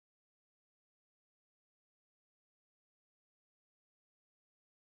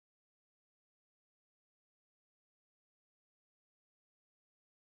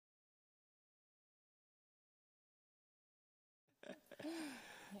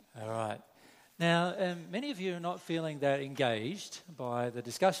All right. Now, many of you are not feeling that engaged by the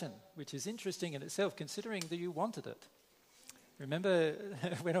discussion, which is interesting in itself, considering that you wanted it. Remember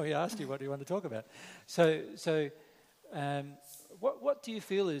when we asked you what do you want to talk about? What do you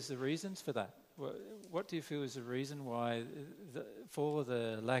feel is the reasons for that? What do you feel is the reason why for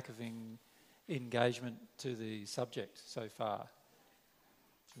the lack of engagement to the subject so far?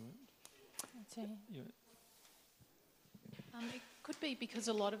 It could be because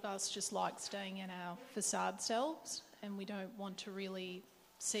a lot of us just like staying in our facade selves, and we don't want to really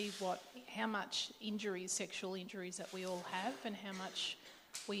see how much sexual injuries that we all have, and how much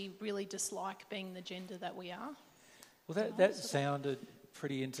we really dislike being the gender that we are. Well, that sounded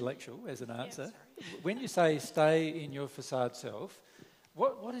pretty intellectual as an answer. When you say stay in your facade self,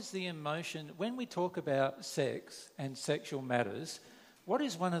 what is the emotion? When we talk about sex and sexual matters, what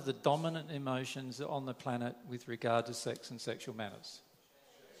is one of the dominant emotions on the planet with regard to sex and sexual matters?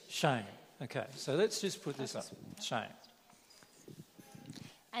 Shame. Okay, so let's just put this up. Shame.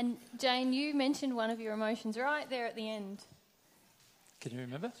 And Jane, you mentioned one of your emotions right there at the end. Can you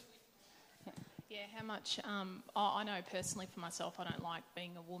remember? Yeah, how much... I know personally for myself, I don't like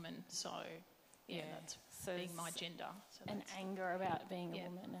being a woman, so that's being my gender. So and anger about being a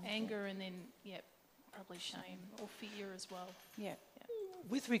woman. Anger and then, probably shame or fear as well. Yeah.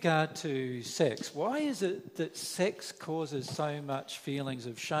 With regard to sex, why is it that sex causes so much feelings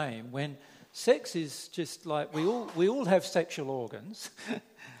of shame when sex is just like we all have sexual organs,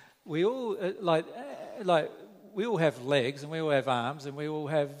 we all we all have legs and we all have arms and we all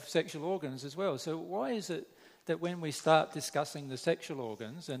have sexual organs as well. So why is it that when we start discussing the sexual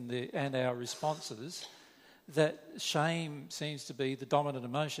organs and our responses, that shame seems to be the dominant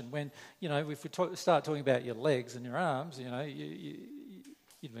emotion? When if we start talking about your legs and your arms,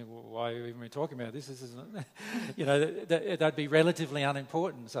 you'd mean, well, why are we even talking about this? This isn't, that'd be relatively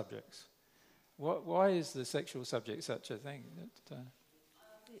unimportant subjects. Why is the sexual subject such a thing?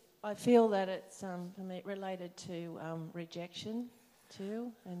 I feel that it's related to rejection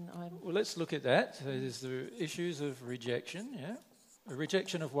too, Well, let's look at that. So there's the issues of rejection. Yeah, a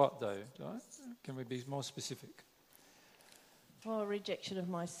rejection of what though? Can we be more specific? Well, a rejection of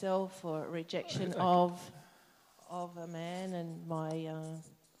myself, or a rejection of a man, and my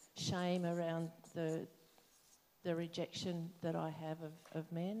shame around the rejection that I have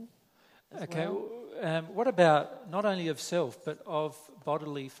of men. Okay, what about not only of self but of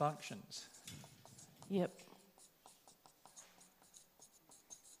bodily functions? Yep.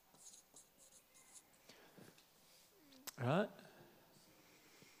 Right.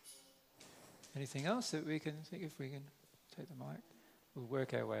 Anything else that we can think? If we can take the mic, we'll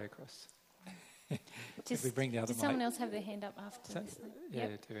work our way across. If we bring the other does mic. Someone else have their hand up after this? Yeah,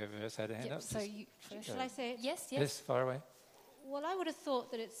 whoever else had a hand up. So you first. Shall I say it? Yes. Yes, far away. Well, I would have thought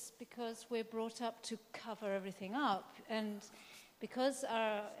that it's because we're brought up to cover everything up, and because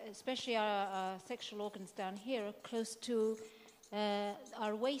especially our sexual organs down here are close to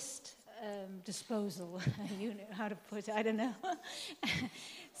our waste disposal. You know how to put it, I don't know.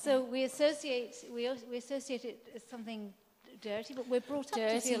 So we associate it as something dirty, but we're brought up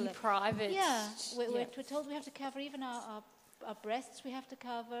to feel it. Private. Yeah, we're told we have to cover even our breasts. We have to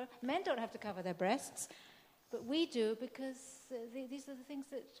cover. Men don't have to cover their breasts, but we do because these are the things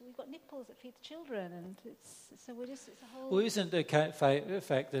that we've got nipples that feed the children, and it's a whole. Well, isn't the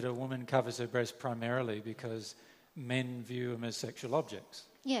fact that a woman covers her breast primarily because men view them as sexual objects?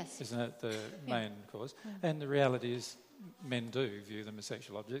 Yes. Isn't that the main cause? And the reality is men do view them as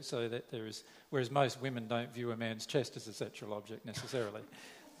sexual objects, so that whereas most women don't view a man's chest as a sexual object necessarily.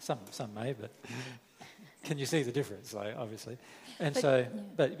 Some may, but can you see the difference, like, obviously? And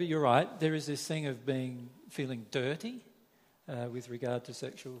but you're right, there is this thing of feeling dirty with regard to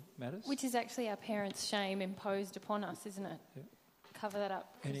sexual matters. Which is actually our parents' shame imposed upon us, isn't it? Yep. Cover that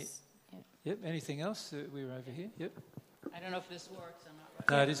up. Yep, anything else? We were over here, yep. I don't know if this works or not.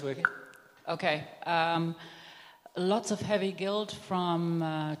 No, it is working. Okay. Lots of heavy guilt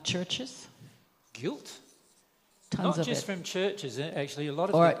from churches. Guilt? Tons Not of just it. from churches, actually. A lot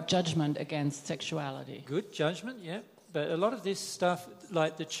of Or judgment against sexuality. Good judgment, yeah. But a lot of this stuff,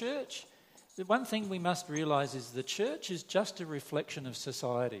 like the church, the one thing we must realise is the church is just a reflection of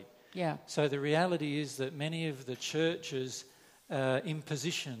society. Yeah. So the reality is that many of the church's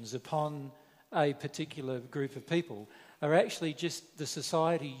impositions upon a particular group of people are actually just the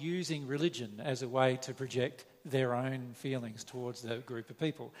society using religion as a way to project their own feelings towards that group of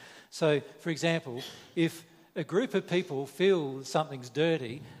people. So, for example, if a group of people feel something's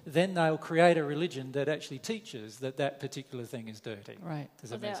dirty, then they'll create a religion that actually teaches that that particular thing is dirty. Right.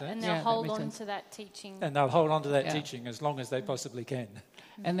 Does that make sense? And Yeah, they'll that hold makes on sense. to that teaching. And they'll hold on to that Yeah. teaching as long as they possibly can.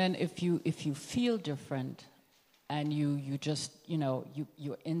 And then if you feel different, and you just,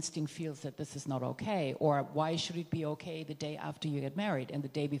 your instinct feels that this is not okay, or why should it be okay the day after you get married and the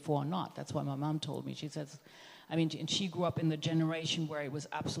day before not? That's what my mom told me. She says, and she grew up in the generation where it was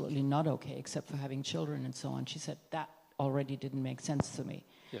absolutely not okay, except for having children and so on. She said that already didn't make sense to me.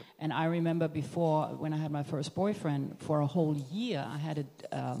 Yep. And I remember before, when I had my first boyfriend, for a whole year, I had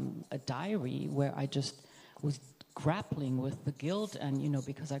a diary where I just was grappling with the guilt, and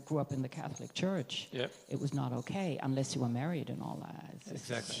because I grew up in the Catholic Church, Yep. it was not okay unless you were married and all that. It's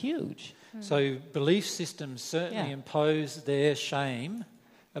Exactly. huge. So belief systems certainly Yeah. impose their shame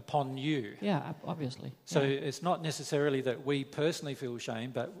upon you. Yeah, obviously. So Yeah. it's not necessarily that we personally feel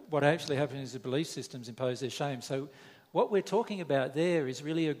shame, but what actually happens is the belief systems impose their shame. So what we're talking about there is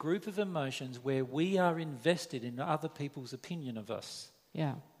really a group of emotions where we are invested in other people's opinion of us.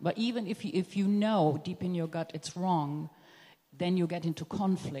 Yeah, but even if you know deep in your gut it's wrong, then you get into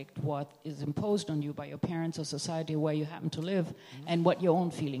conflict what is imposed on you by your parents or society where you happen to live, and what your own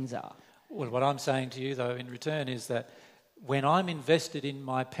feelings are. Well, what I'm saying to you, though, in return is that when I'm invested in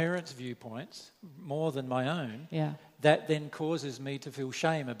my parents' viewpoints more than my own, Yeah, that then causes me to feel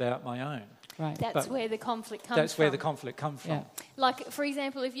shame about my own. right. That's But where the conflict comes from. That's where the conflict comes from. Yeah. Like, for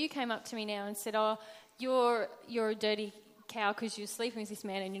example, if you came up to me now and said, "Oh, you're a dirty cow because you're sleeping with this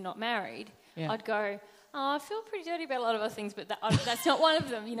man and you're not married," Yeah. I'd go, "Oh, I feel pretty dirty about a lot of other things, but that's not one of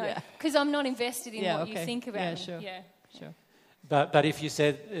them, Yeah. because I'm not invested in Yeah, what you okay. think about Yeah, me." sure. Yeah. Sure. But if you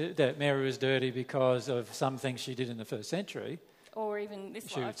said that Mary was dirty because of some things she did in the first century, Or even this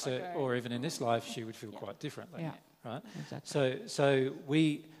she would life. say, like, or even in this life, she would feel quite differently, Yeah. right? Exactly. So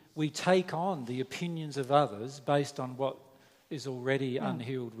we take on the opinions of others based on what is already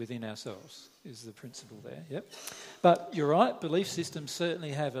unhealed within ourselves, is the principle there. Yep. But you're right, belief systems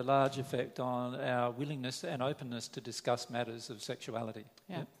certainly have a large effect on our willingness and openness to discuss matters of sexuality.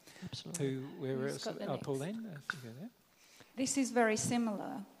 Yeah, Yep. absolutely. Where Who's else? got the next? Pauline, if you go there. This is very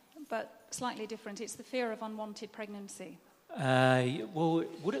similar, but slightly different. It's the fear of unwanted pregnancy. Well,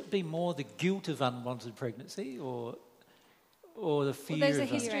 would it be more the guilt of unwanted pregnancy or the fear Well, there's a of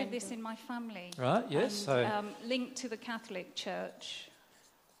history of this in my family. Right, yes. And, linked to the Catholic Church.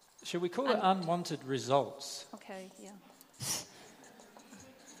 Should we call it unwanted results? Okay, yeah.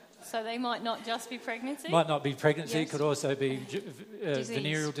 So they might not just be pregnancy? Might not be pregnancy, it Yes. could also be Disease.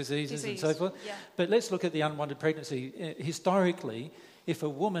 venereal diseases and so Disease, forth. yeah. But let's look at the unwanted pregnancy. Historically, if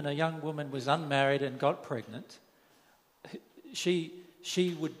a young woman was unmarried and got pregnant, she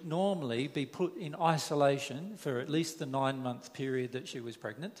would normally be put in isolation for at least the 9-month period that she was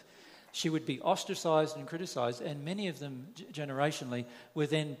pregnant. She would be ostracised and criticised, and many of them, generationally, were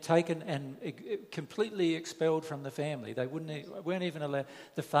then taken and completely expelled from the family. They weren't even allowed.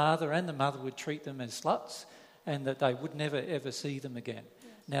 The father and the mother would treat them as sluts, and that they would never ever see them again.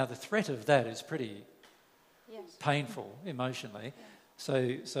 Yes. Now, the threat of that is pretty painful emotionally. So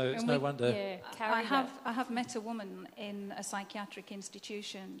it's no wonder. Yeah, I have met a woman in a psychiatric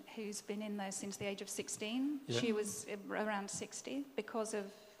institution who's been in there since the age of 16. Yeah. She was around 60 because of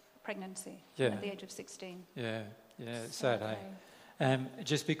pregnancy Yeah. at the age of 16. Yeah, it's sad, eh?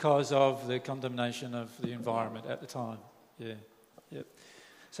 Just because of the condemnation of the environment at the time. Yeah, yep.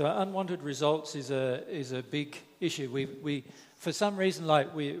 So unwanted results is a big issue. We for some reason,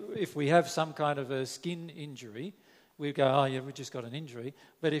 if we have some kind of a skin injury, we go, oh yeah, we just got an injury.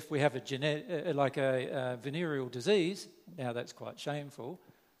 But if we have a venereal disease, now that's quite shameful.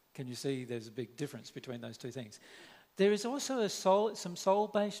 Can you see there's a big difference between those two things? There is also some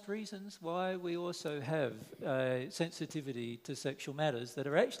soul-based reasons why we also have sensitivity to sexual matters that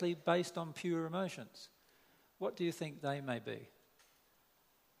are actually based on pure emotions. What do you think they may be?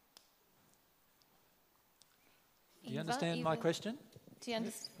 Do you understand my question? Do you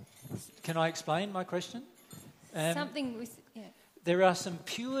understand? Can I explain my question? Something with... Yeah. There are some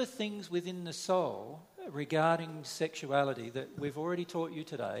pure things within the soul regarding sexuality that we've already taught you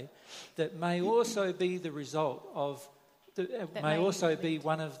today that may also be the result of, may also be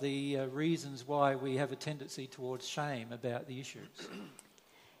one of the reasons why we have a tendency towards shame about the issues.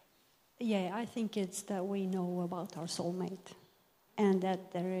 Yeah, I think it's that we know about our soulmate and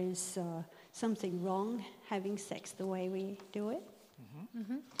that there is something wrong having sex the way we do it. Mm-hmm.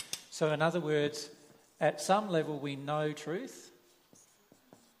 Mm-hmm. So in other words, at some level we know truth,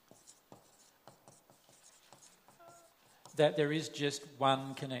 that there is just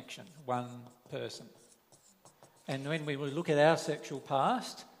one connection, one person. And when we look at our sexual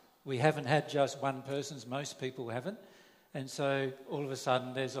past, We haven't had just one person's, most people haven't. And so all of a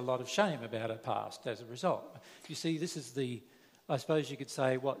sudden there's a lot of shame about our past as a result. You see, this is I suppose you could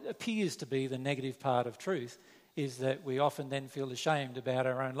say, what appears to be the negative part of truth is that we often then feel ashamed about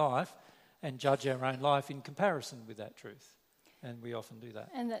our own life and judge our own life in comparison with that truth. And we often do that.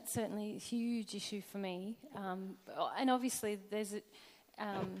 And that's certainly a huge issue for me. And obviously the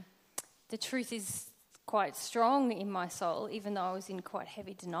truth is quite strong in my soul, even though I was in quite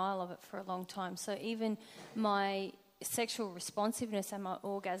heavy denial of it for a long time. So even my sexual responsiveness and my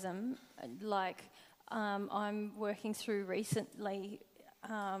orgasm, I'm working through recently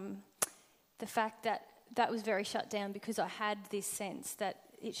the fact that was very shut down because I had this sense that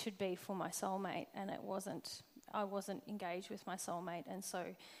it should be for my soulmate, and it wasn't. I wasn't engaged with my soulmate, and so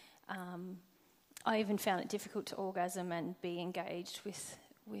I even found it difficult to orgasm and be engaged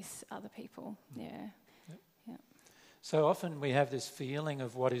with other people. Yeah. Yeah. So often we have this feeling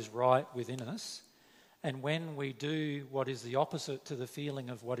of what is right within us, and when we do what is the opposite to the feeling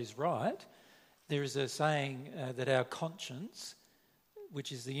of what is right, there is a saying that our conscience,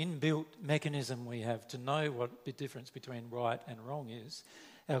 which is the inbuilt mechanism we have to know what the difference between right and wrong is,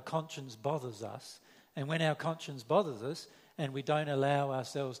 our conscience bothers us. And when our conscience bothers us and we don't allow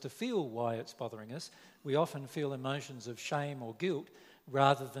ourselves to feel why it's bothering us, we often feel emotions of shame or guilt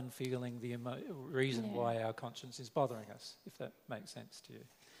rather than feeling the reason why our conscience is bothering us, if that makes sense to you.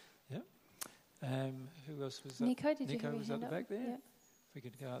 Yeah. Who else was that? Nico, did Nico you was at the back there? Yeah. If we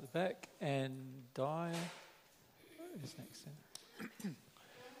could go at the back. And Di is next then.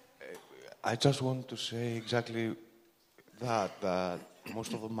 I just want to say exactly that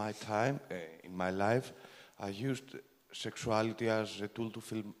most of my time in my life, I used sexuality as a tool to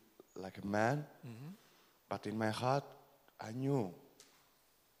feel like a man, but in my heart, I knew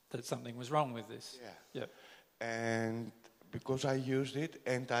that something was wrong with this. Yeah. And because I used it,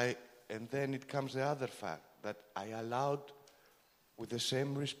 and then it comes the other fact that I allowed, with the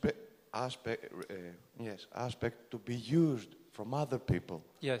same aspect to be used from other people.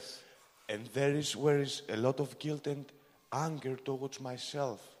 Yes. And there is where is a lot of guilt and anger towards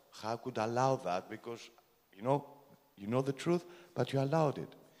myself. How could I allow that? Because you know the truth, but you allowed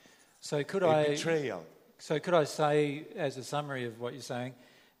it. So could betrayal. So could I say, as a summary of what you're saying,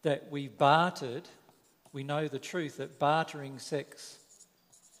 that we bartered? We know the truth that bartering sex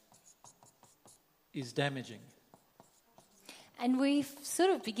is damaging. And we sort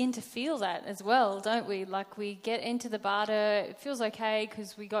of begin to feel that as well, don't we? Like we get into the barter, it feels okay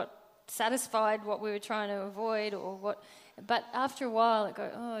because we got satisfied what we were trying to avoid or what. But after a while it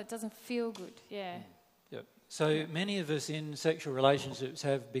goes, it doesn't feel good. Yeah. Yep. So many of us in sexual relationships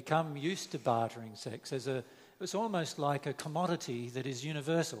have become used to bartering sex it's almost like a commodity that is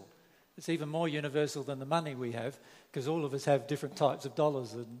universal. It's even more universal than the money we have because all of us have different types of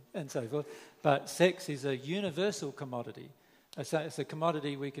dollars and so forth. But sex is a universal commodity. It's a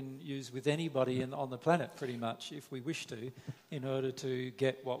commodity we can use with anybody on the planet pretty much if we wish to in order to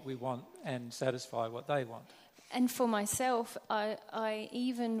get what we want and satisfy what they want. And for myself, I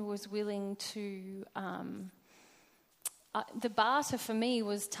even was willing to... the barter for me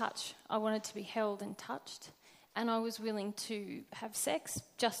was touch. I wanted to be held and touched. And I was willing to have sex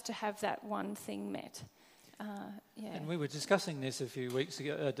just to have that one thing met. And we were discussing this a few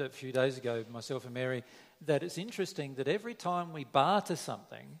days ago, myself and Mary, that it's interesting that every time we barter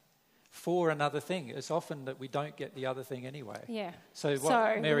something for another thing, it's often that we don't get the other thing anyway. Yeah. So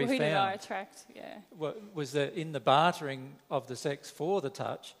what Mary who found did I attract? Yeah. Was that in the bartering of the sex for the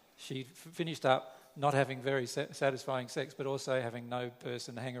touch, she finished up not having very satisfying sex, but also having no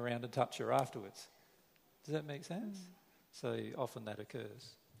person hang around and touch her afterwards. Does that make sense? So often that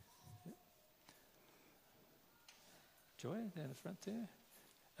occurs. Joy, down the front there.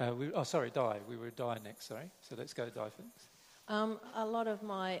 Di. We were Di next, sorry. So let's go Di first. A lot of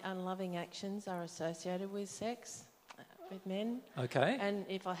my unloving actions are associated with sex, with men. Okay. And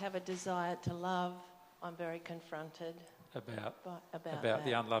if I have a desire to love, I'm very confronted about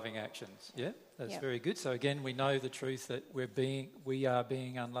the unloving actions. Yeah, that's very good. So again, we know the truth that we are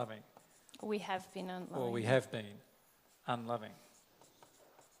being unloving. We have been unloving. Or we have been unloving.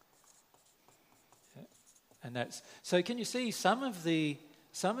 Yeah. And that's so. Can you see some of the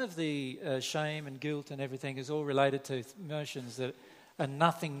shame and guilt and everything is all related to emotions that are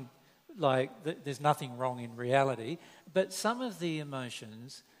nothing like. There's nothing wrong in reality, but some of the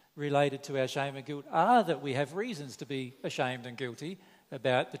emotions related to our shame and guilt are that we have reasons to be ashamed and guilty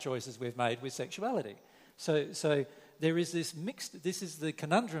about the choices we've made with sexuality. So there is this mixed... This is the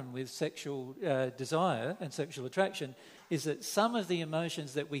conundrum with sexual desire and sexual attraction, is that some of the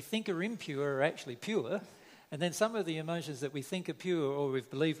emotions that we think are impure are actually pure, And then some of the emotions that we think are pure or we've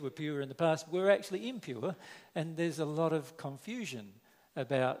believed were pure in the past were actually impure, and there's a lot of confusion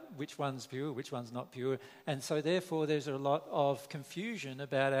about which one's pure, which one's not pure. And so therefore there's a lot of confusion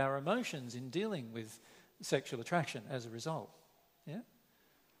about our emotions in dealing with sexual attraction as a result. Yeah?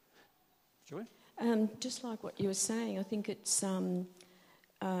 Joy? Just like what you were saying, I think it's,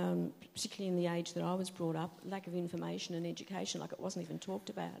 particularly in the age that I was brought up, lack of information and education, like it wasn't even talked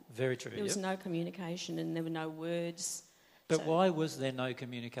about. Very true. There was no communication and there were no words. But why was there no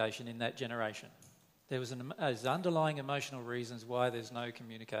communication in that generation? There was there's underlying emotional reasons why there's no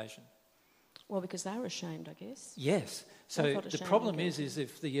communication. Well, because they were ashamed, I guess. Yes. So the problem is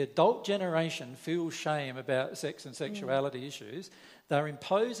if the adult generation feels shame about sex and sexuality issues, they're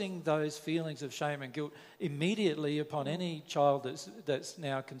imposing those feelings of shame and guilt immediately upon any child that's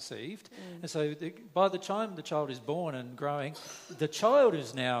now conceived. And so by the time the child is born and growing, the child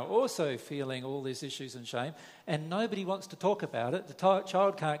is now also feeling all these issues and shame, and nobody wants to talk about it. The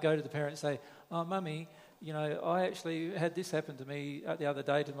child can't go to the parent and say, "Oh, mummy, you know, I actually had this happen to me the other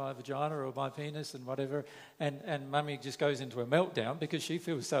day to my vagina or my penis and whatever," and mummy just goes into a meltdown because she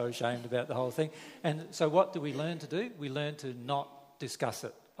feels so ashamed about the whole thing. And so what do we learn to do? We learn to not discuss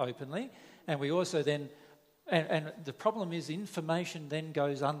it openly, and we also then, and the problem is information then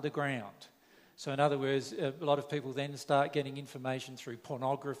goes underground. So in other words, a lot of people then start getting information through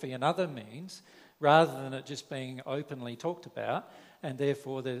pornography and other means rather than it just being openly talked about, and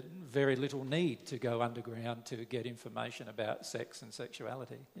therefore there's very little need to go underground to get information about sex and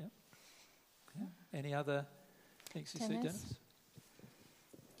sexuality. Yeah. Any other things you see, Dennis?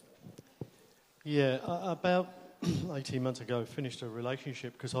 Yeah, about 18 months ago, finished a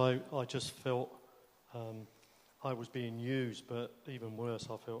relationship because I just felt I was being used, but even worse,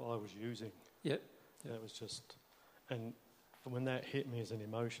 I felt I was using. Yep. It was just, and when that hit me as an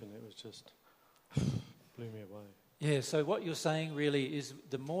emotion, it was just blew me away. Yeah, so what you're saying really is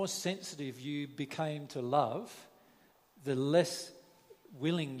the more sensitive you became to love, the less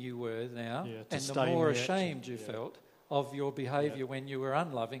willing you were now, and the more ashamed you felt of your behaviour when you were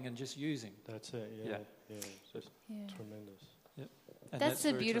unloving and just using. That's it, yeah. It's just tremendous. Yep. That's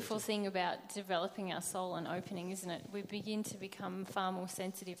the beautiful thing about developing our soul and opening, isn't it? We begin to become far more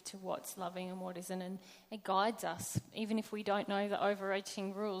sensitive to what's loving and what isn't, and it guides us. Even if we don't know the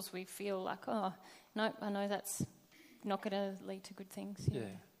overarching rules, we feel like, oh, no, I know that's not going to lead to good things.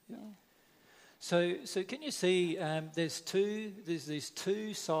 Yeah. So can you see there's these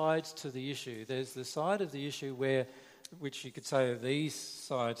two sides to the issue. There's the side of the issue which you could say are these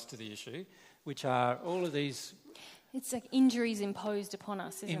sides to the issue, which are all of these... It's like injuries imposed upon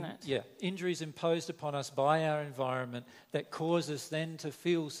us, isn't it? Yeah, injuries imposed upon us by our environment that cause us then to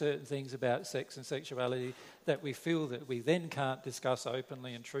feel certain things about sex and sexuality that we feel that we then can't discuss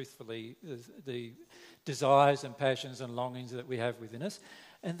openly and truthfully, the desires and passions and longings that we have within us.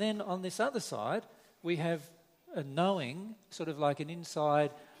 And then on this other side, we have a knowing, sort of like an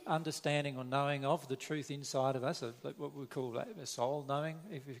inside understanding or knowing of the truth inside of us, what we call a soul knowing,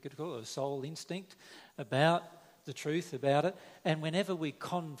 if you could call it, a soul instinct about the truth about it. And whenever we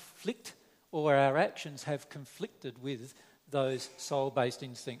conflict or our actions have conflicted with those soul-based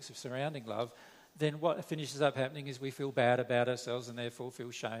instincts of surrounding love, then what finishes up happening is we feel bad about ourselves and therefore feel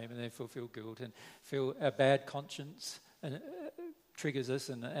shame and therefore feel guilt and feel a bad conscience and triggers us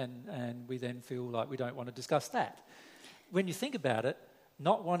and we then feel like we don't want to discuss that. When you think about it,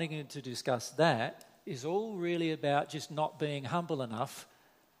 not wanting to discuss that is all really about just not being humble enough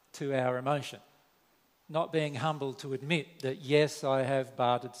to our emotion. Not being humble to admit that, yes, I have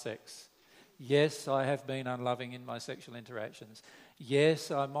bartered sex. Yes, I have been unloving in my sexual interactions.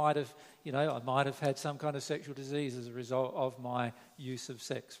 Yes, I might have had some kind of sexual disease as a result of my use of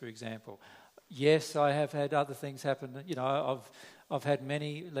sex, for example. Yes, I have had other things happen. You know, I've had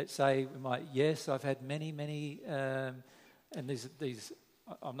many. Let's say, I've had many, and these.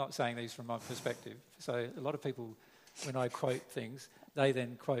 I'm not saying these from my perspective. So a lot of people, when I quote things, they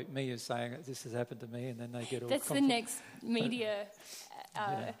then quote me as saying this has happened to me, and then they get all. That's the next media.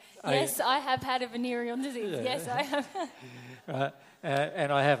 Yes, I have had a venereal disease. Yeah. Yes, I have. Right,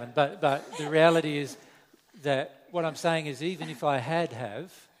 and I haven't. But the reality is that what I'm saying is, even if I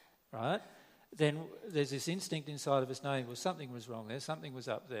have, right, then there's this instinct inside of us knowing, well, something was wrong there, something was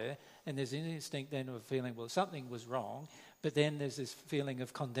up there, and there's an instinct then of feeling, well, something was wrong, but then there's this feeling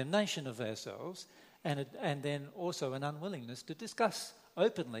of condemnation of ourselves, and then also an unwillingness to discuss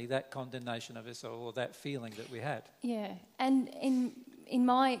openly that condemnation of ourselves or that feeling that we had. Yeah, and in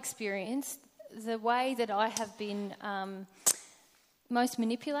my experience, the way that I have been most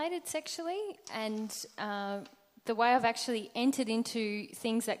manipulated sexually and the way I've actually entered into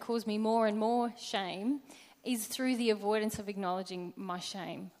things that cause me more and more shame is through the avoidance of acknowledging my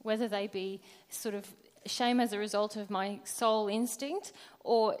shame, whether they be sort of shame as a result of my soul instinct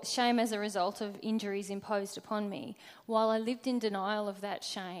or shame as a result of injuries imposed upon me. While I lived in denial of that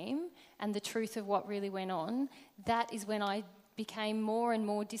shame and the truth of what really went on, that is when I became more and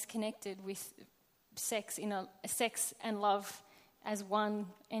more disconnected with sex and love as one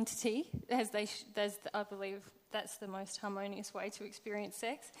entity, I believe that's the most harmonious way to experience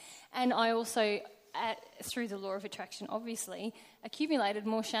sex. And I also, through the law of attraction, obviously, accumulated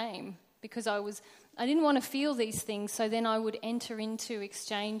more shame because I didn't want to feel these things, so then I would enter into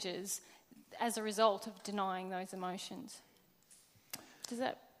exchanges as a result of denying those emotions. Does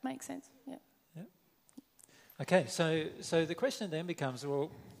that make sense? Yeah. Yep. Okay, so the question then becomes, well,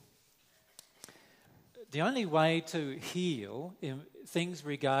 the only way to heal things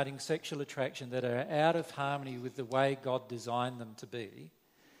regarding sexual attraction that are out of harmony with the way God designed them to be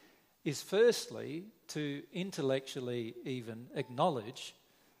is firstly to intellectually even acknowledge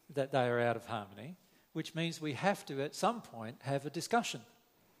that they are out of harmony, which means we have to at some point have a discussion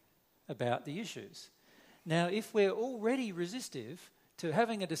about the issues. Now, if we're already resistive to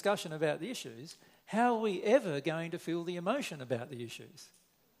having a discussion about the issues, how are we ever going to feel the emotion about the issues?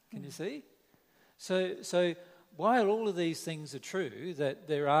 Can you see? So while all of these things are true, that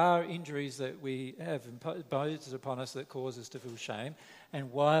there are injuries that we have imposed upon us that cause us to feel shame,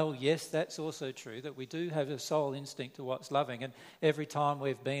 and while, yes, that's also true, that we do have a soul instinct to what's loving, and every time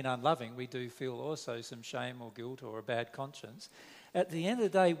we've been unloving, we do feel also some shame or guilt or a bad conscience. At the end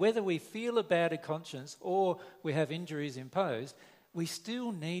of the day, whether we feel a bad conscience or we have injuries imposed, we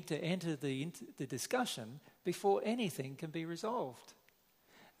still need to enter the discussion before anything can be resolved.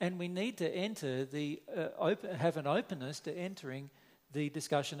 And we need to enter have an openness to entering the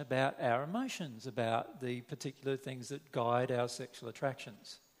discussion about our emotions, about the particular things that guide our sexual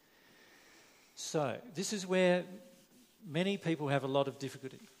attractions. So this is where many people have a lot of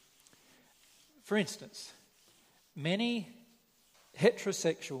difficulty. For instance, many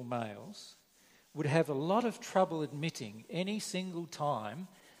heterosexual males would have a lot of trouble admitting any single time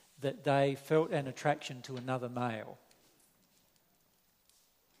that they felt an attraction to another male.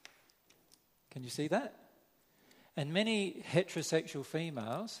 Can you see that? And many heterosexual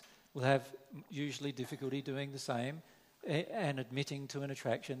females will have usually difficulty doing the same and admitting to an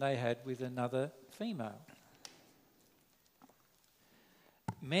attraction they had with another female.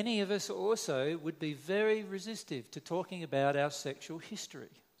 Many of us also would be very resistive to talking about our sexual history.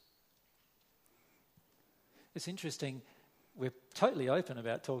 It's interesting, we're totally open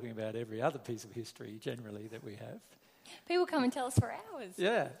about talking about every other piece of history generally that we have. People come and tell us for hours.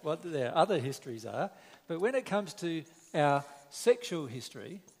 Yeah, well, there other histories are. But when it comes to our sexual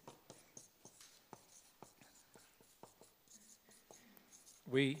history,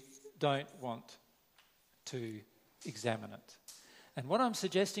 we don't want to examine it. And what I'm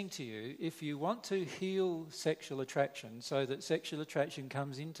suggesting to you, if you want to heal sexual attraction so that sexual attraction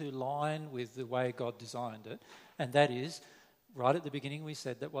comes into line with the way God designed it, and that is, right at the beginning we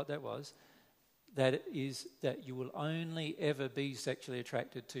said that what that was, that is that you will only ever be sexually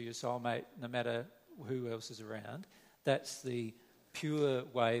attracted to your soulmate no matter who else is around. That's the pure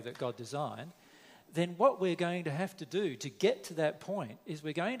way that God designed. Then what we're going to have to do to get to that point is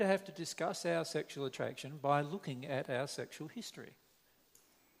we're going to have to discuss our sexual attraction by looking at our sexual history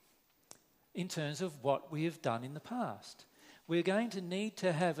in terms of what we have done in the past. We're going to need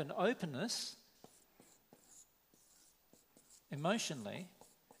to have an openness emotionally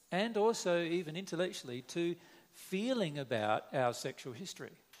and also even intellectually to feeling about our sexual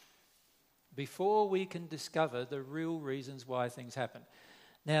history before we can discover the real reasons why things happen.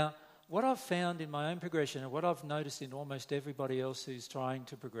 Now, what I've found in my own progression and what I've noticed in almost everybody else who's trying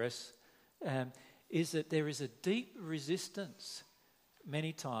to progress is that there is a deep resistance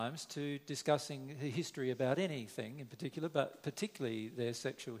many times to discussing the history about anything in particular, but particularly their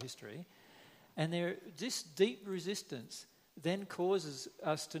sexual history. And this deep resistance then causes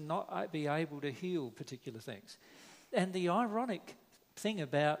us to not be able to heal particular things. And the ironic thing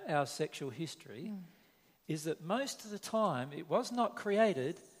about our sexual history is that most of the time it was not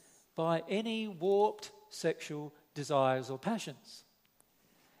created by any warped sexual desires or passions.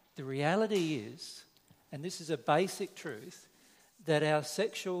 The reality is, and this is a basic truth, that our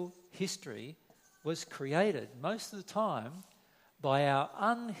sexual history was created most of the time by our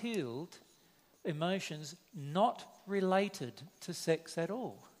unhealed emotions not related to sex at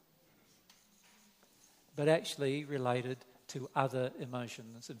all, but actually related to other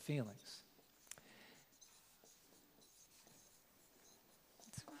emotions and feelings.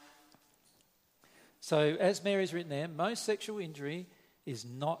 So, as Mary's written there, most sexual injury is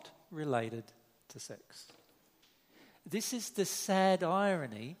not related to sex. This is the sad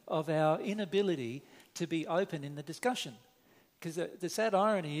irony of our inability to be open in the discussion. Because the sad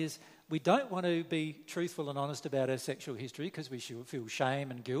irony is we don't want to be truthful and honest about our sexual history because we feel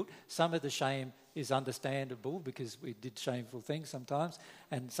shame and guilt. Some of the shame is understandable because we did shameful things sometimes,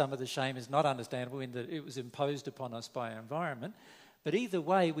 and some of the shame is not understandable in that it was imposed upon us by our environment. But either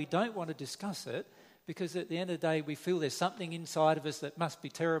way, we don't want to discuss it because at the end of the day, we feel there's something inside of us that must be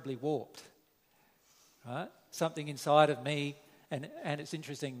terribly warped. Right? Something inside of me, and it's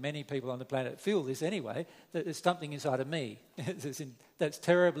interesting, many people on the planet feel this anyway, that there's something inside of me that's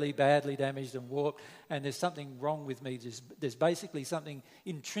terribly badly damaged and warped, and there's something wrong with me. There's basically something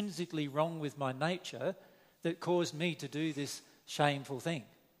intrinsically wrong with my nature that caused me to do this shameful thing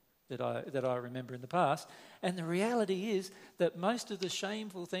that I remember in the past. And the reality is that most of the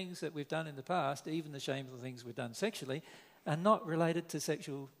shameful things that we've done in the past, even the shameful things we've done sexually, are not related to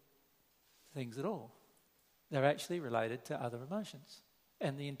sexual things at all. They're actually related to other emotions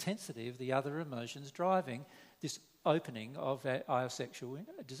and the intensity of the other emotions driving this opening of our sexual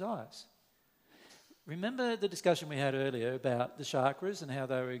desires. Remember the discussion we had earlier about the chakras and how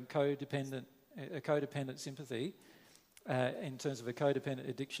they were in codependent sympathy, in terms of a codependent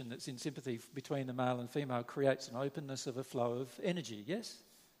addiction that's in sympathy between the male and female creates an openness of a flow of energy, yes?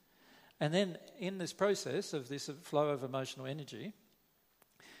 And then in this process of this flow of emotional energy,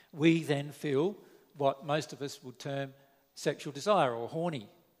 we then feel what most of us would term sexual desire or horny.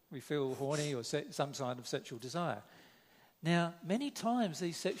 We feel horny or some kind of sexual desire. Now, many times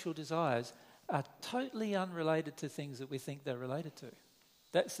these sexual desires are totally unrelated to things that we think they're related to.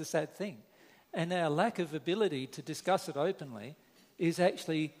 That's the sad thing. And our lack of ability to discuss it openly is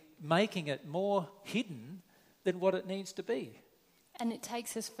actually making it more hidden than what it needs to be. And it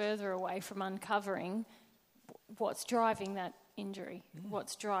takes us further away from uncovering what's driving that injury,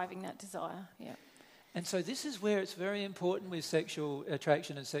 what's driving that desire. Yeah. And so this is where it's very important with sexual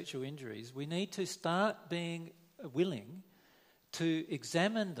attraction and sexual injuries. We need to start being willing to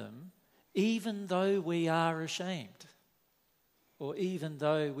examine them even though we are ashamed, or even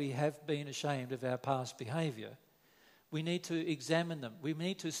though we have been ashamed of our past behaviour. We need to examine them. We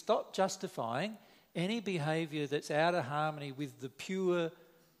need to stop justifying any behaviour that's out of harmony with the pure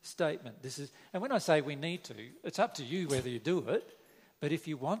statement. And when I say we need to, it's up to you whether you do it. But if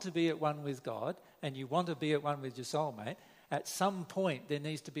you want to be at one with God and you want to be at one with your soulmate, at some point there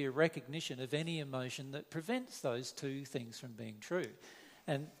needs to be a recognition of any emotion that prevents those two things from being true.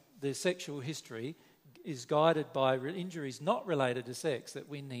 And the sexual history is guided by injuries not related to sex that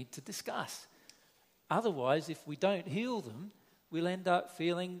we need to discuss. Otherwise, if we don't heal them, we'll end up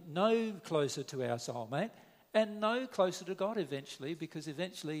feeling no closer to our soulmate and no closer to God eventually, because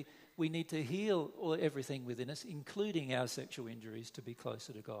eventually we need to heal everything within us, including our sexual injuries, to be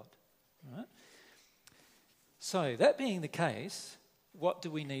closer to God. Right? So, that being the case, what do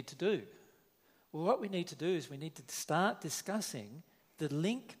we need to do? Well, what we need to do is we need to start discussing the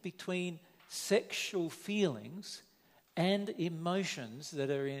link between sexual feelings and emotions that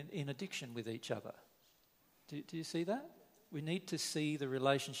are in addiction with each other. Do you see that? We need to see the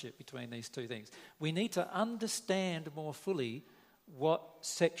relationship between these two things. We need to understand more fully what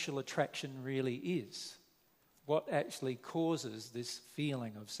sexual attraction really is, what actually causes this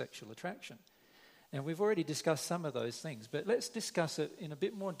feeling of sexual attraction. And we've already discussed some of those things, but let's discuss it in a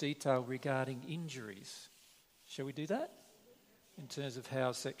bit more detail regarding injuries. Shall we do that? In terms of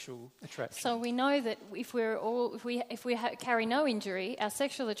how sexual attraction. So we know that if we carry no injury, our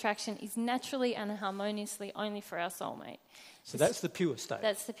sexual attraction is naturally and harmoniously only for our soulmate. So that's the pure state.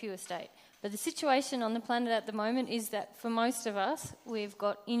 That's the pure state. But the situation on the planet at the moment is that for most of us, we've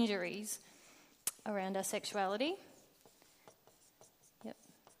got injuries around our sexuality. Yep.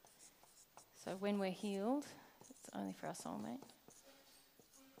 So when we're healed, it's only for our soulmate.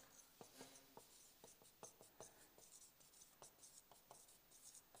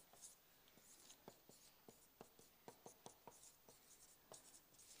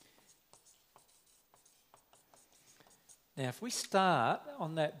 Now, if we start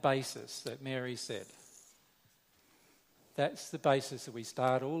on that basis that Mary said, that's the basis that we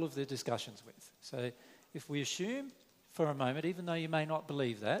start all of the discussions with. So if we assume for a moment, even though you may not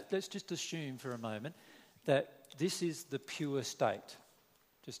believe that, let's just assume for a moment that this is the pure state.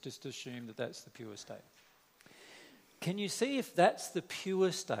 Just assume that that's the pure state. Can you see if that's the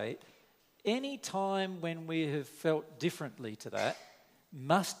pure state, any time when we have felt differently to that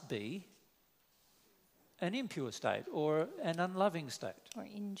must be an impure state or an unloving state. Or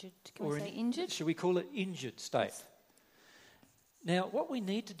injured. Can we say injured? Should we call it injured state? Yes. Now, what we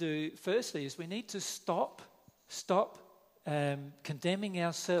need to do firstly is we need to stop condemning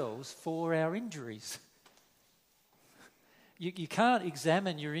ourselves for our injuries. You can't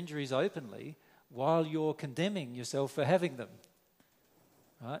examine your injuries openly while you're condemning yourself for having them,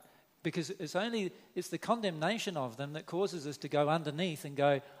 right? Because it's the condemnation of them that causes us to go underneath and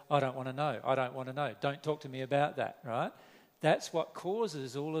go, I don't want to know, I don't want to know, don't talk to me about that, right? That's what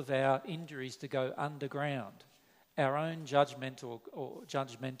causes all of our injuries to go underground, our own judgmental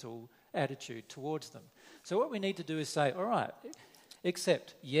attitude towards them. So what we need to do is say, all right,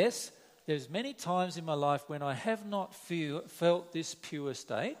 accept, yes, there's many times in my life when I have not felt this pure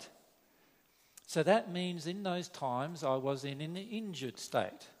state. So that means in those times I was in an injured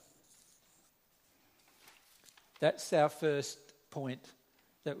state. That's our first point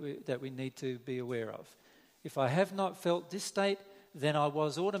that we need to be aware of. If I have not felt this state, then I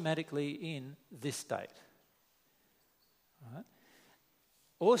was automatically in this state. Right?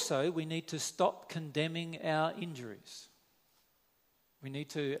 Also, we need to stop condemning our injuries. We need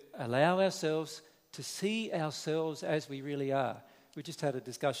to allow ourselves to see ourselves as we really are. We just had a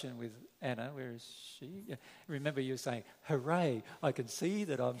discussion with Anna. Where is she? Yeah. Remember you were saying, hooray, I can see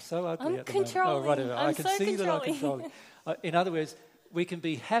that I'm so ugly at the moment. Controlling. Whatever. I can so see controlling. that I'm controlling. In other words, we can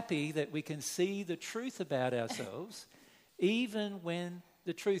be happy that we can see the truth about ourselves even when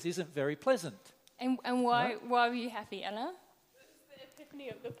the truth isn't very pleasant. And why were you happy, Anna? The epiphany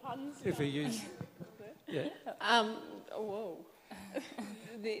of the puns. If we use... yeah. Whoa.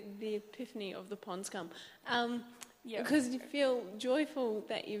 the epiphany of the pond scum. Yeah. Because you feel joyful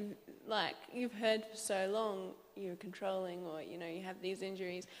that you've heard for so long you're controlling, or you have these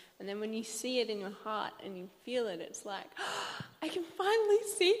injuries, and then when you see it in your heart and you feel it, it's like, oh, I can finally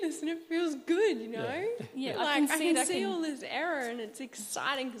see this and it feels good, Yeah, like I can see all this error and it's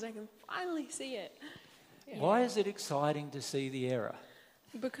exciting because I can finally see it. Yeah. Why is it exciting to see the error?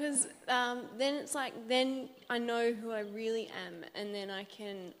 Because then it's like, then I know who I really am, and then I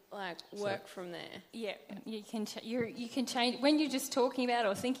can work from there. Yeah, you can change when you're just talking about it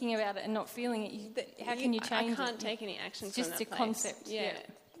or thinking about it and not feeling it. How can you change it? I can't take any action. It's just a concept. Yeah.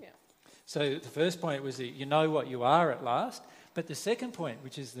 So the first point was that you know what you are at last, but the second point,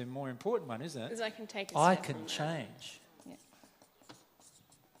 which is the more important one, isn't it? Is I can take a step. I can change. Yeah.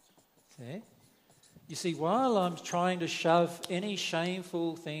 See? You see, while I'm trying to shove any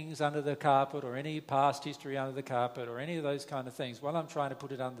shameful things under the carpet or any past history under the carpet or any of those kind of things, while I'm trying to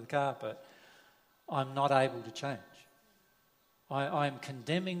put it under the carpet, I'm not able to change. I'm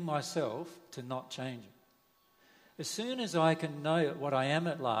condemning myself to not changing. As soon as I can know what I am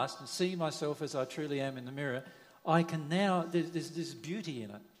at last and see myself as I truly am in the mirror, I can now, there's this beauty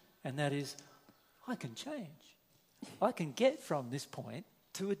in it, and that is, I can change. I can get from this point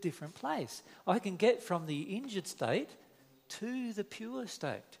to a different place. I can get from the injured state to the pure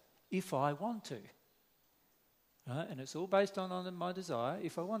state if I want to. Right? And it's all based on my desire.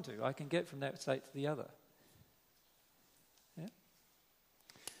 If I want to, I can get from that state to the other. Yeah?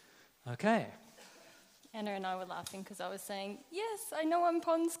 Okay. Anna and I were laughing because I was saying, yes, I know I'm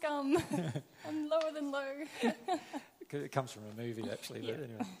pond scum. I'm lower than low. It comes from a movie, actually. Yeah. But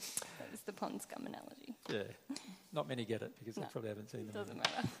anyway. That was the pond scum analogy. Yeah. Not many get it because they probably haven't seen the movie. Doesn't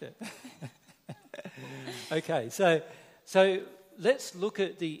matter. Yeah. Okay, so let's look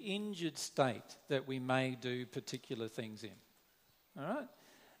at the injured state that we may do particular things in. All right?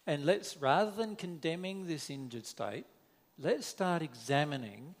 And let's, rather than condemning this injured state, let's start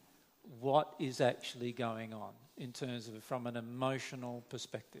examining what is actually going on in terms of, from an emotional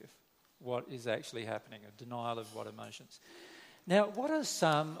perspective, what is actually happening, a denial of what emotions. Now, what are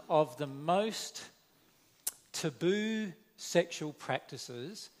some of the most taboo sexual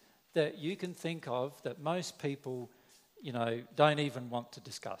practices that you can think of that most people, don't even want to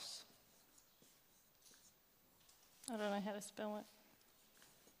discuss? I don't know how to spell it.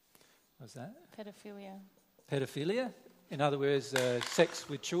 What's that? Pedophilia. Pedophilia? In other words, sex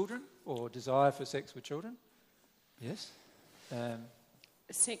with children or desire for sex with children? Yes.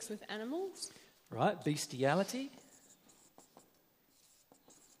 Sex with animals? Right. Bestiality?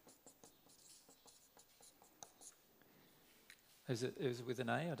 Is it with an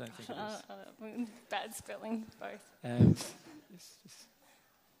A? I don't think it is. Bad spelling, both. And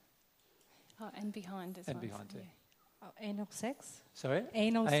behind as well. And behind too. Oh, anal sex? Sorry?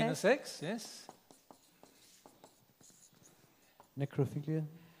 Anal sex, yes. Necrophilia?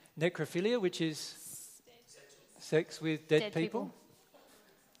 Necrophilia, which is sex with dead people.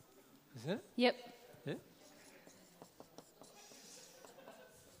 Is it? Yep. Yeah.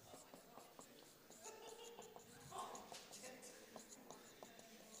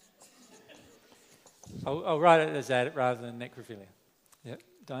 I'll write it as that rather than necrophilia. Yep.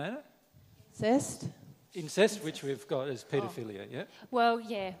 Diana? Incest, which we've got as paedophilia, yeah? Well,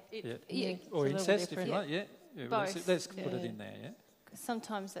 yeah. Or incest, if you like, yeah. Yeah, well, Both. let's put it in there, yeah?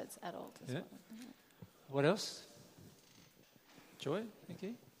 Sometimes that's adult as well. What else? Joy, thank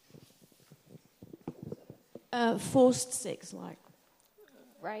you. Forced sex, like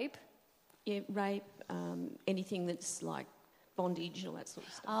rape. Yeah, rape. Anything that's like bondage and all that sort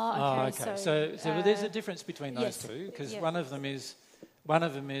of stuff. Oh, okay. So there's a difference between those two, because Yeah. one of them is what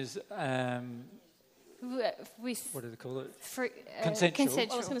do they call it?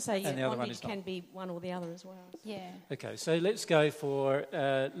 Consensual. I was going to say, and the other one bondage is not. can be one or the other as well. Yeah. Okay, so let's go for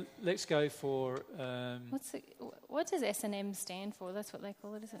What does S&M stand for? That's what they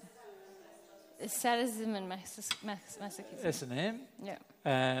call it, isn't it? It's sadism and masochism. S&M.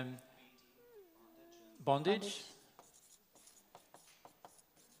 Yeah. Bondage.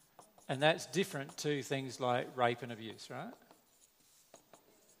 And that's different to things like rape and abuse, right?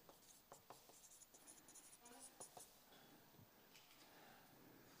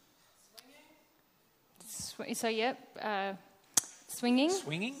 Swinging.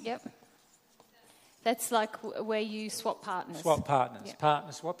 Swinging? Yep. That's like where you swap partners. Swap partners. Yep.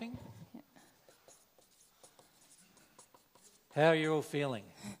 Partner swapping. Yep. How are you all feeling?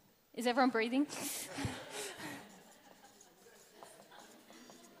 Is everyone breathing?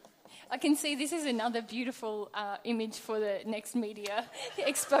 I can see this is another beautiful image for the next media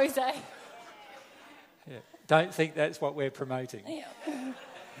expose. Yeah. Don't think that's what we're promoting. Yeah.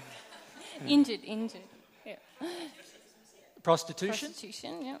 Injured. Yeah. Prostitution?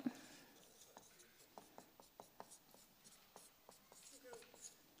 Prostitution, yeah.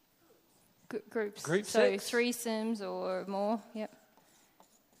 Groups. Group so sex? threesomes or more, yep.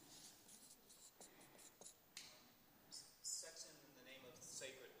 Sex in the name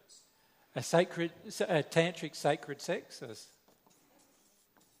of sacredness. A tantric sacred sex?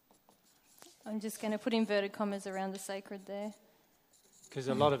 I'm just going to put inverted commas around the sacred there. Because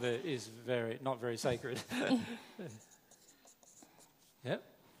a lot of it is not very sacred. Yep.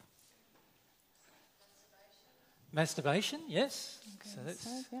 Masturbation, yes. Okay, So let's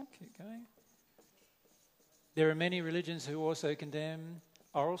yep. keep going. There are many religions who also condemn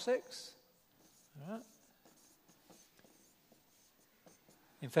oral sex. All right.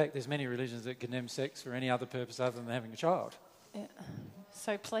 In fact, there's many religions that condemn sex for any other purpose other than having a child. Yeah.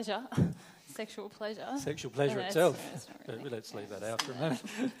 So pleasure, sexual pleasure. Sexual pleasure No, itself. that's not really- But let's leave that out for a moment.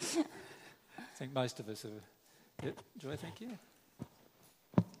 I think most of us have. Yep, Joy, thank you.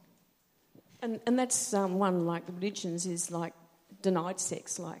 And that's one, like the religions, is like denied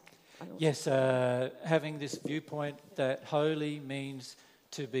sex, like. Yes, having this viewpoint that holy means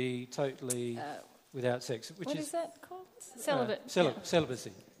to be totally without sex, which what is is that called? Celibate.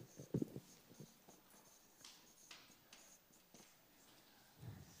 Celibacy.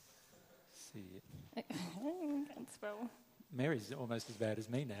 See, Can't spell. Mary's almost as bad as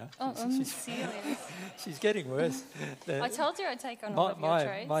me now. Oh, I'm serious. She's getting worse. I told you I'd take on all of your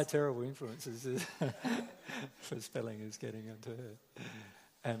traits. My terrible influences for spelling is getting onto her.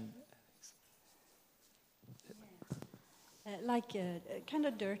 Like kind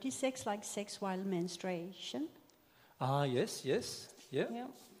of dirty sex, like sex while menstruation. Ah, yes, yeah.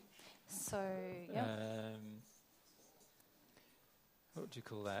 Yep. So, yeah. What would you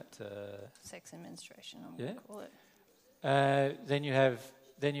call that? Sex and menstruation, I'm yeah. going to call it. Then you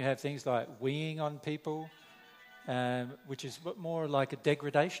have things like weeing on people, which is more like a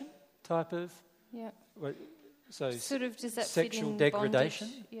degradation type of. Yeah. So sort of does that sexual fit in degradation?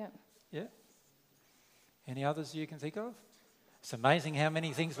 Bondage? Yeah. Yeah. Any others you can think of? It's amazing how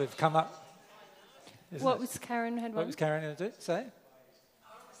many things we've come up. What was Karen had one? What was Karen going to say?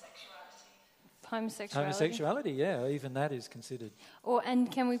 Homosexuality, yeah, even that is considered. And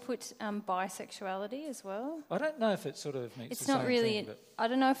can we put bisexuality as well? I don't know if it sort of makes it's the not same really. thing, but I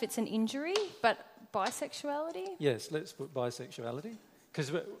don't know if it's an injury, but bisexuality. Yes, let's put bisexuality,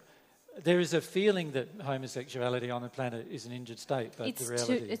 because there is a feeling that homosexuality on the planet is an injured state, but the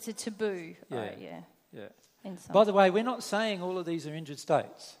reality it's a taboo. Yeah, right, yeah. By the way, we're not saying all of these are injured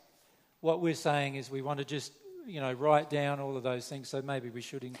states. What we're saying is we want to just write down all of those things. So maybe we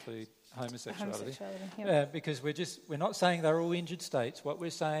should include homosexuality, because we're not saying they're all injured states. What we're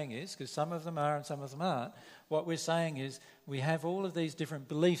saying is, because some of them are and some of them aren't, what we're saying is we have all of these different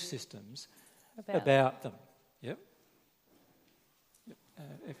belief systems about them. Yep.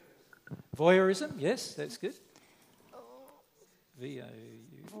 Voyeurism, yes, that's good.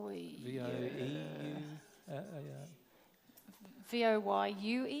 V-O-E-U.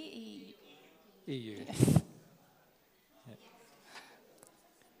 V-O-Y-U-E-E. EU.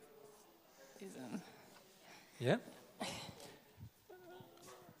 Yeah.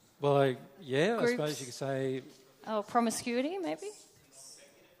 Well, yeah, Groups. I suppose you could say... promiscuity, maybe?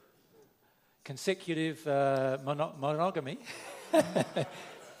 consecutive monogamy.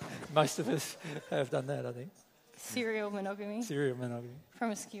 Most of us have done that, I think. Serial monogamy. Serial monogamy.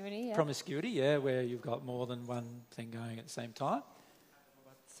 Promiscuity, yeah. Promiscuity, yeah, where you've got more than one thing going at the same time.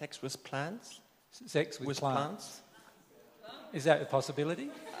 Sex with plants? Sex with plants. Is that a possibility?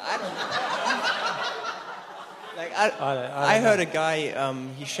 I don't know. I heard a guy,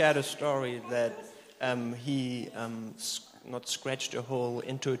 he shared a story that he not scratched a hole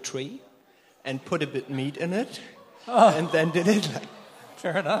into a tree and put a bit meat in it and then did it.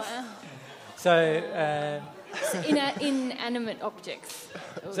 Fair enough. So inanimate objects.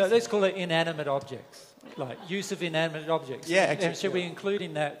 So let's call it inanimate objects, like use of inanimate objects. Yeah, actually. And should we include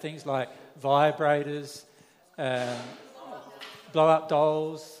in that things like vibrators, blow-up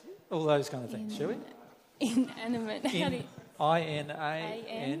dolls, all those kind of things, shall we? Inanimate. I-N-A-N-I-M-A-T.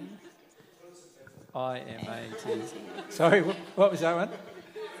 Sorry, what was that one?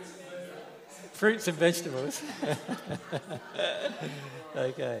 Fruits and vegetables.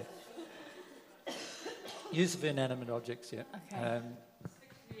 Okay. Use of inanimate objects, yeah. Okay.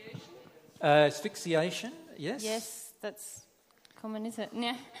 Asphyxiation, yes. Yes, that's common, isn't it?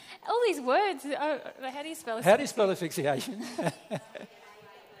 Now, all these words, how do you spell asphyxiation? How do you spell asphyxiation?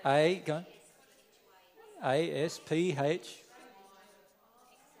 Go on. A-S-P-H...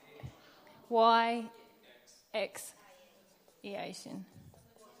 Y-X-iation.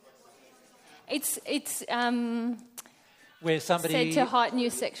 It's where somebody said to heighten your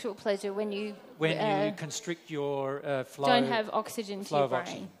sexual pleasure when you constrict your flow. Don't have oxygen to your brain.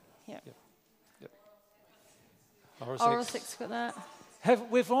 Oxygen. Yep. Yep. Oral sex got that.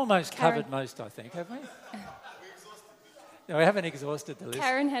 We've almost Karen. covered most, I think, haven't we? No, we haven't exhausted the list.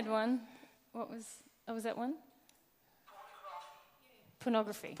 Karen had one. What was that one?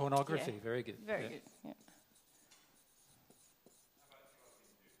 Pornography. Pornography, yeah. very good. Very good, yeah.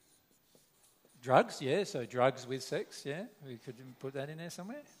 Drugs, yeah, so drugs with sex, yeah. We could put that in there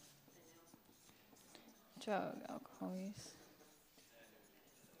somewhere. Drug, alcohol use.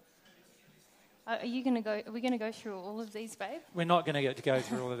 Are we going to go through all of these, babe? We're not going to get to go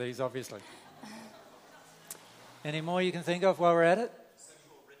through all of these, obviously. Any more you can think of while we're at it?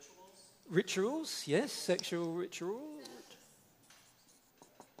 Sexual rituals? Rituals, yes, sexual rituals.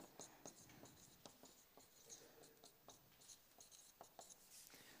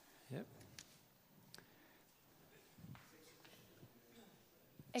 Yep.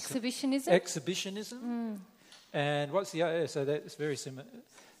 Exhibitionism? Exhibitionism. And what's the other? So that's very similar.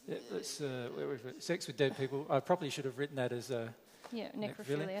 Yeah, sex with dead people. I probably should have written that as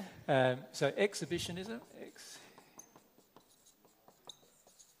necrophilia. So exhibitionism.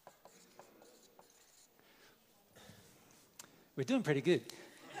 We're doing pretty good.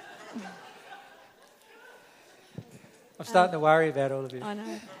 I'm starting to worry about all of you. I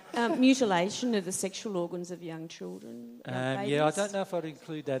know. Mutilation of the sexual organs of young children. Yeah, I don't know if I'd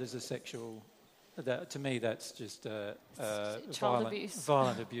include that as a sexual. To me, that's just child abuse.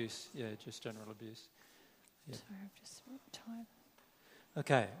 Violent abuse, yeah, just general abuse. Yeah. Sorry, I'm just tired.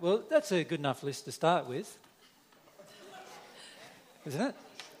 Okay, well, that's a good enough list to start with, isn't it?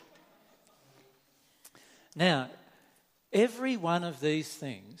 Now, every one of these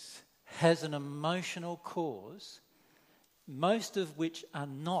things has an emotional cause, most of which are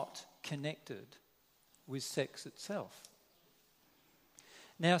not connected with sex itself.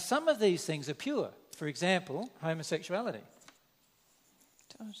 Now, some of these things are pure. For example, homosexuality.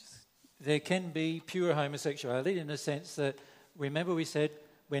 There can be pure homosexuality in the sense that, remember we said,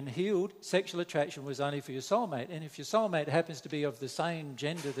 when healed, sexual attraction was only for your soulmate. And if your soulmate happens to be of the same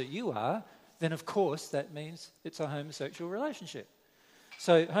gender that you are, then of course that means it's a homosexual relationship.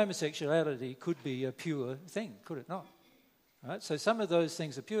 So homosexuality could be a pure thing, could it not? Right? So some of those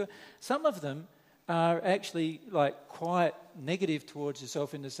things are pure. Some of them are actually like quite negative towards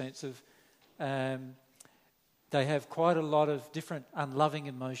yourself in the sense of they have quite a lot of different unloving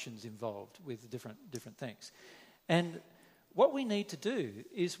emotions involved with different things. And what we need to do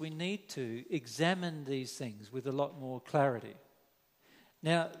is we need to examine these things with a lot more clarity.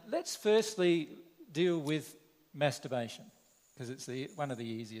 Now, let's firstly deal with masturbation, because it's one of the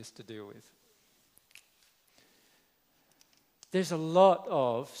easiest to deal with. There's a lot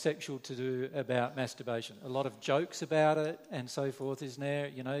of sexual to-do about masturbation, a lot of jokes about it and so forth, isn't there?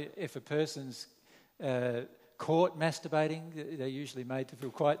 You know, if a person's caught masturbating, they're usually made to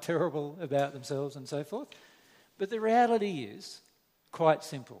feel quite terrible about themselves and so forth. But the reality is quite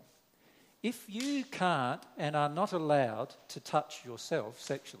simple. If you can't and are not allowed to touch yourself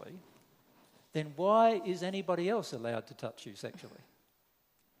sexually, then why is anybody else allowed to touch you sexually?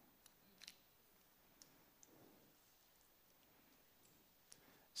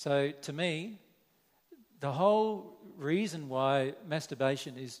 So to me, the whole reason why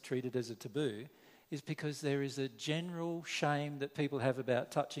masturbation is treated as a taboo is because there is a general shame that people have about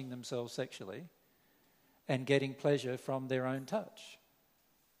touching themselves sexually and getting pleasure from their own touch.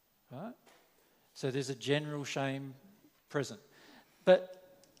 Right? So there's a general shame present.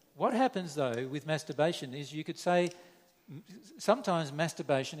 But what happens, though, with masturbation is you could say sometimes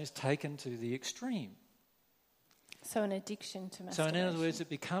masturbation is taken to the extreme. So an addiction to masturbation. So in other words, it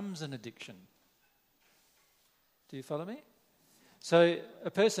becomes an addiction. Do you follow me? So a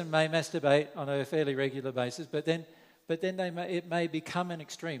person may masturbate on a fairly regular basis, but then it may become an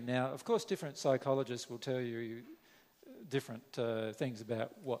extreme. Now, of course, different psychologists will tell you different things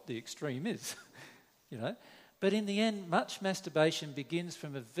about what the extreme is, you know. But in the end, much masturbation begins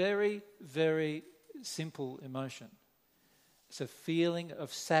from a very, very simple emotion. It's a feeling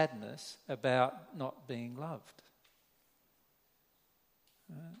of sadness about not being loved.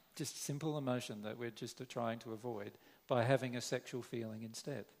 Just simple emotion that we're just trying to avoid by having a sexual feeling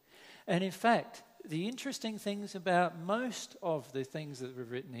instead. And in fact, the interesting things about most of the things that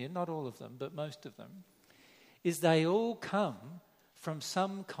we've written here, not all of them, but most of them, is they all come from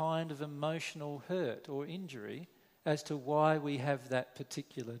some kind of emotional hurt or injury as to why we have that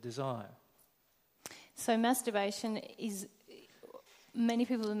particular desire. So masturbation is, many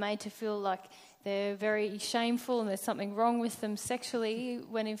people are made to feel like they're very shameful and there's something wrong with them sexually,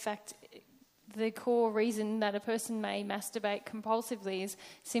 when in fact the core reason that a person may masturbate compulsively is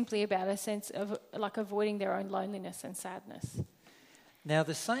simply about a sense of like avoiding their own loneliness and sadness. Now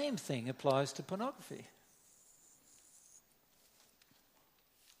the same thing applies to pornography.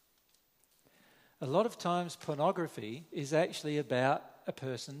 A lot of times pornography is actually about a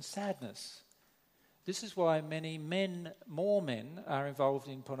person's sadness. This is why more men are involved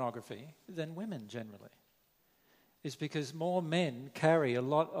in pornography than women generally. It's because more men carry a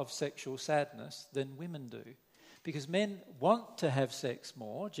lot of sexual sadness than women do. Because men want to have sex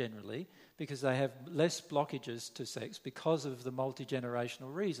more generally because they have less blockages to sex because of the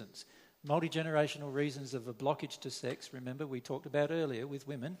multi-generational reasons. Multi-generational reasons of a blockage to sex, remember we talked about earlier with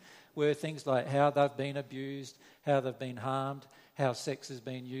women, were things like how they've been abused, how they've been harmed, how sex has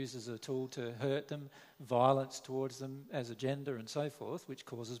been used as a tool to hurt them, violence towards them as a gender and so forth, which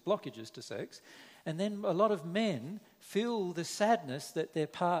causes blockages to sex. And then a lot of men feel the sadness that their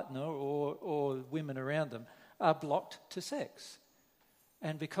partner or women around them are blocked to sex.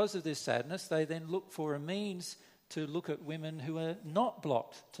 And because of this sadness, they then look for a means to look at women who are not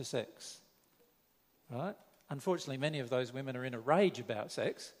blocked to sex, right? Unfortunately, many of those women are in a rage about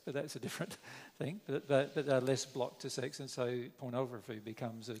sex, but that's a different thing. But they're less blocked to sex, and so pornography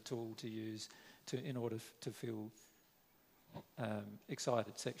becomes a tool to use in order to feel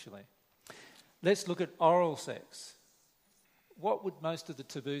excited sexually. Let's look at oral sex. What would most of the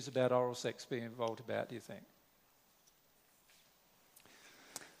taboos about oral sex be involved about, do you think?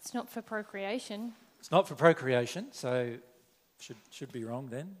 It's not for procreation. It's not for procreation, so should be wrong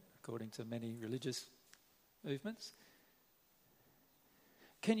then, according to many religious movements.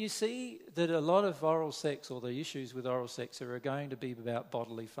 Can you see that a lot of oral sex, or the issues with oral sex, are going to be about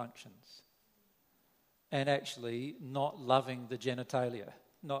bodily functions and actually not loving the genitalia,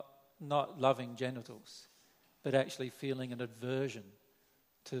 not loving genitals, but actually feeling an aversion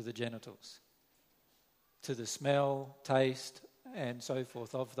to the genitals, to the smell, taste, and so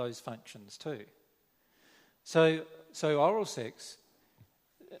forth of those functions too. So oral sex,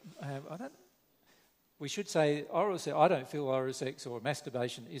 we should say oral sex, I don't feel oral sex or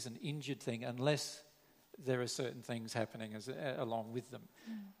masturbation is an injured thing unless there are certain things happening along with them.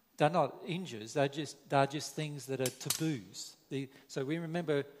 They're not injures, they're just things that are taboos. So we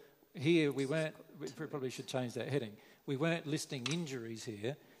remember here, we probably should change that heading. We weren't listing injuries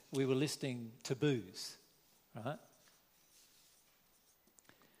here, we were listing taboos, right?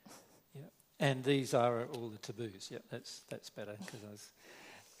 And these are all the taboos. Yeah, that's better because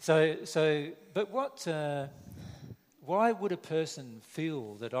why would a person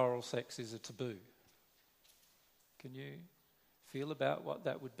feel that oral sex is a taboo? Can you feel about what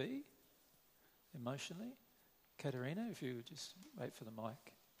that would be emotionally? Katerina, if you would just wait for the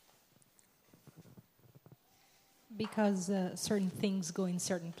mic. Because certain things go in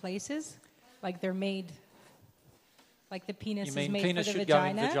certain places, like they're made. Like the penis is made penis for the should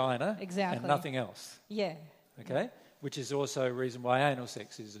vagina? go in vagina exactly. and nothing else? Yeah. Okay? Which is also a reason why anal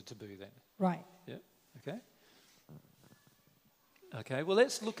sex is a taboo then. Right. Yeah. Okay? Okay, well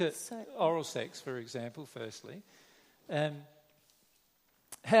let's look at oral sex, for example, firstly.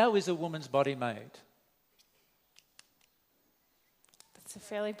 How is a woman's body made? That's a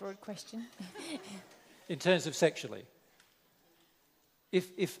fairly broad question. In terms of sexually?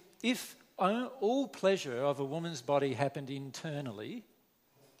 If all pleasure of a woman's body happened internally,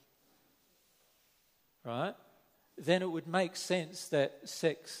 right, then it would make sense that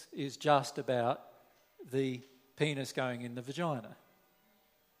sex is just about the penis going in the vagina.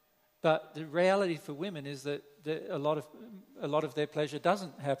 But the reality for women is that a lot of their pleasure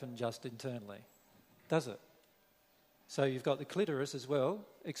doesn't happen just internally, does it? So you've got the clitoris as well,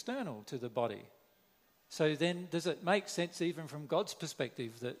 external to the body. So then does it make sense even from God's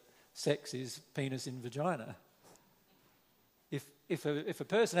perspective that sex is penis in vagina? If a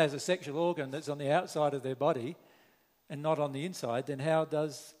person has a sexual organ that's on the outside of their body and not on the inside, then how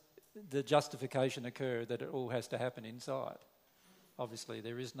does the justification occur that it all has to happen inside? Obviously,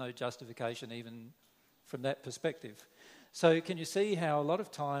 there is no justification even from that perspective. So can you see how a lot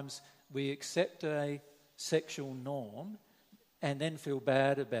of times we accept a sexual norm and then feel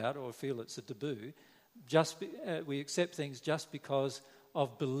bad about or feel it's a taboo? We accept things just because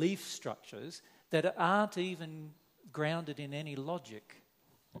of belief structures that aren't even grounded in any logic,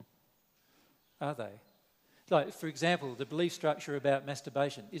 are they? Like, for example, the belief structure about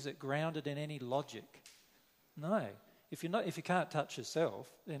masturbation, is it grounded in any logic? No. If you can't touch yourself,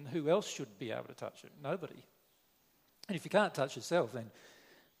 then who else should be able to touch it? Nobody. And if you can't touch yourself, then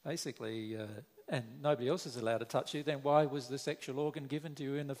basically, and nobody else is allowed to touch you, then why was the sexual organ given to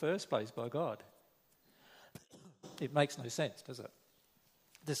you in the first place by God? It makes no sense, does it?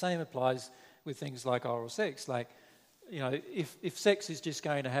 The same applies with things like oral sex. Like, if sex is just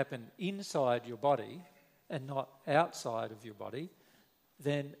going to happen inside your body and not outside of your body,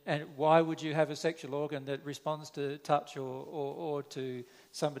 then and why would you have a sexual organ that responds to touch or to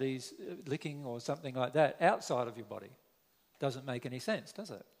somebody's licking or something like that outside of your body? Doesn't make any sense,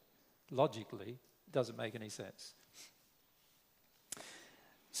 does it? Logically, doesn't make any sense.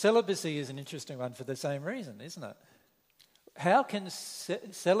 Celibacy is an interesting one for the same reason, isn't it? How can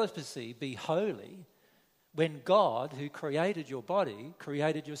celibacy be holy when God, who created your body,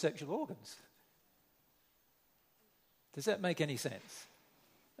 created your sexual organs? Does that make any sense?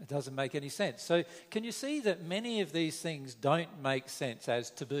 It doesn't make any sense. So can you see that many of these things don't make sense as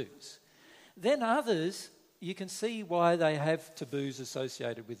taboos? Then others, you can see why they have taboos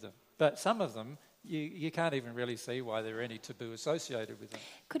associated with them. But some of them, you can't even really see why there are any taboo associated with them.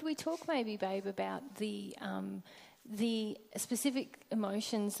 Could we talk maybe, babe, about the specific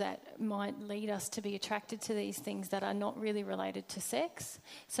emotions that might lead us to be attracted to these things that are not really related to sex?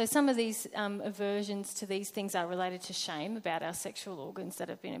 So some of these aversions to these things are related to shame about our sexual organs that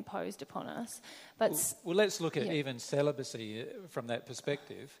have been imposed upon us. But well, let's look at even celibacy from that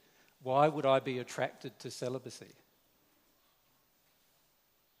perspective. Why would I be attracted to celibacy?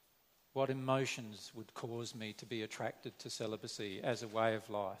 What emotions would cause me to be attracted to celibacy as a way of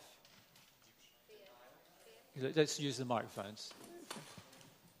life? Let's use the microphones.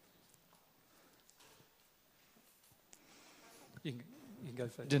 You can go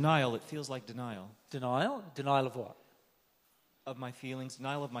first. Denial. It feels like denial. Denial? Denial of what? Of my feelings.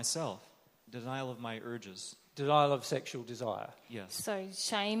 Denial of myself. Denial of my urges. Denial of sexual desire. Yes. So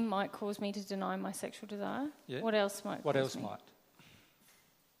shame might cause me to deny my sexual desire? Yeah. What else might What cause else me? might?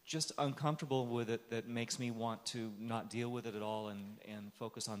 Just uncomfortable with it that makes me want to not deal with it at all and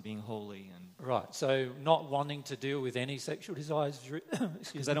focus on being holy. And Right, so not wanting to deal with any sexual desires.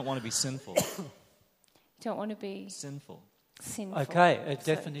 Because I don't want to be sinful. You don't want to be sinful. Okay, a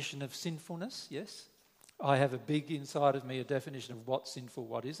definition of sinfulness, yes. I have a big inside of me a definition of what's sinful,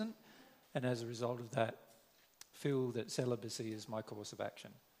 what isn't, and as a result of that, feel that celibacy is my course of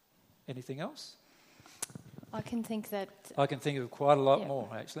action. Anything else? I can think of quite a lot more,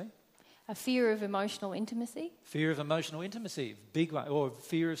 actually. A fear of emotional intimacy. Fear of emotional intimacy, big one. Or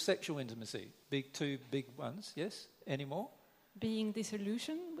fear of sexual intimacy, two big ones, yes. Any more? Being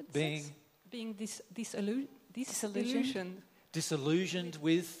disillusioned with Being sex? Being disillusioned. Disillusioned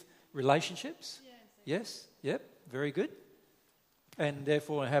with relationships? Yes, yep, very good. And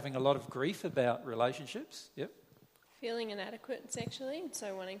therefore having a lot of grief about relationships, yep. Feeling inadequate sexually,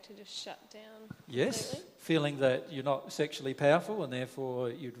 so wanting to just shut down. Yes, completely. feeling that you're not sexually powerful and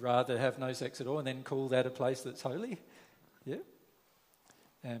therefore you'd rather have no sex at all and then call that a place that's holy. Yeah.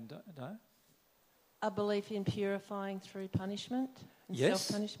 And no? A belief in purifying through punishment and Yes.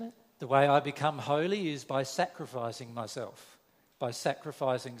 self-punishment. The way I become holy is by sacrificing myself, by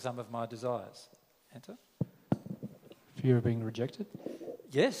sacrificing some of my desires. Enter? Fear of being rejected?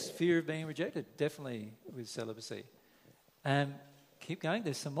 Yes, fear of being rejected, definitely with celibacy. Keep going,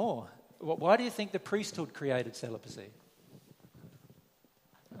 there's some more. Why do you think the priesthood created celibacy?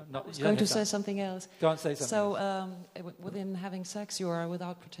 I was going to say something else. Go on, say something else. Within having sex, you are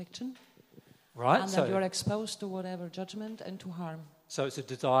without protection. Right. And that you are exposed to whatever judgment and to harm. So it's a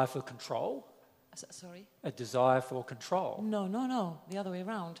desire for control? Sorry? A desire for control? No. The other way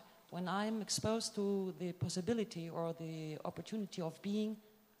around. When I'm exposed to the possibility or the opportunity of being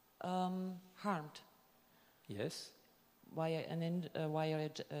harmed. Yes. Via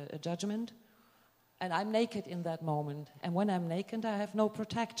a judgment. And I'm naked in that moment. And when I'm naked, I have no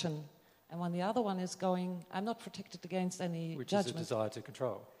protection. And when the other one is going, I'm not protected against any Which judgment. is a desire to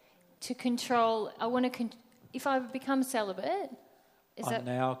control. To control, I want to. If I become celibate, I'm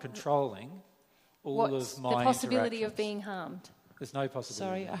now controlling all of my the possibility of interactions. being harmed? There's no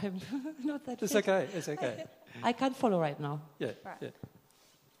possibility. Sorry, I'm not that. It's fit. okay. It's okay. I can't follow right now. Yeah. Right.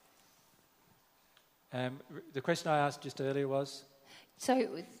 Yeah. The question I asked just earlier was, So,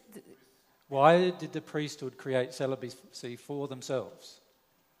 why did the priesthood create celibacy for themselves?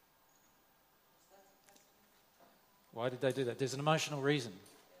 Why did they do that? There's an emotional reason.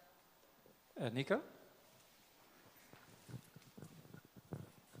 Nico?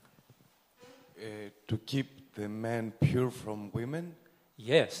 To keep the men pure from women?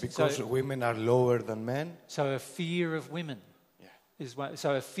 Yes. Because women are lower than men? So a fear of women. Is one,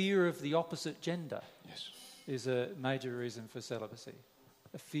 so a fear of the opposite gender is a major reason for celibacy.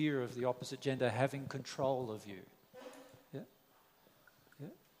 A fear of the opposite gender having control of you. Yeah?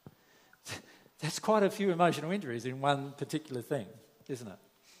 That's quite a few emotional injuries in one particular thing, isn't it?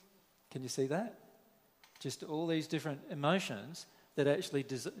 Can you see that? Just all these different emotions that actually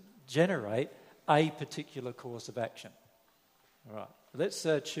generate a particular course of action. All right. Let's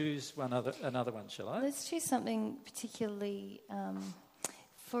choose another one, shall I? Let's choose something particularly,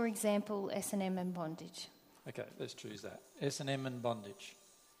 for example, S&M and bondage. Okay, let's choose that. S&M and bondage.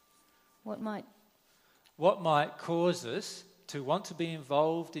 What might cause us to want to be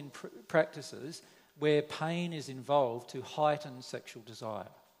involved in practices where pain is involved to heighten sexual desire,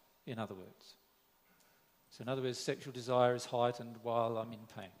 in other words. So in other words, sexual desire is heightened while I'm in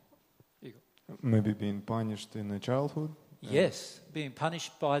pain. Maybe being punished in childhood? Yes, being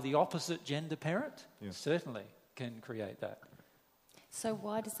punished by the opposite gender parent certainly can create that. So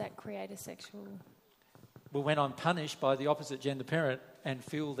why does that create a sexual... Well, when I'm punished by the opposite gender parent and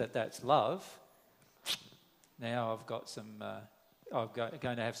feel that that's love, now I've got some... I'm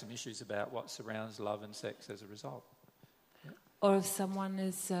going to have some issues about what surrounds love and sex as a result. Yeah. Or if someone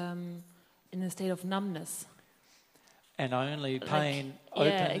is in a state of numbness. And only pain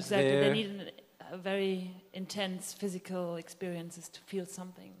opens yeah, exactly. their... They need a very intense physical experiences to feel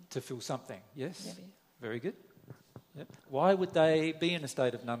something. To feel something, yes. Maybe. Very good. Yep. Why would they be in a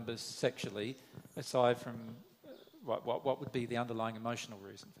state of numbness sexually, aside from what would be the underlying emotional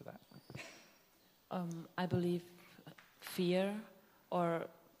reason for that? I believe fear or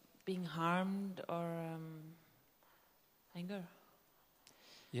being harmed or anger.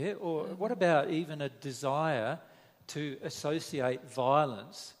 Yeah, or what about even a desire to associate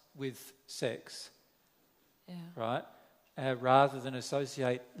violence with sex, right? Rather than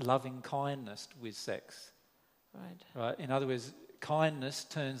associate loving kindness with sex. Right. In other words, kindness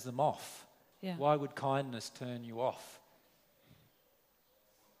turns them off. Yeah. Why would kindness turn you off?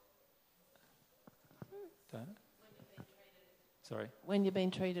 Don't it? Sorry. When you've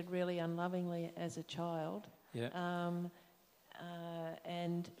been treated really unlovingly as a child,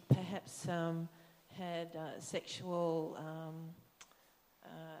 and perhaps had sexual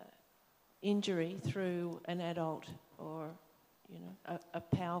injury through an adult or, a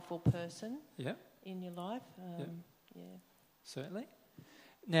powerful person in your life. Certainly.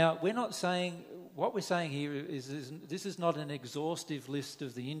 Now, we're not saying, what we're saying here is this is not an exhaustive list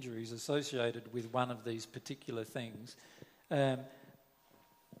of the injuries associated with one of these particular things. That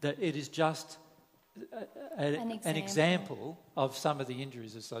it is just an example of some of the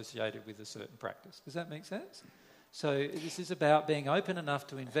injuries associated with a certain practice. Does that make sense? So this is about being open enough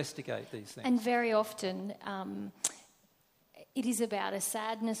to investigate these things. And very often it is about a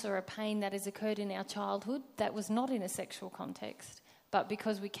sadness or a pain that has occurred in our childhood that was not in a sexual context, but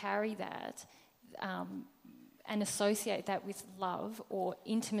because we carry that and associate that with love or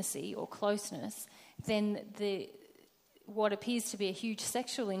intimacy or closeness, then what appears to be a huge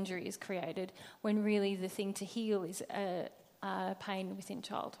sexual injury is created when really the thing to heal is a pain within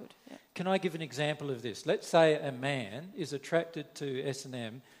childhood. Yeah. Can I give an example of this? Let's say a man is attracted to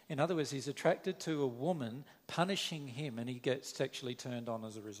S&M. In other words, he's attracted to a woman punishing him and he gets sexually turned on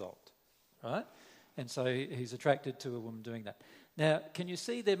as a result, right? And so he's attracted to a woman doing that. Now, can you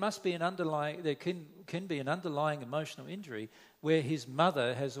see there can be an underlying emotional injury where his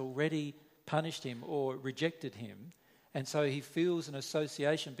mother has already punished him or rejected him, and so he feels an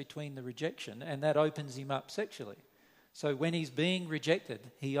association between the rejection and that opens him up sexually. So when he's being rejected,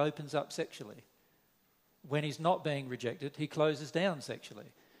 he opens up sexually. when he's not being rejected, he closes down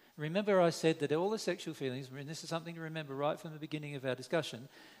sexually. Remember I said that all the sexual feelings, and this is something to remember right from the beginning of our discussion,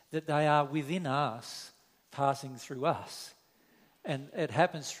 that they are within us, passing through us. And it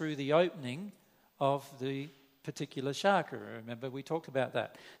happens through the opening of the particular chakra. Remember, we talked about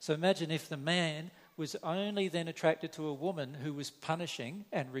that. So imagine if the man was only then attracted to a woman who was punishing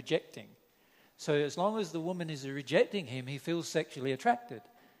and rejecting. So as long as the woman is rejecting him, he feels sexually attracted,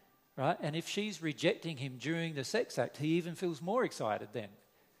 right? And if she's rejecting him during the sex act, he even feels more excited then,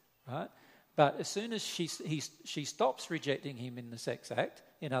 right? But as soon as she stops rejecting him in the sex act,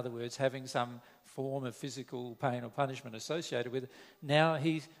 in other words, having some form of physical pain or punishment associated with it, now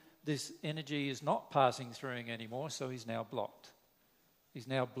this energy is not passing through him anymore, so he's now blocked. He's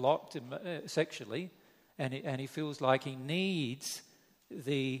now blocked sexually, and he feels like he needs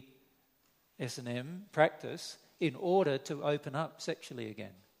the S&M practice in order to open up sexually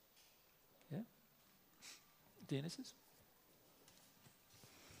again. Yeah? Dionysus?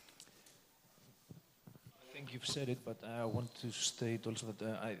 I think you've said it, but I want to state also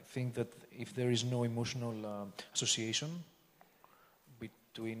that I think that if there is no emotional association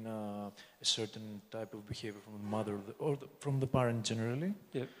between a certain type of behavior from the mother or from the parent generally,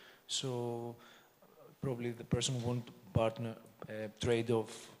 so probably the person won't trade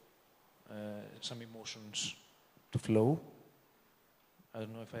off some emotions to flow. I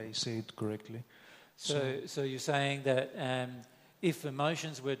don't know if I say it correctly. So you're saying that if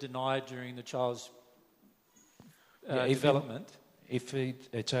emotions were denied during the child's development... If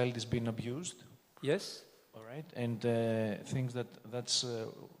a child is being abused... Yes. All right, and thinks that that's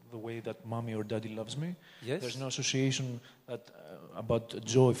the way that mommy or daddy loves me. Yes. There's no association about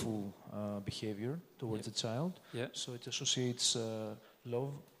joyful behavior towards the child. Yeah. So it associates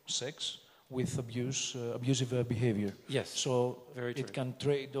love, sex, with abusive behavior. Yes. So very true. It can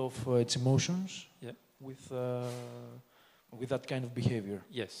trade off its emotions with that kind of behavior.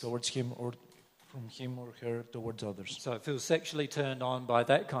 Yes. Towards him or from him or her towards others. So it feels sexually turned on by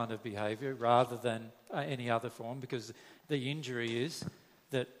that kind of behaviour rather than any other form, because the injury is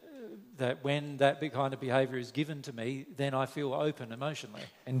that when that kind of behaviour is given to me, then I feel open emotionally.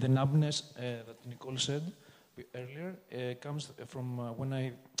 And the numbness that Nicole said earlier comes from when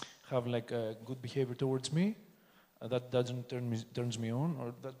I have like a good behaviour towards me, that doesn't turns me on,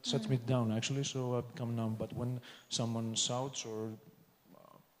 or that sets me down actually, so I become numb. But when someone shouts or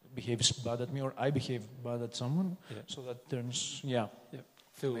behaves bad at me, or I behave bad at someone, so that turns,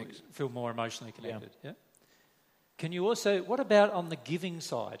 feel more emotionally connected. Yeah. Can you also, what about on the giving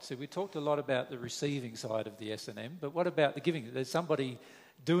side? So we talked a lot about the receiving side of the S&M, but what about the giving? There's somebody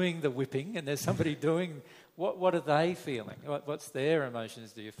doing the whipping, and there's somebody doing, what are they feeling? What's their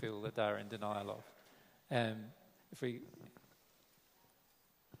emotions do you feel that they're in denial of?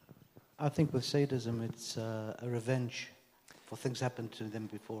 I think with sadism, it's a revenge for things happened to them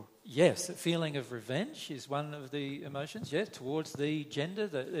before. Yes, a feeling of revenge is one of the emotions, yes, towards the gender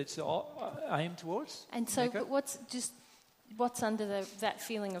that it's aimed towards. And so what's under that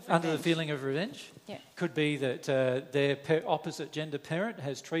feeling of revenge? Under the feeling of revenge? Yeah. Could be that their opposite gender parent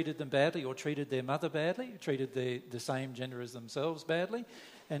has treated them badly, or treated their mother badly, treated the same gender as themselves badly,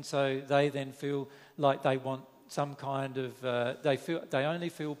 and so they then feel like they want some kind of... they only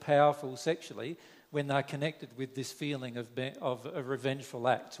feel powerful sexually when they're connected with this feeling of a revengeful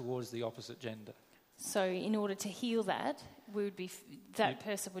act towards the opposite gender. So in order to heal that,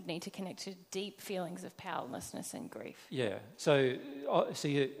 person would need to connect to deep feelings of powerlessness and grief. Yeah. So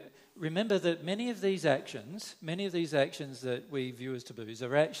remember that many of these actions that we view as taboos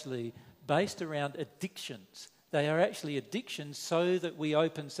are actually based around addictions. They are actually addictions so that we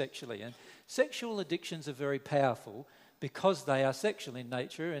open sexually. And sexual addictions are very powerful because they are sexual in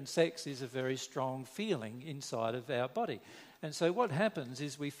nature, and sex is a very strong feeling inside of our body. And so what happens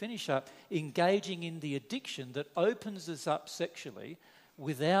is we finish up engaging in the addiction that opens us up sexually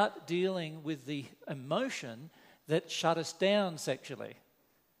without dealing with the emotion that shut us down sexually.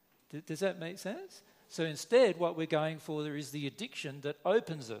 Does that make sense? So instead, what we're going for there is the addiction that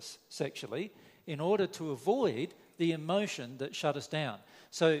opens us sexually in order to avoid the emotion that shut us down.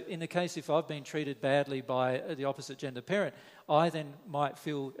 So in the case if I've been treated badly by the opposite gender parent, I then might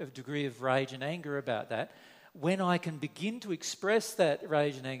feel a degree of rage and anger about that. When I can begin to express that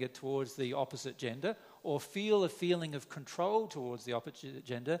rage and anger towards the opposite gender, or feel a feeling of control towards the opposite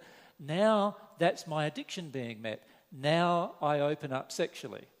gender, now that's my addiction being met. Now I open up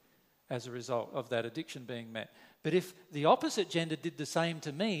sexually as a result of that addiction being met. But if the opposite gender did the same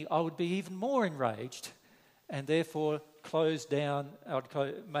to me, I would be even more enraged, and therefore close down.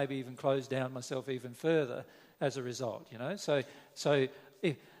 Maybe even close down myself even further as a result. So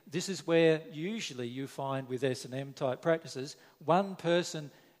if This is where usually you find with S&M type practices, one person,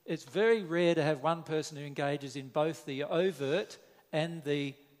 it's very rare to have one person who engages in both the overt and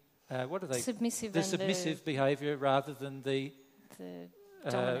the, submissive behaviour rather than the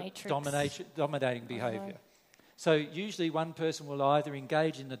dominating behaviour. So usually one person will either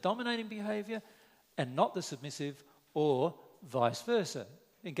engage in the dominating behaviour and not the submissive, or vice versa,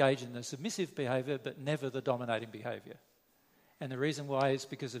 engage in the submissive behaviour but never the dominating behaviour. And the reason why is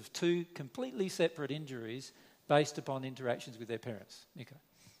because of two completely separate injuries based upon interactions with their parents. Nico?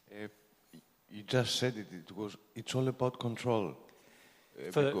 You just said it. It's all about control.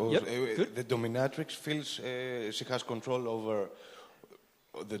 Good. The dominatrix feels she has control over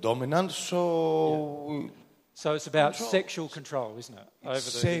the dominant, so... So it's about sexual control, isn't it? Over the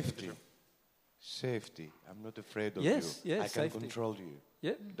safety. Safety. I'm not afraid of you. Yes, I can safety. Control you.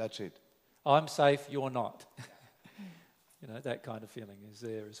 Yep. That's it. I'm safe, you're not. That kind of feeling is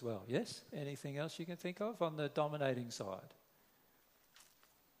there as well. Yes? Anything else you can think of on the dominating side?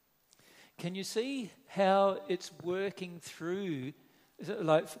 Can you see how it's working through,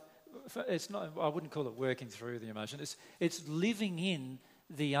 it's not, I wouldn't call it working through the emotion, it's living in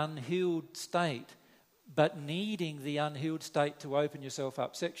the unhealed state, but needing the unhealed state to open yourself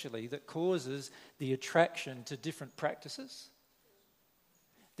up sexually that causes the attraction to different practices?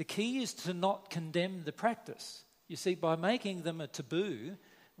 The key is to not condemn the practice. You see, by making them a taboo,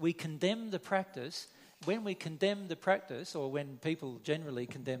 we condemn the practice. When we condemn the practice, or when people generally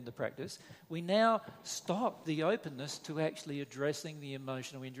condemn the practice, we now stop the openness to actually addressing the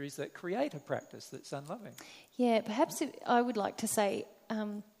emotional injuries that create a practice that's unloving. Yeah, perhaps I would like to say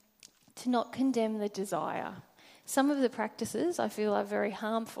to not condemn the desire. Some of the practices I feel are very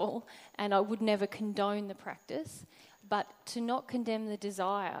harmful, and I would never condone the practice. But to not condemn the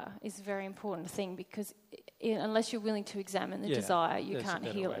desire is a very important thing, because unless you're willing to examine the desire, you can't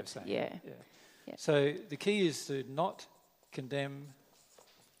heal it. Yeah. So the key is to not condemn.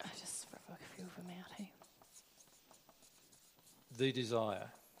 I just wrote a few of them out here. The desire.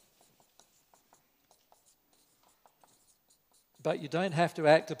 But you don't have to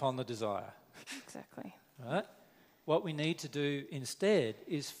act upon the desire. Exactly. Right? What we need to do instead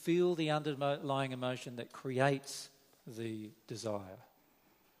is feel the underlying emotion that creates the desire.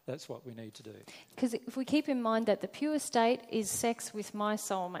 That's what we need to do. Because if we keep in mind that the pure state is sex with my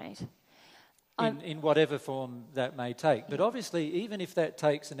soulmate. In whatever form that may take. But obviously, even if that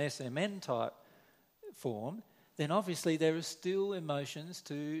takes an SMN type form, then obviously there are still emotions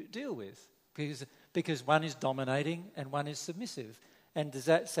to deal with. Because one is dominating and one is submissive. And does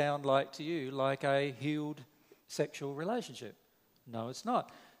that sound like to you like a healed sexual relationship? No, it's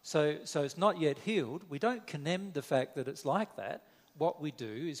not. So it's not yet healed. We don't condemn the fact that it's like that. What we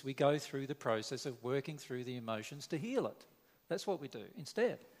do is we go through the process of working through the emotions to heal it. That's what we do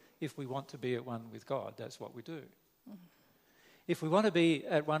instead. If we want to be at one with God, that's what we do. Mm-hmm. If we want to be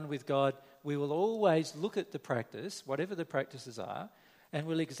at one with God, we will always look at the practice, whatever the practices are, and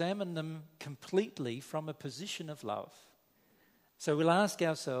we'll examine them completely from a position of love. So we'll ask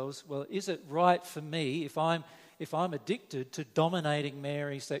ourselves, well, is it right for me if I'm addicted to dominating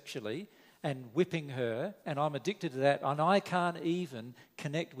Mary sexually and whipping her, and I'm addicted to that, and I can't even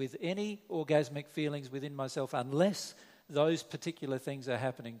connect with any orgasmic feelings within myself unless those particular things are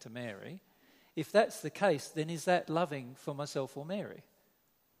happening to Mary? If that's the case, then is that loving for myself or Mary?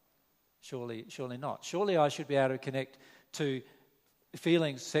 Surely not. Surely I should be able to connect to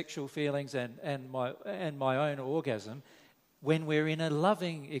feelings, sexual feelings, and my own orgasm when we're in a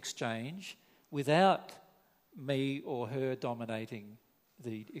loving exchange without me or her dominating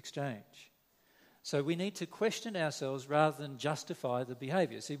the exchange. So we need to question ourselves rather than justify the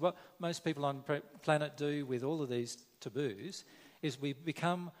behaviour. See, what most people on the planet do with all of these taboos is we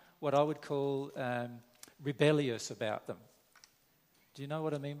become what I would call rebellious about them. Do you know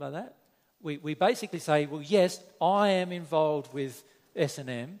what I mean by that? We basically say, well, yes, I am involved with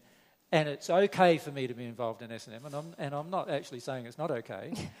S&M, and it's okay for me to be involved in S&M, and I'm not actually saying it's not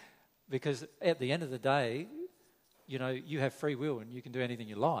okay, because at the end of the day, you have free will and you can do anything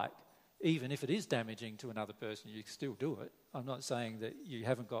you like. Even if it is damaging to another person, you can still do it. I'm not saying that you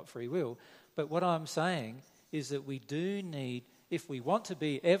haven't got free will. But what I'm saying is that we do need, if we want to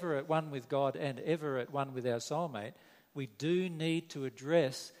be ever at one with God and ever at one with our soulmate, we do need to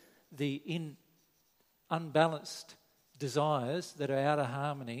address the unbalanced desires that are out of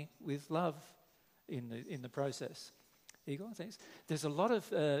harmony with love in the process. Igor, thanks. There's a lot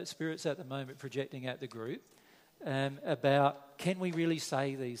of spirits at the moment projecting at the group about, can we really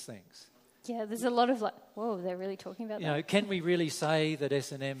say these things? Yeah, there's a lot of whoa, they're really talking about that. Can we really say that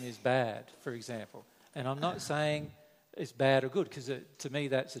S&M is bad, for example? And I'm not saying is bad or good, because to me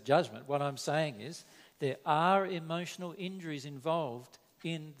that's a judgment. What I'm saying is there are emotional injuries involved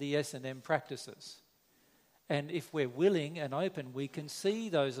in the S&M practices. And if we're willing and open, we can see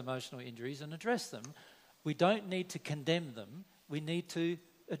those emotional injuries and address them. We don't need to condemn them. We need to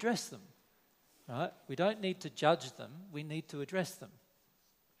address them. Right? We don't need to judge them. We need to address them.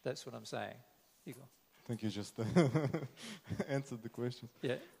 That's what I'm saying. Igor. I think you just answered the question.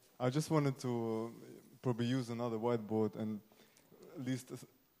 Yeah. I just wanted to probably use another whiteboard and list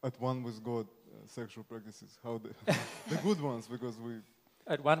at one with God sexual practices. How the good ones, because we...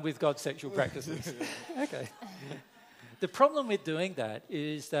 At one with God sexual practices. Okay. The problem with doing that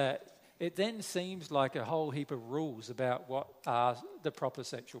is that it then seems like a whole heap of rules about what are the proper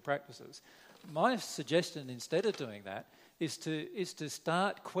sexual practices. My suggestion, instead of doing that, is to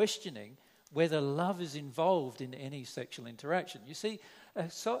start questioning whether love is involved in any sexual interaction. You see, a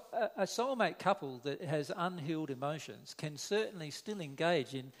soulmate couple that has unhealed emotions can certainly still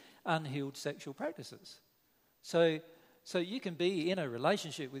engage in unhealed sexual practices. So you can be in a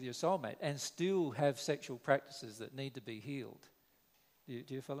relationship with your soulmate and still have sexual practices that need to be healed. Do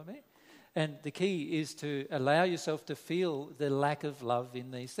you follow me? And the key is to allow yourself to feel the lack of love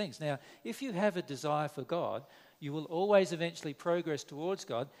in these things. Now, if you have a desire for God, you will always eventually progress towards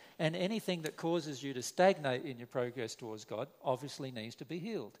God, and anything that causes you to stagnate in your progress towards God obviously needs to be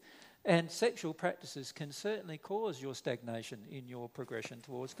healed. And sexual practices can certainly cause your stagnation in your progression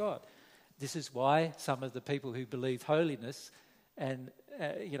towards God. This is why some of the people who believe holiness and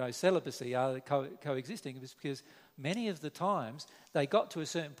celibacy are coexisting, is because many of the times they got to a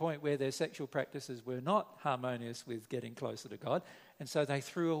certain point where their sexual practices were not harmonious with getting closer to God, and so they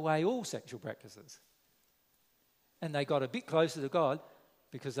threw away all sexual practices. And they got a bit closer to God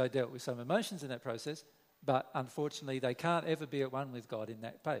because they dealt with some emotions in that process, but unfortunately they can't ever be at one with God in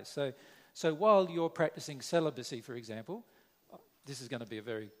that place. So while you're practicing celibacy, for example, this is going to be a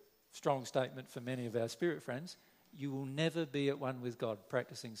very strong statement for many of our spirit friends, you will never be at one with God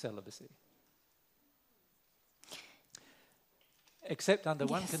practicing celibacy. Except under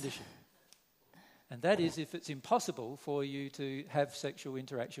one condition. And that is if it's impossible for you to have sexual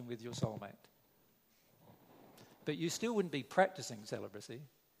interaction with your soulmate. But you still wouldn't be practicing celibacy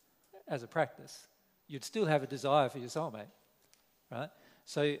as a practice. You'd still have a desire for your soulmate, right?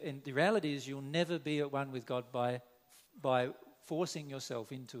 So and the reality is you'll never be at one with God by forcing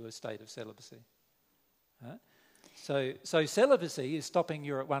yourself into a state of celibacy. Right? So celibacy is stopping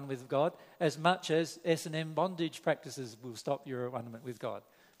you at one with God as much as S&M bondage practices will stop you at one with God.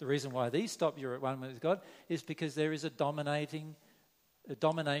 The reason why these stop you at one with God is because there is a domination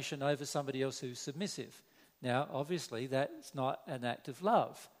over somebody else who's submissive. Now, obviously, that's not an act of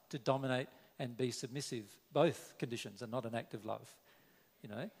love. To dominate and be submissive, both conditions are not an act of love. You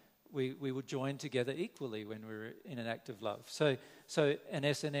know, we would join together equally when we're in an act of love. So an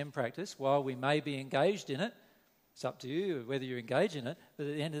S&M practice, while we may be engaged in it, it's up to you whether you engage in it, but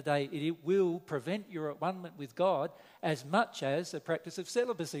at the end of the day, it will prevent your at one with God as much as a practice of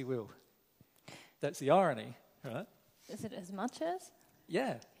celibacy will. That's the irony, right? Is it as much as?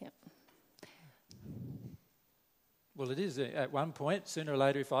 Yeah. Yep. Well, it is. At one point, sooner or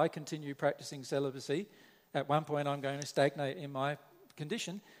later, if I continue practicing celibacy, at one point I'm going to stagnate in my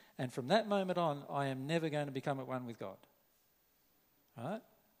condition, and from that moment on, I am never going to become at one with God. Right?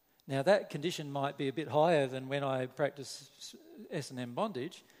 Now, that condition might be a bit higher than when I practice S&M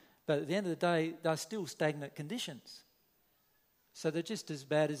bondage, but at the end of the day, they're still stagnant conditions. So they're just as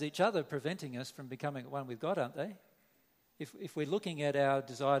bad as each other, preventing us from becoming at one with God, aren't they? If we're looking at our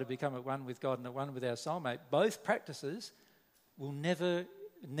desire to become at one with God and at one with our soulmate, both practices will never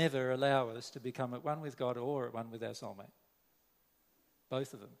allow us to become at one with God or at one with our soulmate.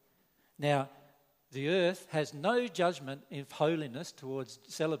 Both of them. Now, the earth has no judgment of holiness towards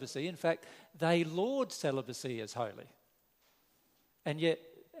celibacy. In fact, they laud celibacy as holy. And yet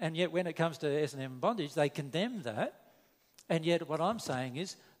when it comes to S&M bondage, they condemn that. And yet what I'm saying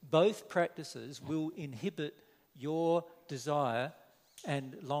is both practices will inhibit your desire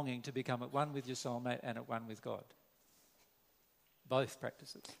and longing to become at one with your soulmate and at one with God. Both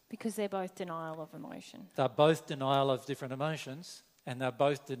practices. Because they're both denial of emotion. They're both denial of different emotions, and they're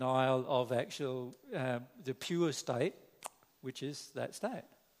both denial of actual, the pure state, which is that state.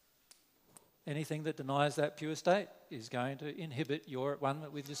 Anything that denies that pure state is going to inhibit your at one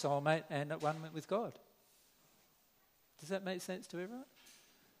with your soulmate and at one with God. Does that make sense to everyone?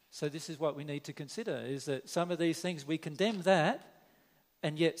 So this is what we need to consider, is that some of these things we condemn that,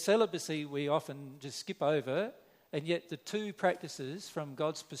 and yet celibacy we often just skip over, and yet the two practices from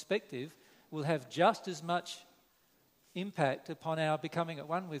God's perspective will have just as much impact upon our becoming at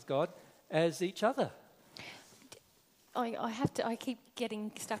one with God as each other. I keep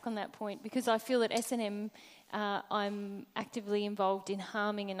getting stuck on that point because I feel at S&M I'm actively involved in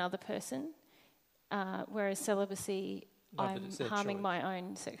harming another person, whereas celibacy, I'm harming my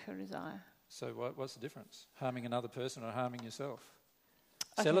own sexual desire. So what's the difference? Harming another person or harming yourself?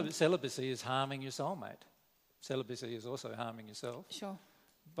 Okay. Celibacy is harming your soulmate. Celibacy is also harming yourself. Sure.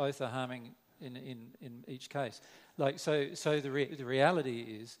 Both are harming in each case. So the reality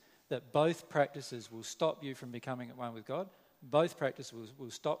is that both practices will stop you from becoming at one with God. Both practices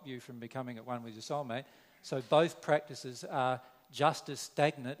will stop you from becoming at one with your soulmate. So both practices are just as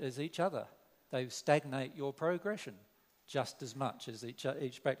stagnant as each other. They stagnate your progression just as much as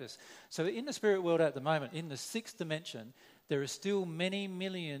each practice. So in the spirit world at the moment, in the sixth dimension, there are still many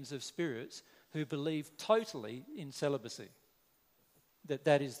millions of spirits who believe totally in celibacy.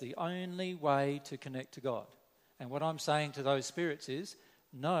 That is the only way to connect to God. And what I'm saying to those spirits is,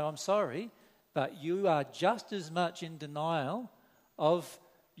 no, I'm sorry, but you are just as much in denial of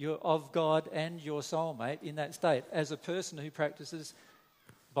God and your soulmate in that state as a person who practices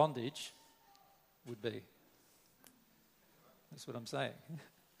bondage would be. That's what I'm saying.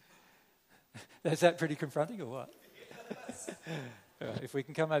 Is that pretty confronting or what? All right, if we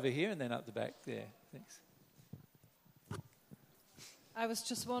can come over here and then up the back there. Thanks. I was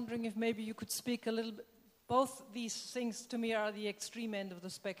just wondering if maybe you could speak a little bit. Both these things to me are the extreme end of the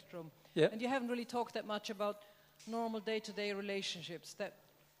spectrum. Yep. And you haven't really talked that much about normal day-to-day relationships, that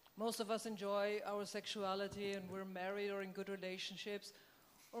most of us enjoy our sexuality and we're married or in good relationships.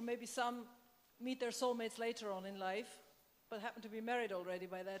 Or maybe some meet their soulmates later on in life, but happen to be married already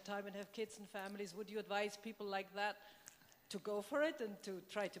by that time and have kids and families. Would you advise people like that to go for it and to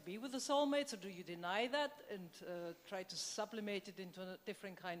try to be with the soulmates, or do you deny that and try to sublimate it into a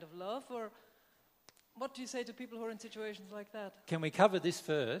different kind of love? Or what do you say to people who are in situations like that? Can we cover this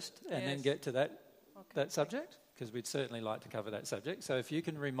first and then get to that subject? Because we'd certainly like to cover that subject. So if you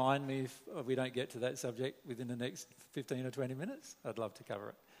can remind me if we don't get to that subject within the next 15 or 20 minutes, I'd love to cover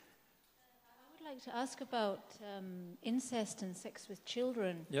it. I would like to ask about incest and sex with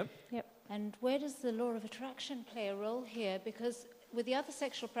children. Yep. And where does the law of attraction play a role here? Because with the other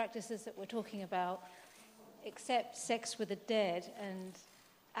sexual practices that we're talking about, except sex with the dead and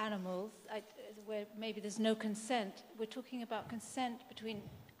animals, where maybe there's no consent, we're talking about consent between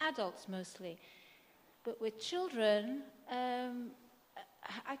adults mostly. But with children,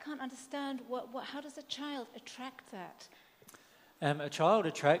 I can't understand how does a child attract that? A child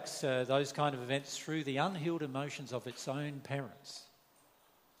attracts those kind of events through the unhealed emotions of its own parents.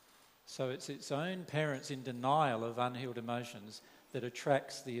 So it's its own parents in denial of unhealed emotions that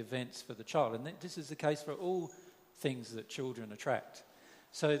attracts the events for the child. And this is the case for all things that children attract.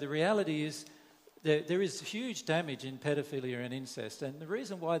 So the reality is there is huge damage in pedophilia and incest. And the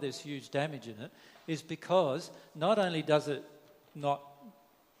reason why there's huge damage in it is because not only does it not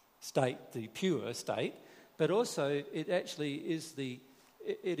state the pure state, but also it actually is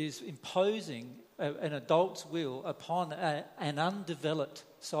it is imposing an adult's will upon an undeveloped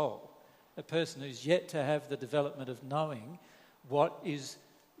soul, a person who's yet to have the development of knowing what is,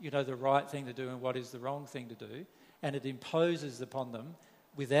 the right thing to do and what is the wrong thing to do, and it imposes upon them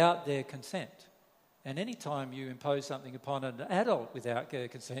without their consent. And any time you impose something upon an adult without their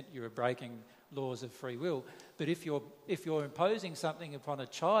consent, you are breaking laws of free will. But if you're imposing something upon a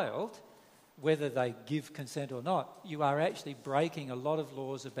child, whether they give consent or not, you are actually breaking a lot of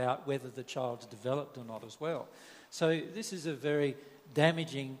laws about whether the child's developed or not as well. So this is a very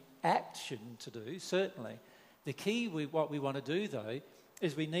damaging action to do, certainly. The key what we want to do, though,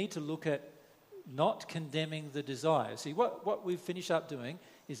 is we need to look at not condemning the desire. See, what we finish up doing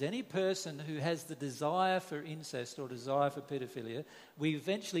is any person who has the desire for incest or desire for pedophilia, we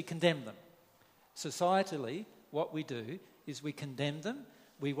eventually condemn them. Societally, what we do is we condemn them.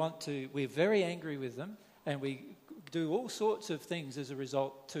 We're very angry with them, and we do all sorts of things as a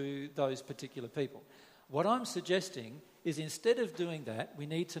result to those particular people. What I'm suggesting is instead of doing that, we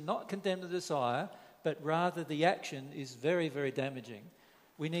need to not condemn the desire, but rather the action is very, very damaging.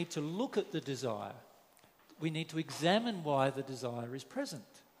 We need to look at the desire. We need to examine why the desire is present,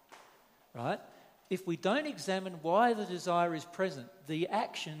 right? If we don't examine why the desire is present, the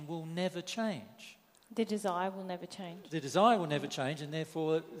action will never change. The desire will never change. The desire will never change, and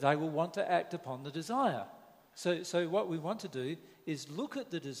therefore they will want to act upon the desire. So what we want to do is look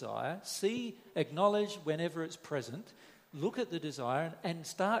at the desire, acknowledge whenever it's present, look at the desire and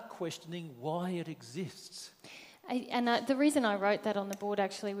start questioning why it exists. The reason I wrote that on the board,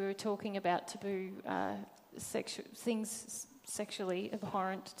 actually, we were talking about taboo things sexually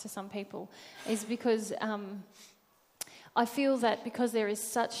abhorrent to some people, is because I feel that because there is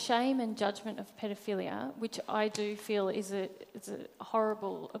such shame and judgment of pedophilia, which I do feel is a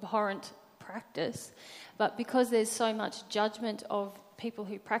horrible, abhorrent practice, but because there's so much judgment of people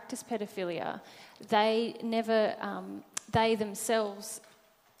who practice pedophilia, they themselves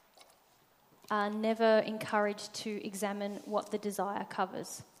are never encouraged to examine what the desire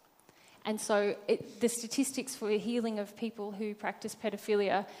covers. And so the statistics for healing of people who practice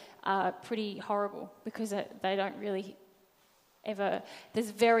pedophilia are pretty horrible, because they don't really ever...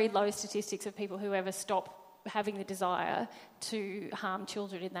 There's very low statistics of people who ever stop having the desire to harm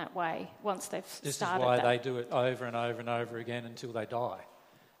children in that way once they've started that. This is why they do it over and over and over again until they die.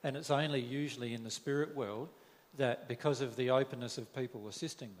 And it's only usually in the spirit world that, because of the openness of people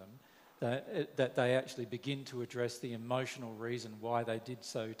assisting them, that they actually begin to address the emotional reason why they did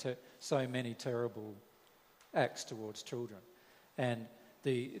so many terrible acts towards children. And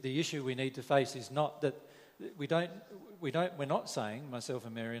the issue we need to face is not that we're not saying, myself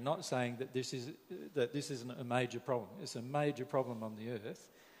and Mary are not saying that this isn't a major problem. It's a major problem on the earth.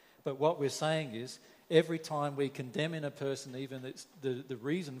 But what we're saying is, every time we condemn in a person, even the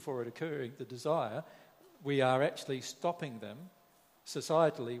reason for it occurring, the desire, we are actually stopping them.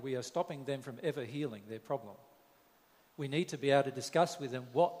 Societally, we are stopping them from ever healing their problem. We need to be able to discuss with them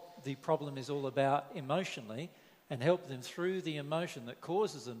what the problem is all about emotionally and help them through the emotion that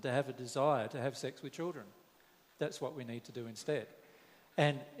causes them to have a desire to have sex with children. That's what we need to do instead.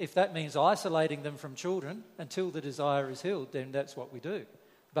 And if that means isolating them from children until the desire is healed, then that's what we do.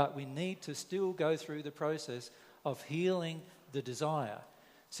 But we need to still go through the process of healing the desire.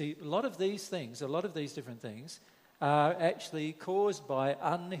 See, a lot of these different things are actually caused by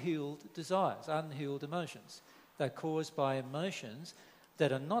unhealed desires, unhealed emotions. They're caused by emotions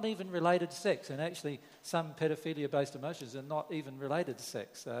that are not even related to sex. And actually, some pedophilia-based emotions are not even related to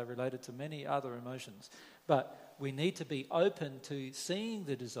sex. They're related to many other emotions. But we need to be open to seeing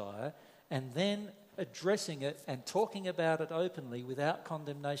the desire and then addressing it and talking about it openly without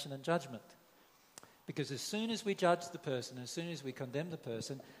condemnation and judgment. Because as soon as we judge the person, as soon as we condemn the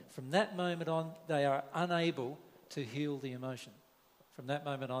person, from that moment on, they are unable to heal the emotion. From that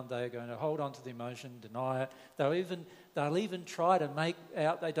moment on, they are going to hold on to the emotion, deny it. They'll even try to make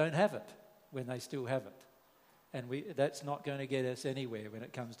out they don't have it when they still have it. And that's not going to get us anywhere when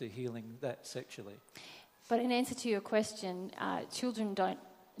it comes to healing that sexually. But in answer to your question, children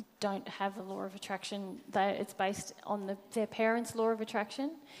don't have a law of attraction. It's based on their parents' law of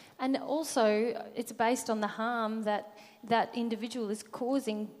attraction. And also, it's based on the harm that individual is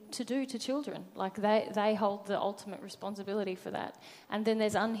causing to do to children. Like, they hold the ultimate responsibility for that. And then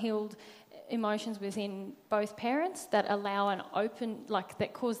there's unhealed emotions within both parents that allow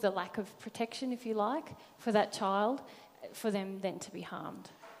that cause the lack of protection, if you like, for that child, for them then to be harmed.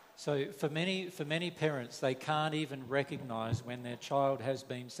 So for many parents, they can't even recognise when their child has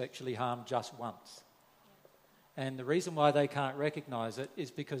been sexually harmed just once. And the reason why they can't recognise it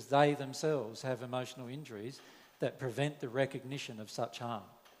is because they themselves have emotional injuries that prevent the recognition of such harm.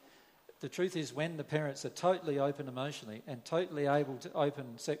 The truth is, when the parents are totally open emotionally and totally able to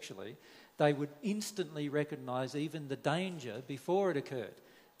open sexually, they would instantly recognise even the danger before it occurred.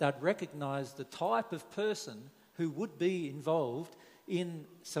 They'd recognise the type of person who would be involved in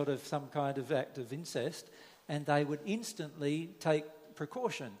sort of some kind of act of incest, and they would instantly take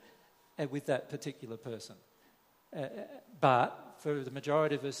precaution with that particular person. But for the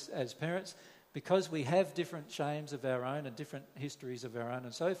majority of us as parents, because we have different shames of our own and different histories of our own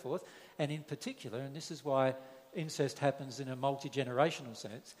and so forth, and in particular, and this is why incest happens in a multi-generational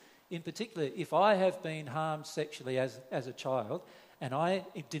sense, in particular, if I have been harmed sexually as a child and I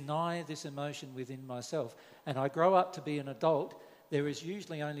deny this emotion within myself and I grow up to be an adult, there is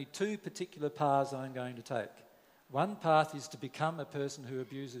usually only two particular paths I'm going to take. One path is to become a person who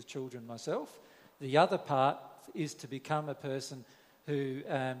abuses children myself. The other part is to become a person who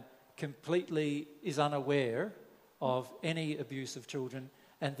completely is unaware of any abuse of children,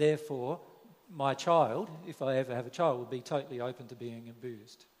 and therefore my child, if I ever have a child, will be totally open to being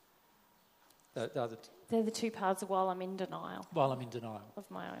abused. They're the two paths while I'm in denial. While I'm in denial.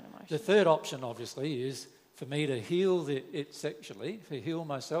 Of my own emotions. The third option, obviously, is for me to heal it sexually, to heal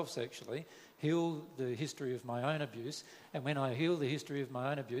myself sexually, heal the history of my own abuse. And when I heal the history of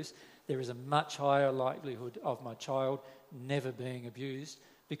my own abuse, there is a much higher likelihood of my child never being abused,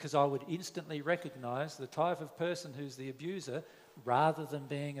 because I would instantly recognise the type of person who's the abuser rather than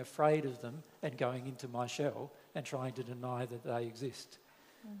being afraid of them and going into my shell and trying to deny that they exist.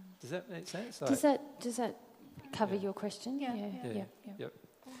 Does that make sense? Does that cover your question? Yeah. Yep.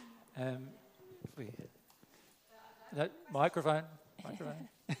 No, microphone.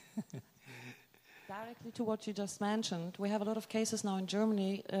 Directly to what you just mentioned, we have a lot of cases now in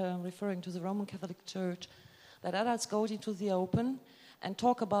Germany, referring to the Roman Catholic Church, that adults go into the open and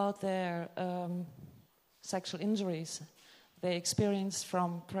talk about their sexual injuries they experienced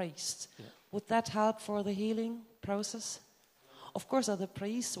from priests. Yeah. Would that help for the healing process? Of course, are the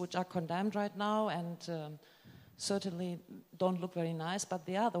priests which are condemned right now and certainly don't look very nice, but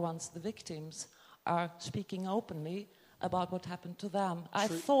the other ones, the victims, are speaking openly about what happened to them. I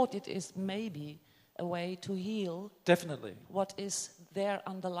thought it is maybe a way to heal. Definitely. What is there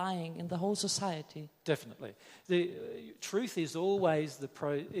underlying in the whole society. Definitely. The truth is always the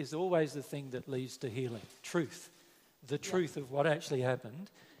thing that leads to healing. Truth. The truth of what actually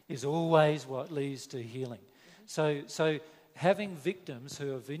happened is always what leads to healing. So having victims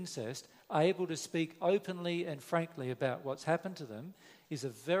who of incest able to speak openly and frankly about what's happened to them is a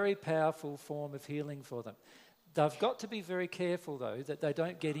very powerful form of healing for them. They've got to be very careful, though, that they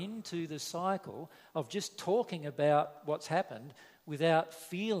don't get into the cycle of just talking about what's happened without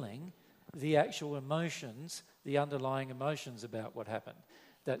feeling the actual emotions, the underlying emotions about what happened.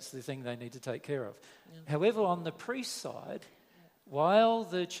 That's the thing they need to take care of. Yeah. However, on the priest side, while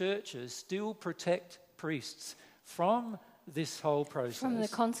the churches still protect priests from this whole process, from the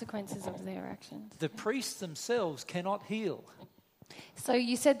consequences of their actions, the priests themselves cannot heal. So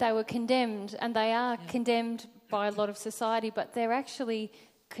you said they were condemned, and they are condemned by a lot of society, but they're actually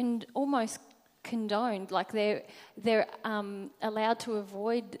almost condoned, like they're allowed to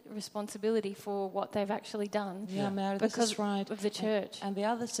avoid responsibility for what they've actually done. Yeah, Mary, because this is right. Of the church. And the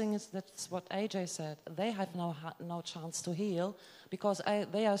other thing is, that's what AJ said, they have no chance to heal because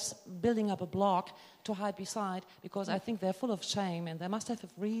they are building up a block to hide beside, because I think they're full of shame and they must have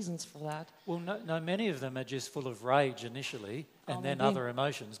reasons for that. Well, no, many of them are just full of rage initially and then other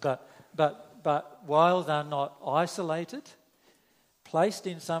emotions. But while they're not isolated, placed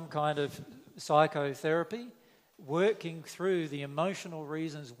in some kind of psychotherapy, working through the emotional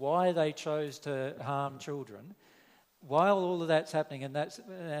reasons why they chose to harm children, while all of that's happening and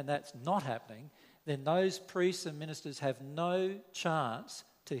that's not happening, then those priests and ministers have no chance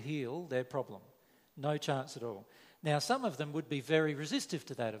to heal their problem. No chance at all. Now, some of them would be very resistive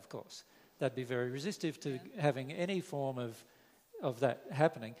to that, of course. They'd be very resistive to having any form of that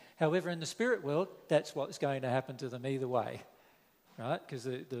happening. However, in the spirit world, that's what's going to happen to them either way. Right? Because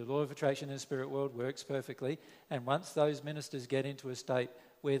the law of attraction in the spirit world works perfectly. And once those ministers get into a state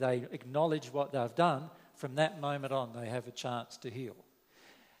where they acknowledge what they've done, from that moment on, they have a chance to heal.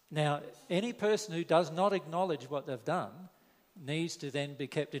 Now, any person who does not acknowledge what they've done needs to then be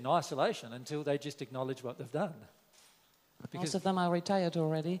kept in isolation until they just acknowledge what they've done. Because most of them are retired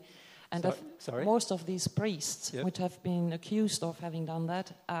already. And most of these priests which have been accused of having done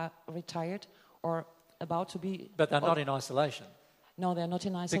that are retired or about to be... But they're not in isolation. No, they're not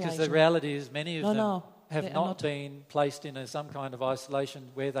in isolation. Because the reality is many of them have not been placed in some kind of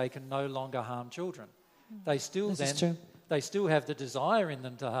isolation where they can no longer harm children. They still they still have the desire in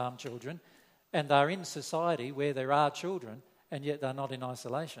them to harm children, and they're in society where there are children, and yet they're not in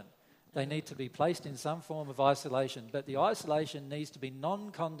isolation. They need to be placed in some form of isolation, but the isolation needs to be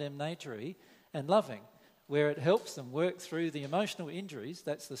non-condemnatory and loving, where it helps them work through the emotional injuries.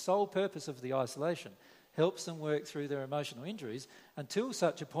 That's the sole purpose of the isolation. Helps them work through their emotional injuries until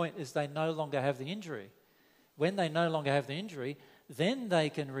such a point as they no longer have the injury. When they no longer have the injury, then they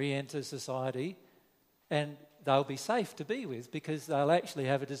can re-enter society and they'll be safe to be with because they'll actually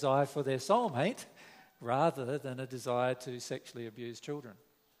have a desire for their soulmate rather than a desire to sexually abuse children.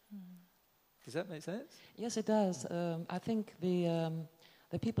 Does that make sense? Yes, it does. I think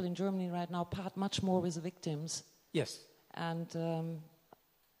the people in Germany right now part much more with the victims. Yes. And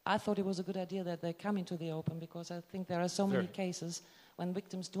I thought it was a good idea that they come into the open because I think there are so many cases when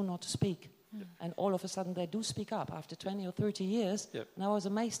victims do not speak. Yep. And all of a sudden they do speak up after 20 or 30 years. Yep. And I was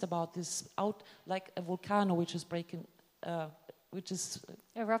amazed about this like a volcano which is breaking, which is...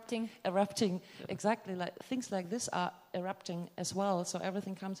 Erupting. Yep. Exactly. Like things like this are erupting as well, so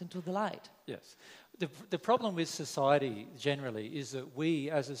everything comes into the light. Yes. The problem with society generally is that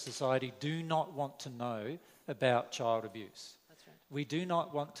we as a society do not want to know about child abuse. That's right. We do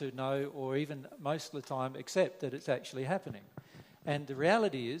not want to know or even most of the time accept that it's actually happening. And the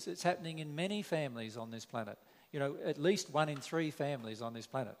reality is it's happening in many families on this planet. You know, at least 1 in 3 families on this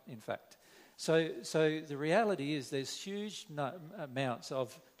planet, in fact. So the reality is there's huge amounts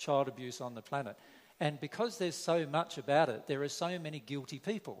of child abuse on the planet. And because there's so much about it, there are so many guilty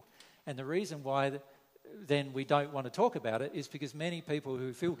people. And the reason why then we don't want to talk about it is because many people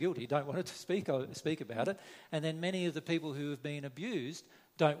who feel guilty don't want to speak about it. And then many of the people who have been abused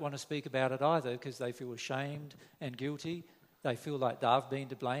don't want to speak about it either because they feel ashamed and guilty. They feel like they've been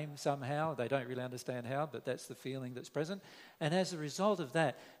to blame somehow. They don't really understand how, but that's the feeling that's present. And as a result of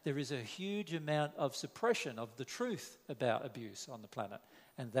that, there is a huge amount of suppression of the truth about abuse on the planet.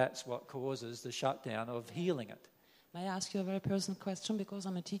 And that's what causes the shutdown of healing it. May I ask you a very personal question, because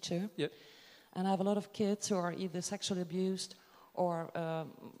I'm a teacher? Yep. And I have a lot of kids who are either sexually abused or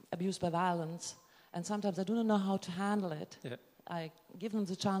abused by violence. And sometimes I do not know how to handle it. Yep. I give them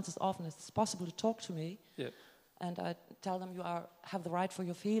the chance as often as it's possible to talk to me. Yep. And I tell them you have the right for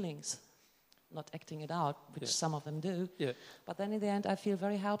your feelings, not acting it out, which some of them do. Yep. But then in the end, I feel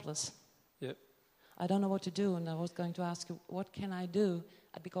very helpless. Yep. I don't know what to do, and I was going to ask you, what can I do?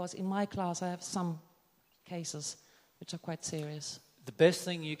 Because in my class, I have some cases which are quite serious. The best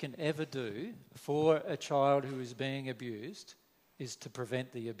thing you can ever do for a child who is being abused is to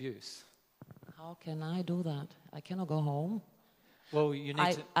prevent the abuse. How can I do that? I cannot go home. Well, you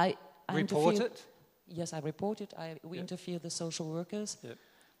need to report it. Yes, I report it. We interview the social workers. Yep.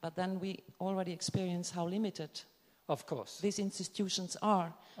 But then we already experience how limited of course these institutions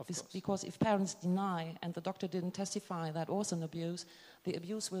are. Because if parents deny and the doctor didn't testify that was an abuse, the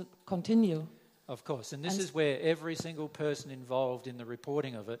abuse will continue. Of course, and this is where every single person involved in the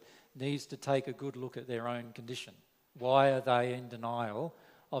reporting of it needs to take a good look at their own condition. Why are they in denial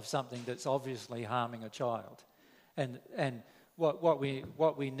of something that's obviously harming a child? And what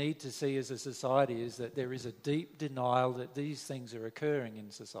we need to see as a society is that there is a deep denial that these things are occurring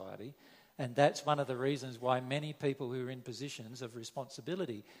in society, and that's one of the reasons why many people who are in positions of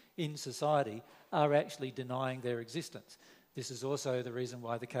responsibility in society are actually denying their existence. This is also the reason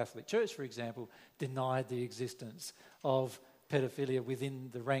why the Catholic Church, for example, denied the existence of pedophilia within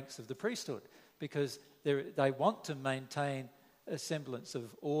the ranks of the priesthood, because they want to maintain a semblance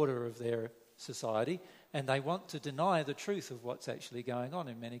of order of their society, and they want to deny the truth of what's actually going on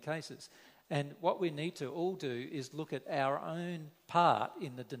in many cases. And what we need to all do is look at our own part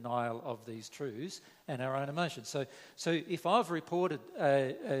in the denial of these truths and our own emotions. So if I've reported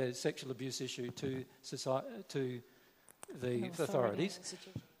a sexual abuse issue to the authorities,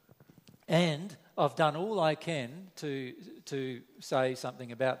 and I've done all I can to say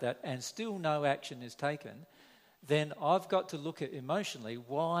something about that, and still no action is taken, then I've got to look at emotionally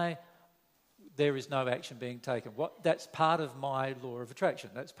why there is no action being taken. That's part of my law of attraction.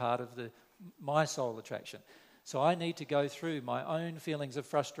 That's part of my soul attraction. So I need to go through my own feelings of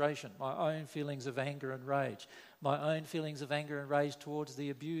frustration, my own feelings of anger and rage, my own feelings of anger and rage towards the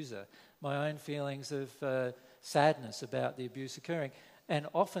abuser, my own feelings of sadness about the abuse occurring. And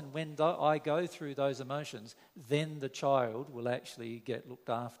often when I go through those emotions, then the child will actually get looked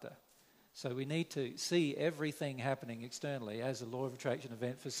after. So we need to see everything happening externally as a law of attraction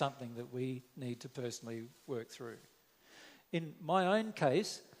event for something that we need to personally work through. In my own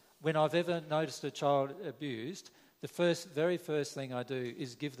case, when I've ever noticed a child abused, the very first thing I do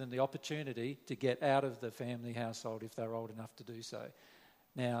is give them the opportunity to get out of the family household if they're old enough to do so.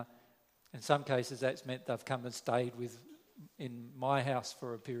 Now, in some cases, that's meant they've come and stayed in my house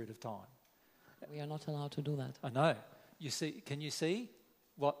for a period of time. We are not allowed to do that. I know. Can you see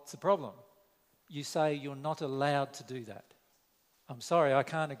what's the problem? You say you're not allowed to do that. I'm sorry, I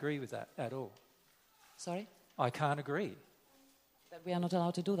can't agree with that at all. Sorry? I can't agree. That we are not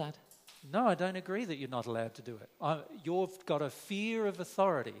allowed to do that? No, I don't agree that you're not allowed to do it. You've got a fear of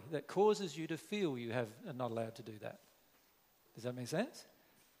authority that causes you to feel are not allowed to do that. Does that make sense?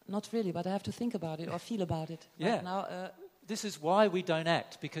 Not really, but I have to think about it or feel about it. Yeah. Right now, this is why we don't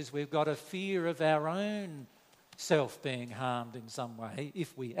act, because we've got a fear of our own self being harmed in some way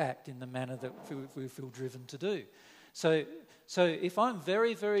if we act in the manner that we feel driven to do. So if I'm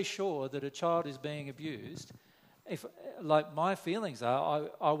very, very sure that a child is being abused, my feelings are,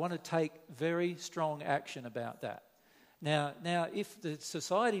 I want to take very strong action about that. Now, if the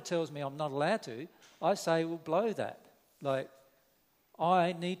society tells me I'm not allowed to, I say, well, blow that.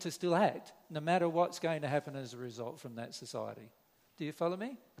 I need to still act, no matter what's going to happen as a result from that society. Do you follow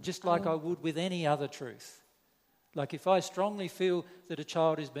me? Just like I would with any other truth. Like if I strongly feel that a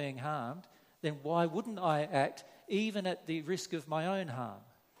child is being harmed, then why wouldn't I act even at the risk of my own harm?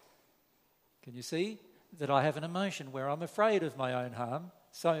 Can you see that I have an emotion where I'm afraid of my own harm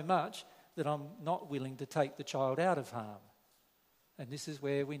so much that I'm not willing to take the child out of harm? And this is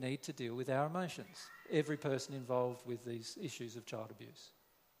where we need to deal with our emotions. Every person involved with these issues of child abuse.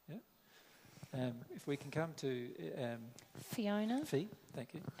 Yeah? If we can come to Fiona. Fee,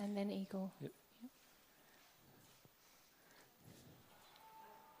 thank you. And then Igor. Yep.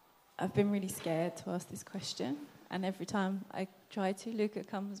 I've been really scared to ask this question, and every time I try to, Luca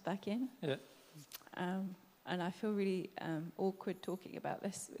comes back in. Yeah. And I feel really awkward talking about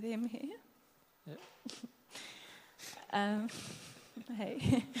this with him here. Yeah.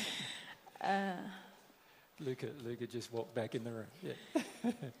 Hey. Luca just walked back in the room.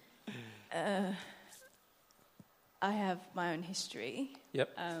 Yeah. I have my own history.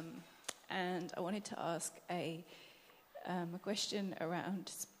 Yep. And I wanted to ask a question around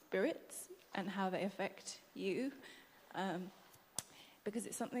spirits and how they affect you. Because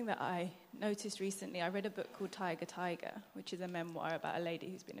it's something that I noticed recently. I read a book called Tiger, which is a memoir about a lady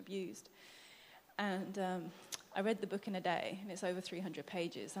who's been abused. And I read the book in a day, and it's over 300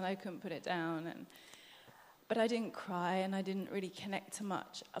 pages, and I couldn't put it down. But I didn't cry, and I didn't really connect to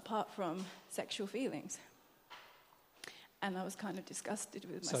much, apart from sexual feelings. And I was kind of disgusted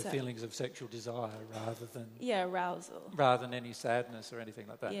with myself. So feelings of sexual desire rather than... Yeah, arousal. Rather than any sadness or anything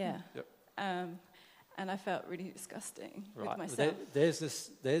like that. Yeah. Yep. And I felt really disgusting right. with myself.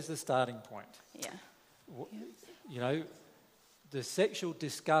 There's the starting point. Yeah. You know, the sexual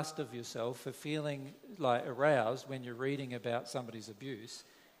disgust of yourself for feeling like aroused when you're reading about somebody's abuse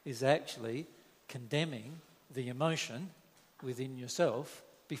is actually condemning the emotion within yourself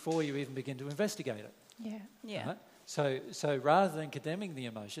before you even begin to investigate it. Yeah. Yeah. Right? So rather than condemning the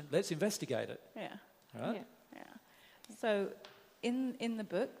emotion, let's investigate it. Yeah. Right? Yeah. So in the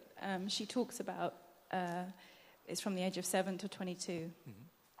book, she talks about it's from the age of 7 to 22, Mm-hmm.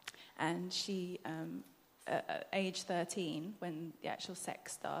 and she at age 13, when the actual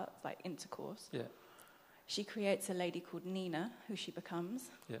sex starts, like intercourse, she creates a lady called Nina, who she becomes.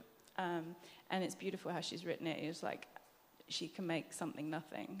 Yeah. And it's beautiful how she's written it. It's like she can make something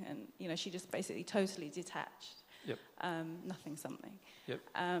nothing, and she just basically totally detached. Yep. Nothing something. Yep.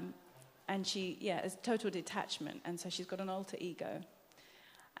 And she, it's total detachment, and so she's got an alter ego.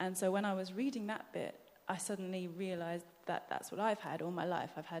 And so when I was reading that bit, I suddenly realised that that's what I've had all my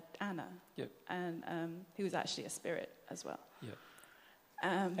life. I've had Anna, and who was actually a spirit as well.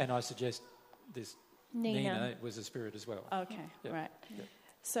 Yeah. And I suggest this Nina was a spirit as well. Okay, yep. Right. Yep.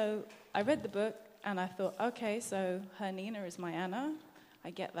 So I read the book, and I thought, okay, so her Nina is my Anna. I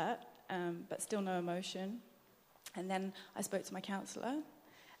get that, but still no emotion. And then I spoke to my counsellor,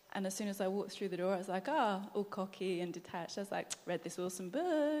 and as soon as I walked through the door, I was like, all cocky and detached. I was like, read this awesome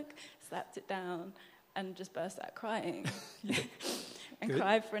book, slapped it down, and just burst out crying. And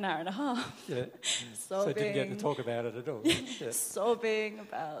cried for an hour and a half. Yeah. Sobbing. So didn't get to talk about it at all. Yeah. Sobbing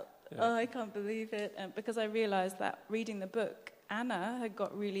about, I can't believe it. And because I realised that reading the book, Anna had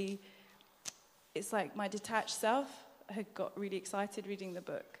got really, it's like my detached self had got really excited reading the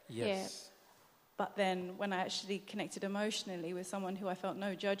book. Yes. Yeah. But then when I actually connected emotionally with someone who I felt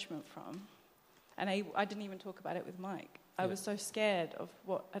no judgment from, and I didn't even talk about it with Mike. I was so scared of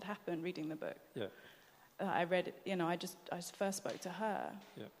what had happened reading the book. Yeah. I read it, I just first spoke to her,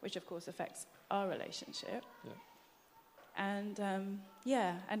 which of course affects our relationship. Yeah. And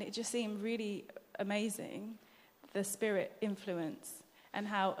and it just seemed really amazing, the spirit influence, and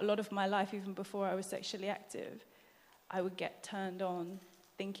how a lot of my life, even before I was sexually active, I would get turned on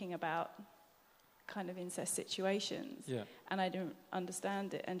thinking about kind of incest situations. Yeah. And I didn't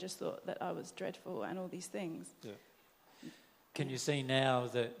understand it and just thought that I was dreadful and all these things. Yeah. Can you see now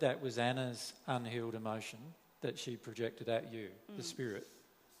that that was Anna's unhealed emotion that she projected at you? The spirit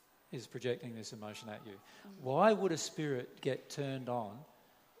is projecting this emotion at you. Why would a spirit get turned on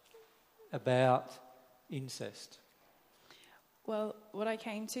about incest? Well, what I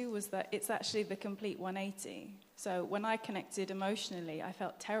came to was that it's actually the complete 180. So when I connected emotionally, I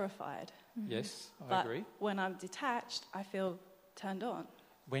felt terrified. Yes, I but agree. When I'm detached, I feel turned on.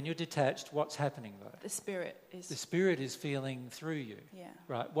 When you're detached, what's happening though? The spirit is... The spirit is feeling through you. Yeah.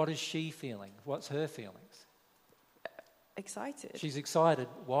 Right. What is she feeling? What's her feelings? Excited. She's excited.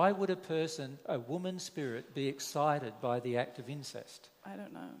 Why would a woman's spirit, be excited by the act of incest? I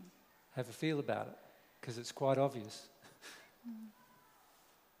don't know. Have a feel about it, because it's quite obvious.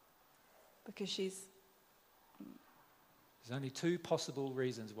 Because she's... There's only two possible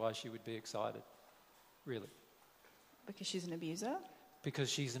reasons why she would be excited, really. Because she's an abuser?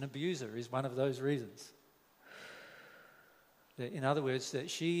 Because she's an abuser is one of those reasons. In other words, that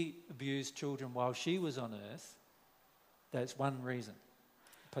she abused children while she was on earth, that's one reason,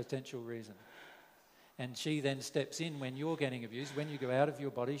 potential reason. And she then steps in when you're getting abused. When you go out of your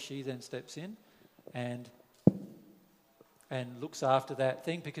body, she then steps in and looks after that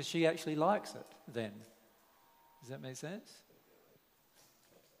thing because she actually likes it then. Does that make sense?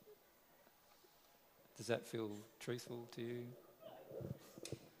 Does that feel truthful to you?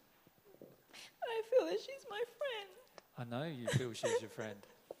 I feel that she's my friend. I know you feel she's your friend.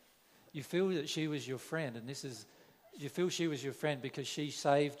 You feel that she was your friend, and you feel she was your friend because she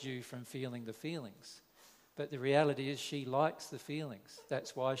saved you from feeling the feelings. But the reality is she likes the feelings.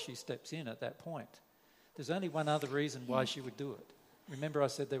 That's why she steps in at that point. There's only one other reason why she would do it. Remember I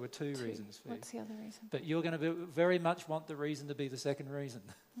said there were two reasons for What's the other reason? But you're going to very much want the reason to be the second reason.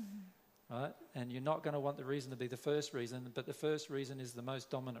 Right? And you're not going to want the reason to be the first reason, but the first reason is the most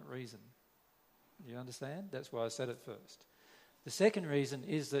dominant reason. You understand? That's why I said it first. The second reason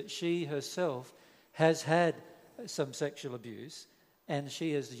is that she herself has had some sexual abuse and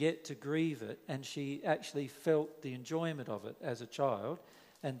she has yet to grieve it, and she actually felt the enjoyment of it as a child,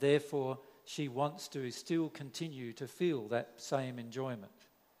 and therefore she wants to still continue to feel that same enjoyment.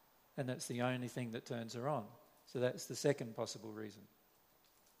 And that's the only thing that turns her on. So that's the second possible reason.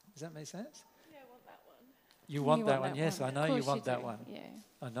 Does that make sense? Yeah, I want that one. You want that one? Yes, I know you want that one. Yeah.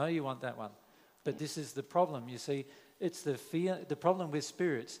 I know you want that one. But this is the problem, you see. It's the fear. The problem with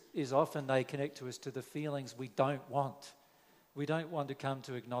spirits is often they connect to us to the feelings we don't want. We don't want to come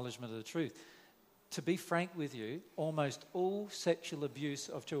to acknowledgement of the truth. To be frank with you, almost all sexual abuse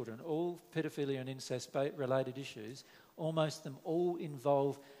of children, all pedophilia and incest-related issues, almost them all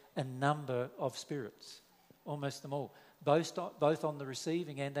involve a number of spirits. Almost them all. Both on the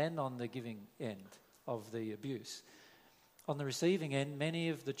receiving end and on the giving end of the abuse. On the receiving end, many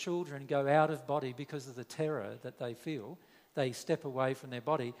of the children go out of body because of the terror that they feel. They step away from their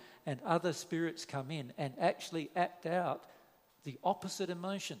body, and other spirits come in and actually act out the opposite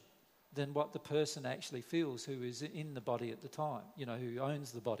emotion than what the person actually feels who is in the body at the time, who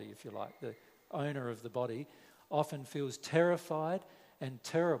owns the body, if you like. The owner of the body often feels terrified and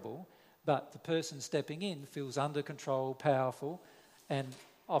terrible, but the person stepping in feels under control, powerful, and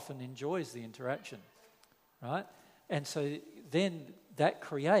often enjoys the interaction, right? And so then that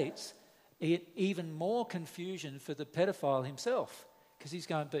creates even more confusion for the pedophile himself, because he's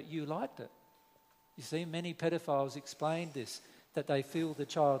going, but you liked it. You see, many pedophiles explained this, that they feel the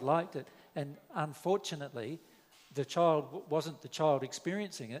child liked it, and unfortunately, the child wasn't the child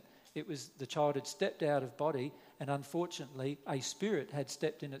experiencing it, it was the child had stepped out of body, and unfortunately, a spirit had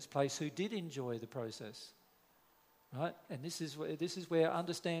stepped in its place who did enjoy the process. Right? And this is where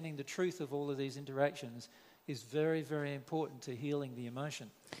understanding the truth of all of these interactions is very, very important to healing the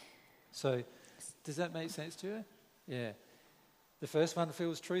emotion. So, does that make sense to you? Yeah. The first one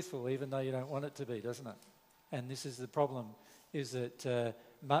feels truthful even though you don't want it to be, doesn't it? And this is the problem, is that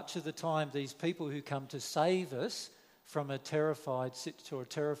much of the time these people who come to save us from a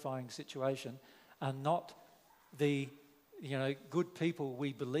terrifying situation are not the good people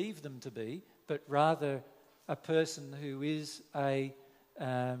we believe them to be, but rather a person who is a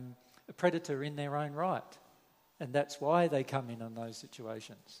predator in their own right. And that's why they come in on those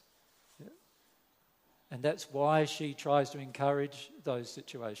situations. Yeah. And that's why she tries to encourage those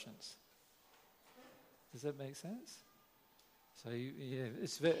situations. Does that make sense? So,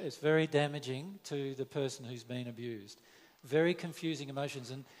 it's very damaging to the person who's been abused. Very confusing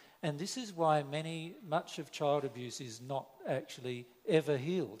emotions. And this is why much of child abuse is not actually ever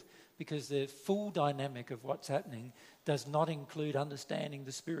healed, because the full dynamic of what's happening does not include understanding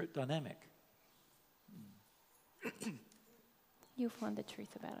the spirit dynamic. You'll find the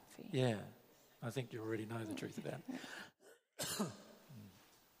truth about it for you. Yeah, I think you already know the truth about it.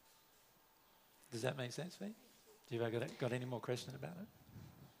 Does that make sense, Vee? Do you got any more questions about it?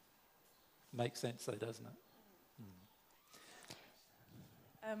 Makes sense though, doesn't it?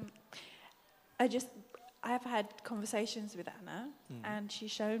 I've had conversations with Anna, and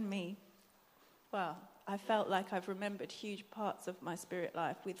she's shown me, I felt like I've remembered huge parts of my spirit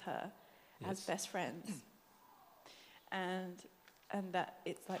life with her as best friends. And that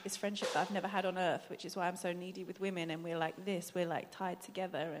it's like this friendship that I've never had on earth, which is why I'm so needy with women, and we're like this, we're like tied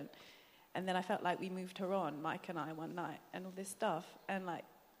together. And then I felt like we moved her on, Mike and I, one night, and all this stuff. And like,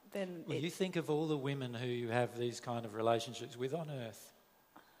 then you think of all the women who you have these kind of relationships with on earth.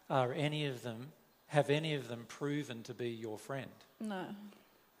 Have any of them proven to be your friend? No.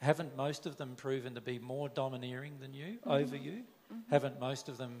 Haven't most of them proven to be more domineering than you, over you? Haven't most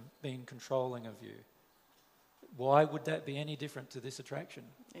of them been controlling of you? Why would that be any different to this attraction?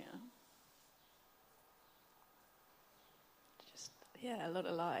 Yeah. A lot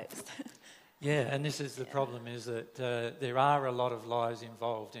of lies. Yeah, and this is the problem, is that there are a lot of lies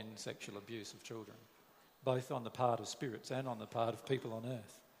involved in sexual abuse of children, both on the part of spirits and on the part of people on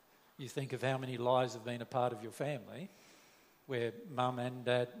earth. You think of how many lies have been a part of your family, where mum and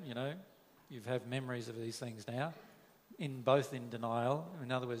dad, you have memories of these things now, both in denial.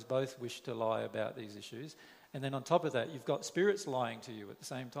 In other words, both wish to lie about these issues. And then on top of that, you've got spirits lying to you at the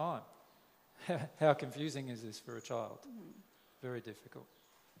same time. How confusing is this for a child? Very difficult.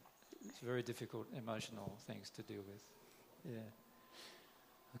 It's very difficult emotional things to deal with. Yeah.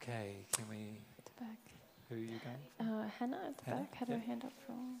 Okay, can we... At the back. Who are you going for? Hannah at the back had her hand up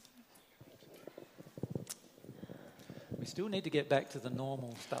for... We still need to get back to the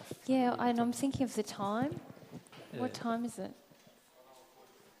normal stuff. Yeah, and I'm thinking of the time. Yeah. What time is it?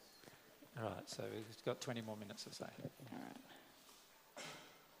 All right, so we've got 20 more minutes or so. All right.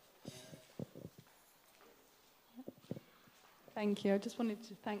 Thank you. I just wanted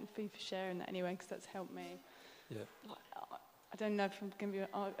to thank Fee for sharing that anyway, because that's helped me. Yeah. I don't know if I'm going to be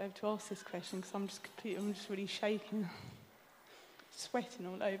able to ask this question because I'm just really shaking, sweating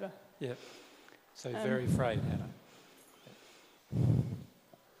all over. Yeah. So very afraid, Hannah.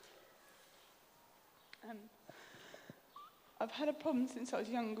 I've had a problem since I was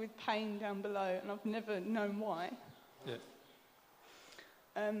younger with pain down below, and I've never known why. Yeah.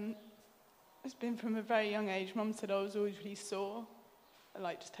 It's been from a very young age. Mum said I was always really sore. I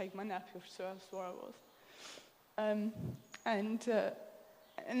like just take my nappy off, so that's where I was. And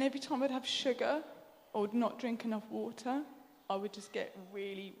every time I'd have sugar or not drink enough water, I would just get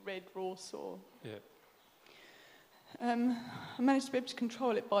really red, raw sore. Yeah. I managed to be able to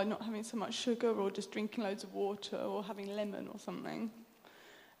control it by not having so much sugar or just drinking loads of water or having lemon or something.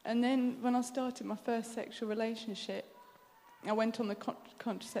 And then when I started my first sexual relationship, I went on the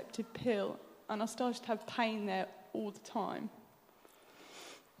contraceptive pill and I started to have pain there all the time,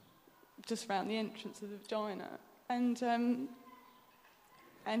 just around the entrance of the vagina. And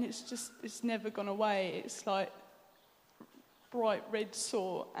it's never gone away. It's like bright red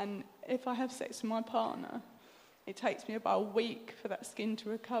sore. And if I have sex with my partner, it takes me about a week for that skin to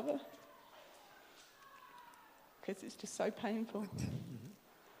recover because it's just so painful.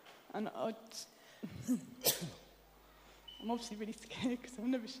 And I'm obviously really scared because I've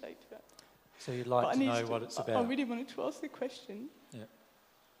never shaped that. So you'd like to know what it's about? I really wanted to ask the question. Yeah.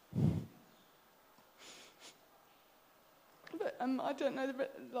 But I don't know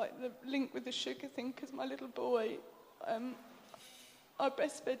the link with the sugar thing because my little boy, I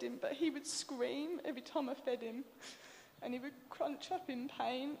breastfed him, but he would scream every time I fed him, and he would crunch up in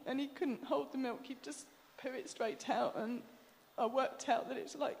pain, and he couldn't hold the milk. He'd just poo it straight out, and I worked out that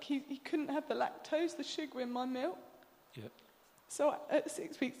it's like he couldn't have the lactose, the sugar in my milk. Yeah. So at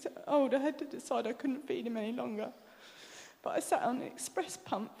 6 weeks old, I had to decide I couldn't feed him any longer. But I sat on an express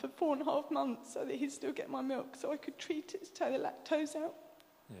pump for 4.5 months so that he'd still get my milk, so I could treat it to take the lactose out.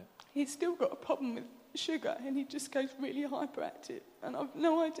 Yeah. He's still got a problem with sugar, and he just goes really hyperactive. And I've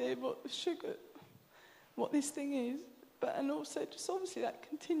no idea what this thing is. And also just obviously that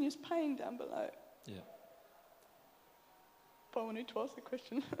continuous pain down below. Yeah. But I wanted to ask the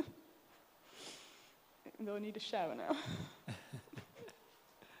question. Even though I need a shower now.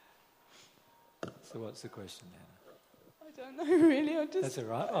 So what's the question, Hannah? I don't know really. That's all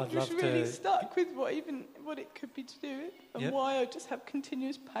right. I'm just really stuck with what it could be to do with, and why I just have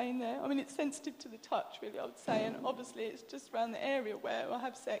continuous pain there. I mean, it's sensitive to the touch, really, I would say, and obviously it's just around the area where I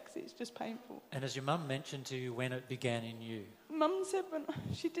have sex. It's just painful. And has your mum mentioned to you when it began in you? Mum said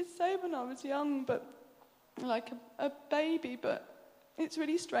she did say when I was young, but like a baby. But it's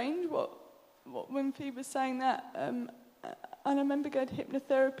really strange what when Fee was saying that. And I remember going to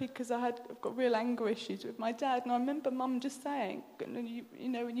hypnotherapy because I've got real anger issues with my dad. And I remember Mum just saying, you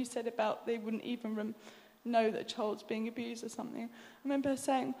know, when you said about they wouldn't even know that a child's being abused or something. I remember her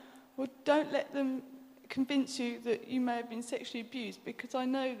saying, well, don't let them convince you that you may have been sexually abused because I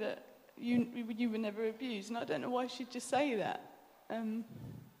know that you were never abused. And I don't know why she'd just say that.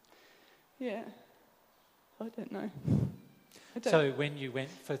 Yeah, I don't know. So when you went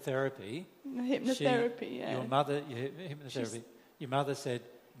for therapy, hypnotherapy, your mother said,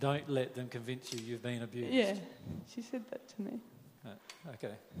 "Don't let them convince you you've been abused." Yeah, she said that to me.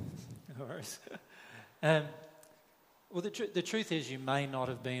 Okay, no worries. Well, the truth is, you may not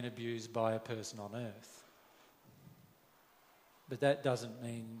have been abused by a person on earth, but that doesn't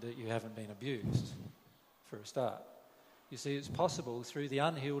mean that you haven't been abused. For a start, you see, it's possible through the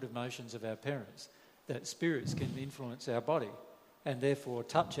unhealed emotions of our parents that spirits can influence our body and therefore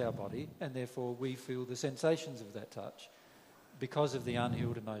touch our body, and therefore we feel the sensations of that touch because of the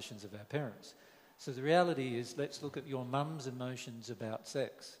unhealed emotions of our parents. So the reality is, let's look at your mum's emotions about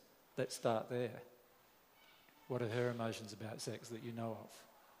sex. Let's start there. What are her emotions about sex that you know of?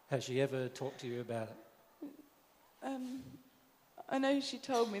 Has she ever talked to you about it? I know she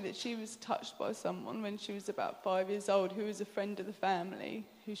told me that she was touched by someone when she was about 5 years old who was a friend of the family,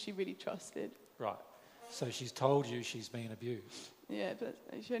 who she really trusted. Right. So she's told you she's been abused? Yeah, but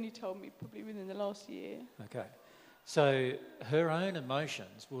she only told me probably within the last year. Okay. So her own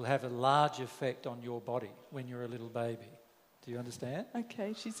emotions will have a large effect on your body when you're a little baby. Do you understand?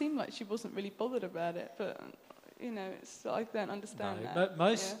 Okay, she seemed like she wasn't really bothered about it, but, you know, I don't understand that. But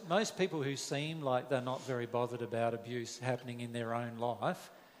most people who seem like they're not very bothered about abuse happening in their own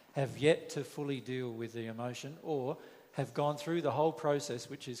life have yet to fully deal with the emotion, or have gone through the whole process,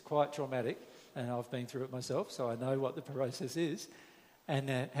 which is quite traumatic, and I've been through it myself, so I know what the process is, and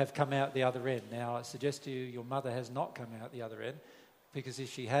have come out the other end. Now, I suggest to you, your mother has not come out the other end, because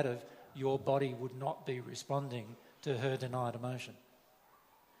if she had, your body would not be responding to her denied emotion.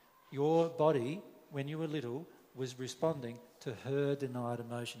 Your body, when you were little, was responding to her denied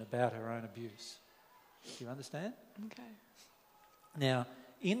emotion about her own abuse. Do you understand? Okay. Now,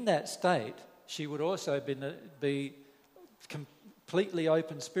 in that state, she would also be completely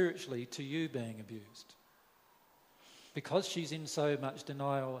open spiritually to you being abused. Because she's in so much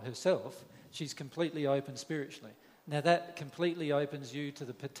denial herself, she's completely open spiritually. Now, that completely opens you to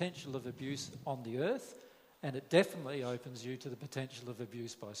the potential of abuse on the earth, and it definitely opens you to the potential of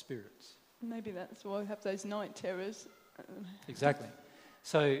abuse by spirits. Maybe that's why I have those night terrors. Exactly.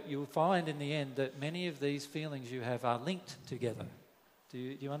 So you'll find in the end that many of these feelings you have are linked together. Do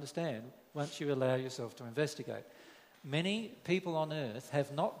you understand? Once you allow yourself to investigate. Many people on earth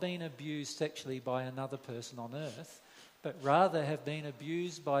have not been abused sexually by another person on earth, but rather have been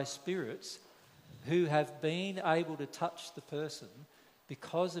abused by spirits who have been able to touch the person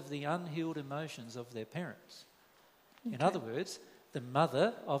because of the unhealed emotions of their parents. Okay. In other words, the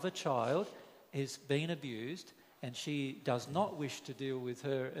mother of a child is being abused and she does not wish to deal with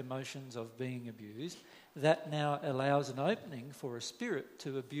her emotions of being abused. That now allows an opening for a spirit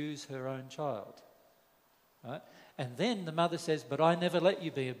to abuse her own child. Right? And then the mother says, but I never let you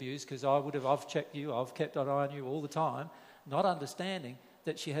be abused because I've checked you, I've kept an eye on you all the time, not understanding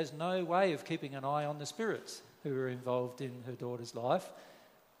that she has no way of keeping an eye on the spirits who are involved in her daughter's life.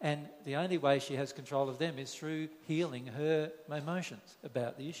 And the only way she has control of them is through healing her emotions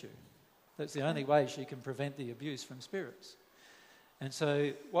about the issue. That's the only way she can prevent the abuse from spirits. And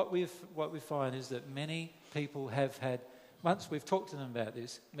so what we find is that many people have had, once we've talked to them about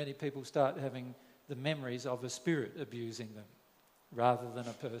this, many people start having the memories of a spirit abusing them rather than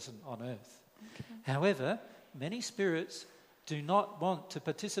a person on earth. Okay. However, many spirits do not want to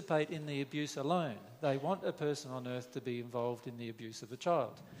participate in the abuse alone. They want a person on earth to be involved in the abuse of a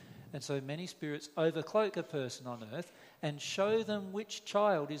child. And so many spirits overcloak a person on earth and show them which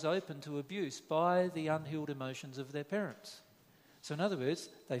child is open to abuse by the unhealed emotions of their parents. So in other words,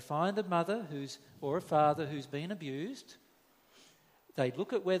 they find a mother or a father who's been abused. They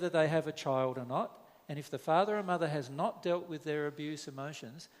look at whether they have a child or not. And if the father or mother has not dealt with their abuse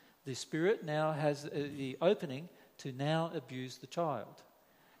emotions, the spirit now has the opening to now abuse the child.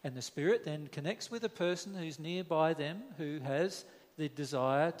 And the spirit then connects with a person who's nearby them who has the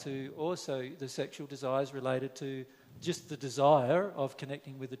desire to also, the sexual desires related to just the desire of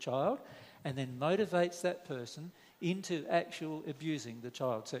connecting with the child, and then motivates that person into actual abusing the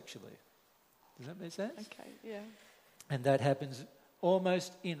child sexually. Does that make sense? Okay, yeah. And that happens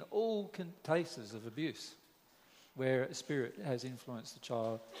almost in all cases of abuse, where a spirit has influenced the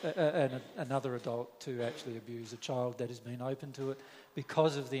child, another adult to actually abuse a child that has been open to it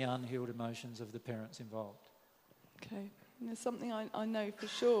because of the unhealed emotions of the parents involved. Okay. And there's something I know for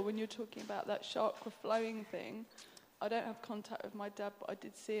sure when you're talking about that chakra flowing thing. I don't have contact with my dad, but I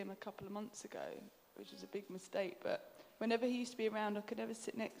did see him a couple of months ago, which is a big mistake. But whenever he used to be around, I could never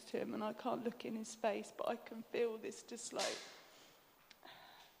sit next to him, and I can't look in his face, but I can feel this just like,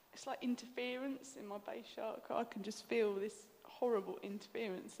 it's like interference in my base chakra. I can just feel this horrible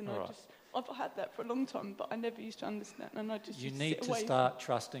interference, and I've had that for a long time, but I never used to understand, and I just You need to start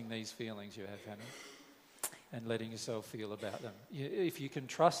trusting these feelings you have, Hannah, and letting yourself feel about them. If you can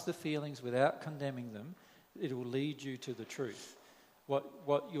trust the feelings without condemning them, it will lead you to the truth.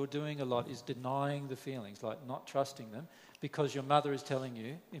 What you're doing a lot is denying the feelings, like not trusting them, because your mother is telling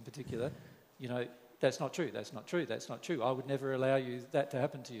you, in particular, that's not true, that's not true, that's not true. I would never allow that to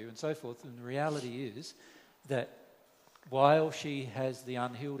happen to you, and so forth. And the reality is that while she has the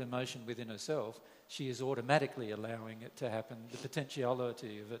unhealed emotion within herself, she is automatically allowing it to happen, the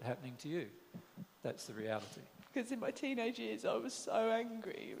potentiality of it happening to you. That's the reality. Because in my teenage years, I was so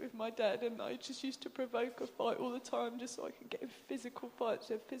angry with my dad, and I just used to provoke a fight all the time just so I could get in physical fights.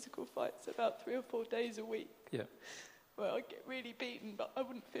 So physical fights about 3 or 4 days a week. Yeah. Well, I'd get really beaten, but I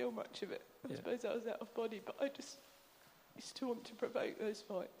wouldn't feel much of it. I suppose I was out of body, but I just used to want to provoke those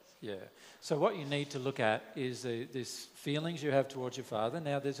fights. Yeah. So what you need to look at is these feelings you have towards your father.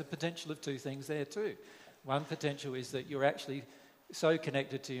 Now, there's a potential of 2 things there too. One potential is that you're actually so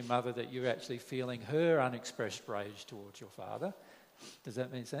connected to your mother that you're actually feeling her unexpressed rage towards your father. Does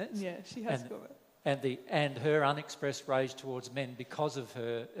that make sense? Yeah, she has got it. And her unexpressed rage towards men because of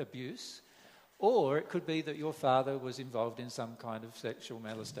her abuse. Or it could be that your father was involved in some kind of sexual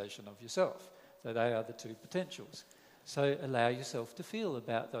molestation of yourself. So they are the 2 potentials. So allow yourself to feel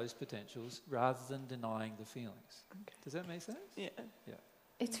about those potentials rather than denying the feelings. Okay. Does that make sense? Yeah. Yeah.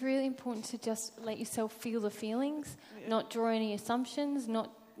 It's really important to just let yourself feel the feelings, not draw any assumptions, not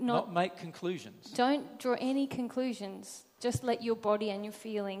make conclusions. Don't draw any conclusions. Just let your body and your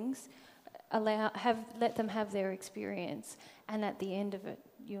feelings let them have their experience, and at the end of it,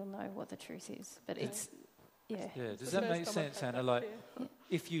 you'll know what the truth is. But it's Does that make sense, Hannah? Like,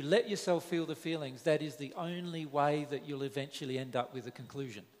 if you let yourself feel the feelings, that is the only way that you'll eventually end up with a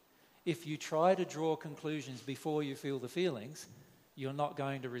conclusion. If you try to draw conclusions before you feel the feelings, you're not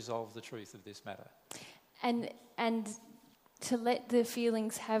going to resolve the truth of this matter. And to let the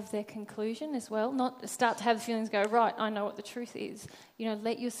feelings have their conclusion as well, not start to have the feelings go, right, I know what the truth is.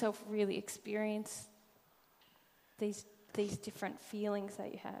 Let yourself really experience these different feelings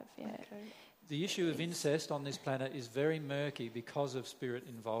that you have. Yeah. Okay. The issue of incest on this planet is very murky because of spirit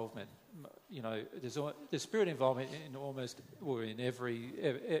involvement. There's spirit involvement in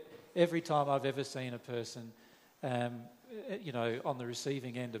in every time I've ever seen a person, on the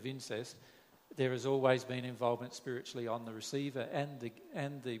receiving end of incest. There has always been involvement spiritually on the receiver and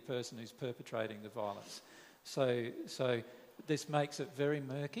the person who's perpetrating the violence. So this makes it very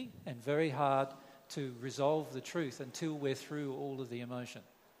murky and very hard to resolve the truth until we're through all of the emotion,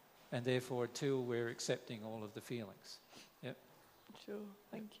 and therefore until we're accepting all of the feelings. Yep. Sure.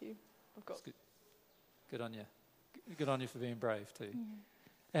 Thank you. I've got. Good on you. Good on you for being brave too.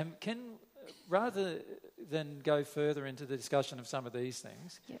 Yeah. Rather than go further into the discussion of some of these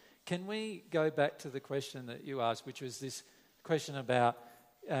things, can we go back to the question that you asked, which was this question about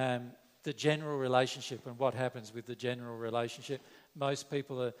the general relationship and what happens with the general relationship? Most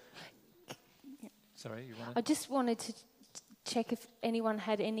people are... Sorry, you wanted... I just wanted to check if anyone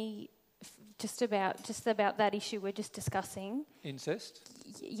had any... Just about that issue we're just discussing. Incest?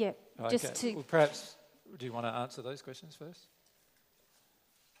 Yeah. Okay. Well, perhaps, do you want to answer those questions first?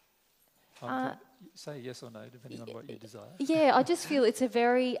 Say yes or no, depending on what you desire. Yeah, I just feel it's a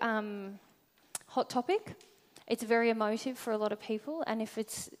very hot topic. It's very emotive for a lot of people, and if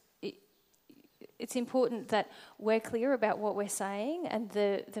it's important that we're clear about what we're saying and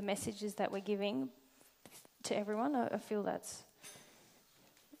the messages that we're giving to everyone. I feel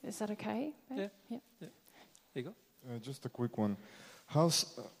is that okay? Yeah. There you go. Just a quick one.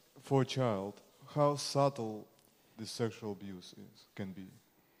 For a child, how subtle this sexual abuse can be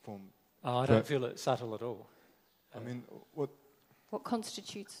from... I don't feel it subtle at all. What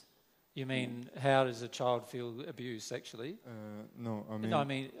constitutes? You mean how does a child feel abused sexually? No, I mean... No,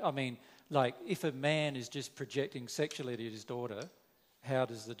 I mean, like if a man is just projecting sexuality at his daughter, how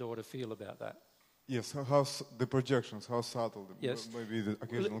does the daughter feel about that? Yes, how the projections, how subtle? Yes. Maybe the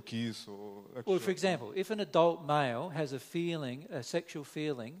occasional kiss or... Well, for example, if an adult male has a sexual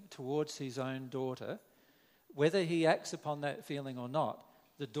feeling towards his own daughter, whether he acts upon that feeling or not,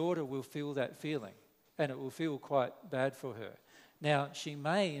 the daughter will feel that feeling, and it will feel quite bad for her. Now, she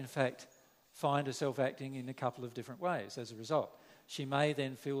may, in fact, find herself acting in a couple of different ways as a result. She may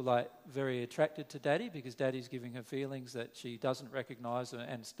then feel like very attracted to Daddy because Daddy's giving her feelings that she doesn't recognise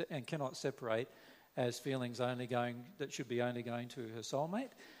and cannot separate as feelings that should be only going to her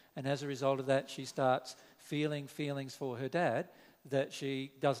soulmate. And as a result of that, she starts feeling feelings for her dad that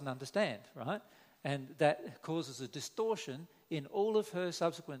she doesn't understand, right? And that causes a distortion in all of her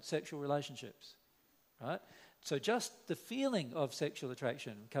subsequent sexual relationships, right? So just the feeling of sexual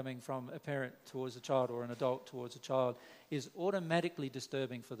attraction coming from a parent towards a child or an adult towards a child is automatically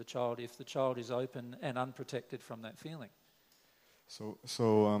disturbing for the child if the child is open and unprotected from that feeling. So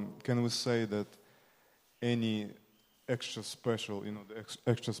can we say that any extra special, the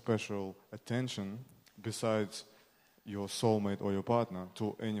extra special attention besides your soulmate or your partner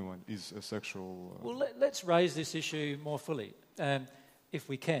to anyone is a sexual... Well, let's raise this issue more fully, if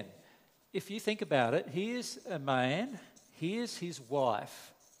we can. If you think about it, here's a man, here's his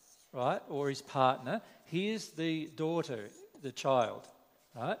wife, right, or his partner, here's the daughter, the child,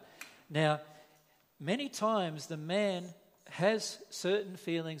 right? Now, many times the man has certain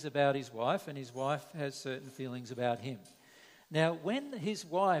feelings about his wife and his wife has certain feelings about him. Now, when his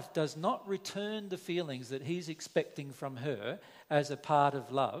wife does not return the feelings that he's expecting from her as a part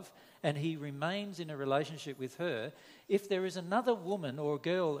of love, and he remains in a relationship with her, if there is another woman or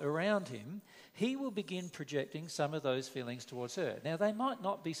girl around him, he will begin projecting some of those feelings towards her. Now, they might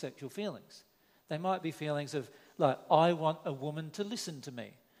not be sexual feelings. They might be feelings of, like, I want a woman to listen to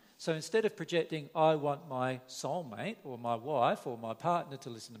me. So instead of projecting, I want my soulmate or my wife or my partner to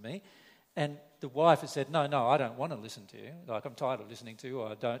listen to me, and the wife has said, no, I don't want to listen to you. Like, I'm tired of listening to you,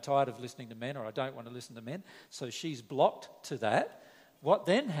 or tired of listening to men, or I don't want to listen to men. So she's blocked to that. what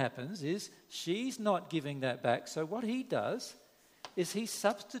then happens is she's not giving that back. So what he does is he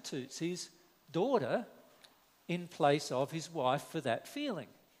substitutes his daughter in place of his wife for that feeling,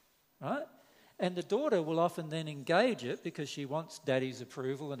 right? And the daughter will often then engage it because she wants daddy's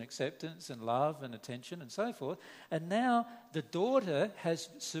approval and acceptance and love and attention and so forth. And now the daughter has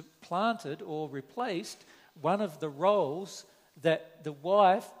supplanted or replaced one of the roles that the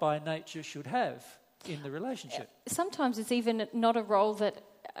wife by nature should have in the relationship. Sometimes it's even not a role that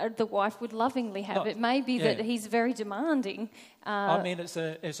the wife would lovingly have. It may be that he's very demanding. I mean,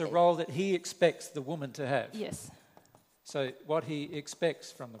 it's a role that he expects the woman to have. Yes. So what he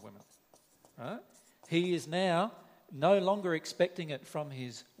expects from the woman, right? He is now no longer expecting it from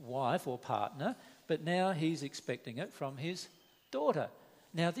his wife or partner, but now he's expecting it from his daughter.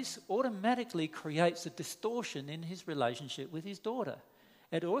 Now, this automatically creates a distortion in his relationship with his daughter.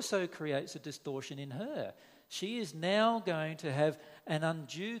 It also creates a distortion in her. She is now going to have an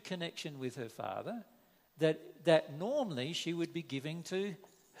undue connection with her father that normally she would be giving to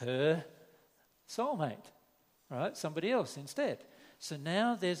her soulmate, right? Somebody else instead. So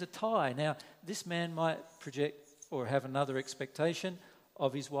now there's a tie. Now, this man might project or have another expectation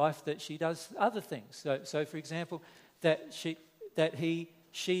of his wife that she does other things. So for example, that she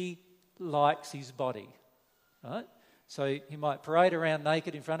likes his body, right? So he might parade around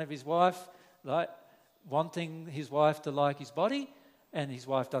naked in front of his wife, right, wanting his wife to like his body, and his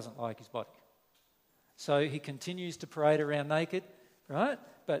wife doesn't like his body. So he continues to parade around naked, right?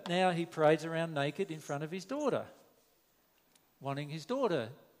 But now he parades around naked in front of his daughter, wanting his daughter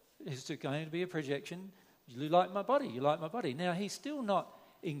is going to be a projection. You like my body, you like my body. Now he's still not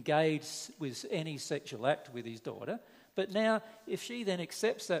engaged with any sexual act with his daughter. But now, if she then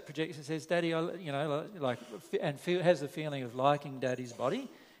accepts that projection and says, "Daddy, has the feeling of liking Daddy's body,"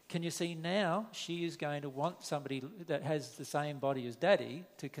 can you see now she is going to want somebody that has the same body as Daddy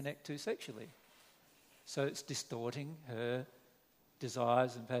to connect to sexually? So it's distorting her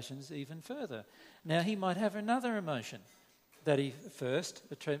desires and passions even further. Now he might have another emotion that he first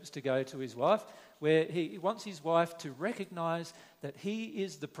attempts to go to his wife, where he wants his wife to recognise that he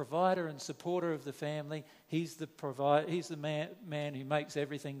is the provider and supporter of the family. He's the man who makes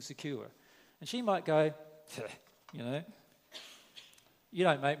everything secure. And she might go, you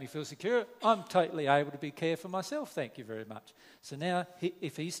don't make me feel secure. I'm totally able to care for myself, thank you very much. So now,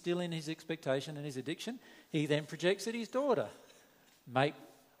 if he's still in his expectation and his addiction, he then projects at his daughter.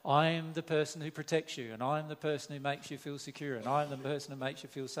 I am the person who protects you, and I am the person who makes you feel secure, and I am the person who makes you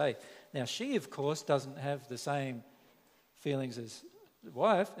feel safe. Now, she, of course, doesn't have the same feelings as the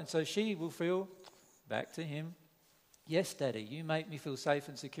wife, and so she will feel back to him, "Yes, Daddy, you make me feel safe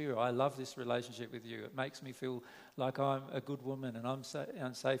and secure. I love this relationship with you. It makes me feel like I'm a good woman and I'm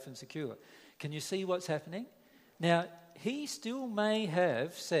safe and secure." Can you see what's happening? Now, he still may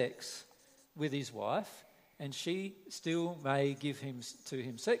have sex with his wife, and she still may give him to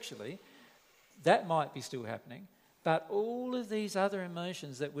him sexually. That might be still happening. But all of these other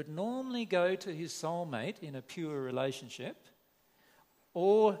emotions that would normally go to his soulmate in a pure relationship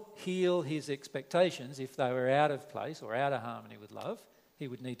or heal his expectations if they were out of place or out of harmony with love, he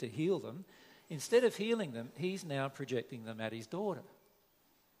would need to heal them. Instead of healing them, he's now projecting them at his daughter.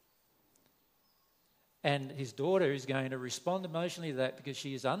 And his daughter is going to respond emotionally to that because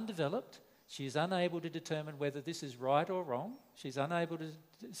she is undeveloped. She is unable to determine whether this is right or wrong. She's unable to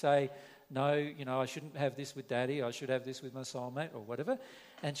say, "No, I shouldn't have this with Daddy. I should have this with my soulmate," or whatever.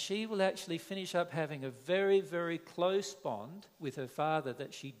 And she will actually finish up having a very, very close bond with her father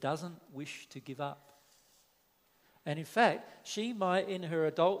that she doesn't wish to give up. And in fact, she might, in her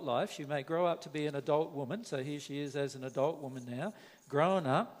adult life, she may grow up to be an adult woman. So here she is as an adult woman now, grown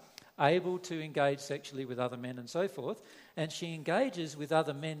up, able to engage sexually with other men and so forth, and she engages with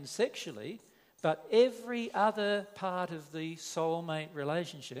other men sexually, but every other part of the soulmate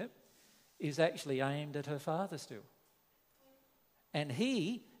relationship is actually aimed at her father still. And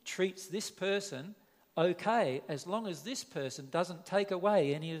he treats this person okay as long as this person doesn't take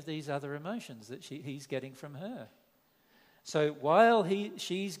away any of these other emotions that he's getting from her. So while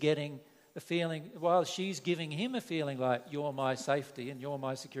she's getting a feeling, while she's giving him a feeling like you're my safety and you're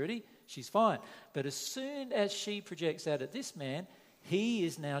my security, she's fine. But as soon as she projects that at this man, he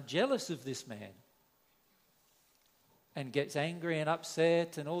is now jealous of this man and gets angry and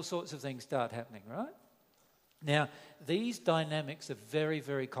upset and all sorts of things start happening, right? Now, these dynamics are very,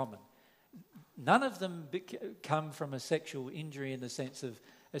 very common. None of them come from a sexual injury in the sense of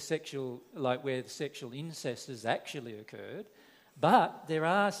a sexual, like where the sexual incest has actually occurred. But there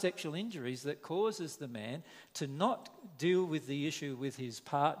are sexual injuries that causes the man to not deal with the issue with his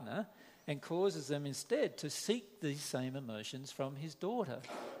partner and causes them instead to seek these same emotions from his daughter.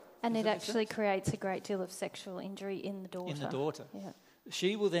 And Does it that make actually sense? creates a great deal of sexual injury in the daughter. In the daughter. Yeah.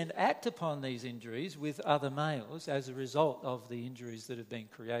 She will then act upon these injuries with other males as a result of the injuries that have been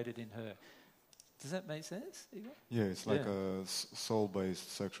created in her. Does that make sense, Igor? Yeah, it's like a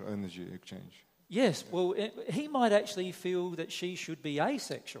soul-based sexual energy exchange. Yes, well, he might actually feel that she should be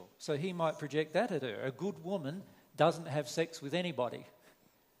asexual, so he might project that at her. A good woman doesn't have sex with anybody.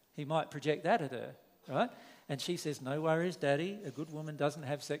 He might project that at her, right? And she says, no worries, Daddy, a good woman doesn't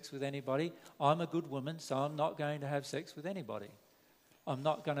have sex with anybody. I'm a good woman, so I'm not going to have sex with anybody. I'm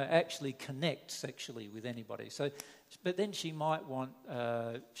not going to actually connect sexually with anybody. So, but then she might want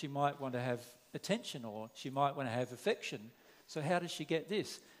to have attention, or she might want to have affection. So how does she get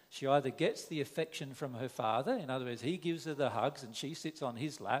this? She either gets the affection from her father, in other words, he gives her the hugs and she sits on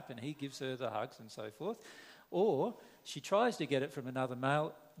his lap and he gives her the hugs and so forth, or she tries to get it from another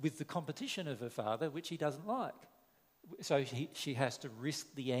male with the competition of her father, which he doesn't like. So she has to risk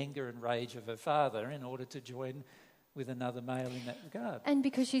the anger and rage of her father in order to join with another male in that regard. And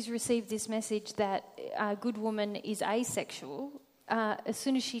because she's received this message that a good woman is asexual, as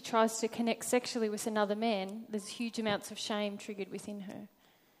soon as she tries to connect sexually with another man, there's huge amounts of shame triggered within her.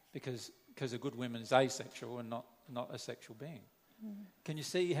 Because a good woman is asexual and not a sexual being. Mm. Can you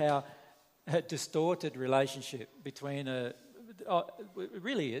see how a distorted relationship between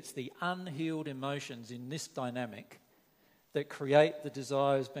really it's the unhealed emotions in this dynamic that create the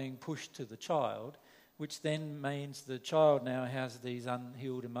desires being pushed to the child, which then means the child now has these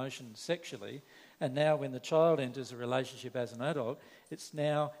unhealed emotions sexually, and now when the child enters a relationship as an adult, it's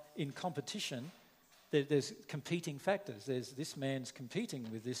now in competition. There's competing factors. There's this man's competing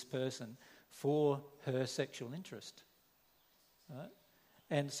with this person for her sexual interest. Right?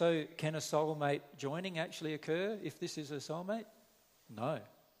 And so can a soulmate joining actually occur if this is a soulmate? No.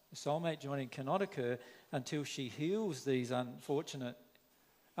 A soulmate joining cannot occur until she heals these unfortunate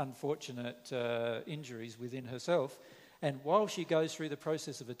injuries within herself. And while she goes through the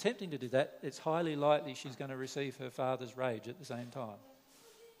process of attempting to do that, it's highly likely she's going to receive her father's rage at the same time,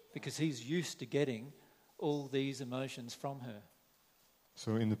 because he's used to getting all these emotions from her.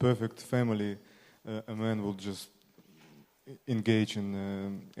 So in the perfect family, a man will just engage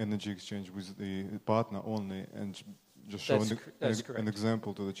in energy exchange with the partner only and just show an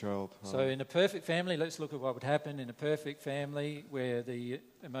example to the child. So in a perfect family, let's look at what would happen in a perfect family where the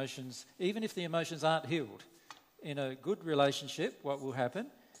emotions, even if the emotions aren't healed, in a good relationship, what will happen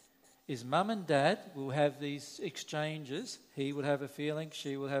is mum and dad will have these exchanges. He will have a feeling,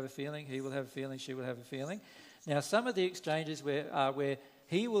 she will have a feeling, he will have a feeling, she will have a feeling. Now, some of the exchanges are where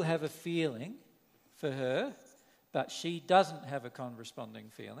he will have a feeling for her, but she doesn't have a corresponding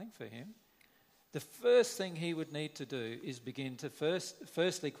feeling for him. The first thing he would need to do is begin to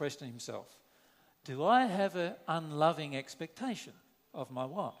firstly question himself. Do I have an unloving expectation of my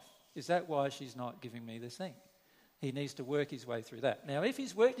wife? Is that why she's not giving me this thing? He needs to work his way through that. Now, if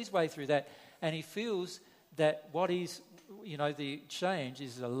he's worked his way through that and he feels that the exchange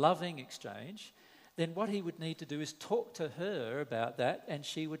is a loving exchange, then what he would need to do is talk to her about that, and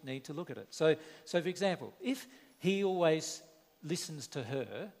she would need to look at it. So for example, if he always listens to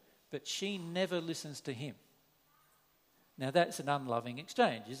her, but she never listens to him, now that's an unloving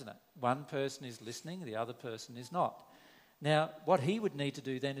exchange, isn't it? One person is listening, the other person is not. Now, what he would need to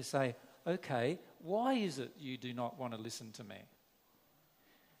do then is say, okay, why is it you do not want to listen to me?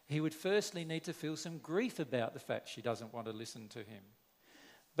 He would firstly need to feel some grief about the fact she doesn't want to listen to him.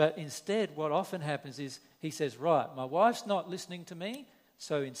 But instead, what often happens is he says, right, my wife's not listening to me,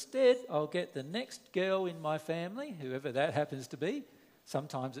 so instead I'll get the next girl in my family, whoever that happens to be.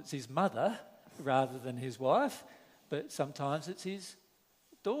 Sometimes it's his mother rather than his wife, but sometimes it's his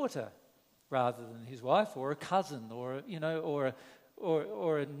daughter rather than his wife, or a cousin, or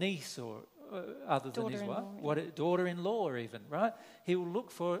a niece, or other than his wife, daughter-in-law even, right? He will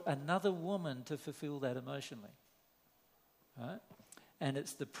look for another woman to fulfill that emotionally, right? And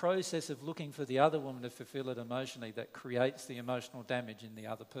it's the process of looking for the other woman to fulfill it emotionally that creates the emotional damage in the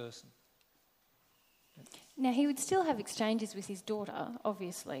other person. Now, he would still have exchanges with his daughter,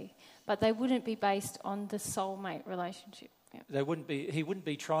 obviously, but they wouldn't be based on the soulmate relationship. Yeah. He wouldn't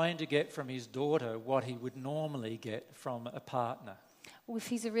be trying to get from his daughter what he would normally get from a partner. Well, if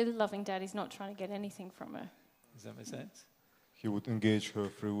he's a really loving dad, he's not trying to get anything from her. Does that make sense? He would engage her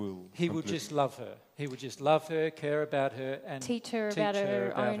free will. He would just love her. He would just love her, care about her, and teach her about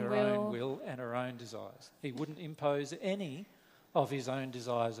her own will and her own desires. He wouldn't impose any of his own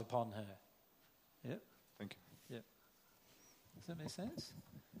desires upon her. Yep. Thank you. Yep. Does that make sense?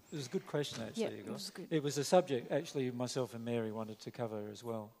 It was a good question, actually. Yep, it was good. It was a subject, actually, myself and Mary wanted to cover as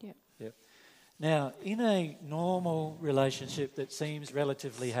well. Yep. Yep. Now, in a normal relationship that seems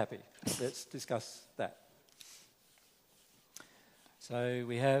relatively happy, let's discuss that. So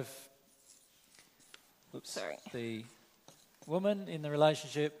we have the woman in the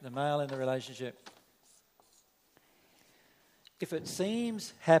relationship, the male in the relationship. If it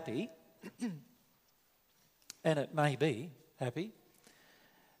seems happy, and it may be happy,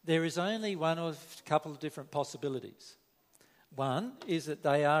 there is only one of a couple of different possibilities. One is that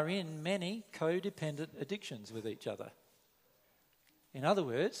they are in many codependent addictions with each other. In other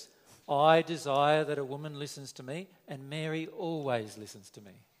words, I desire that a woman listens to me, and Mary always listens to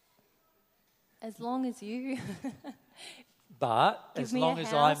me. As long as you... But as long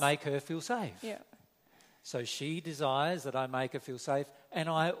as I make her feel safe. Yeah. So she desires that I make her feel safe, and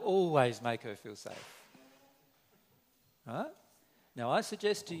I always make her feel safe. Right? Now, I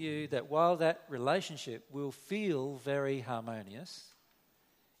suggest to you that while that relationship will feel very harmonious,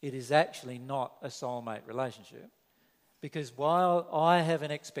 it is actually not a soulmate relationship, because while I have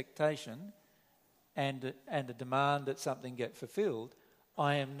an expectation and a demand that something get fulfilled,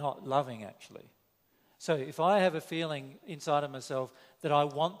 I am not loving actually. So if I have a feeling inside of myself that I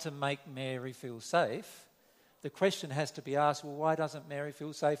want to make Mary feel safe, the question has to be asked, well, why doesn't Mary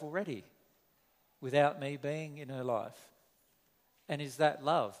feel safe already without me being in her life? And is that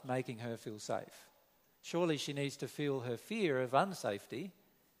love making her feel safe? Surely she needs to feel her fear of unsafety,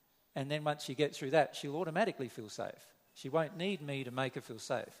 and then once she gets through that, she'll automatically feel safe. She won't need me to make her feel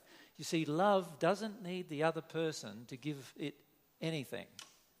safe. You see, love doesn't need the other person to give it anything.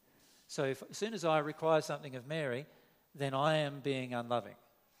 So as soon as I require something of Mary, then I am being unloving.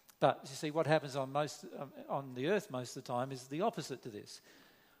 But you see, what happens on the earth most of the time is the opposite to this.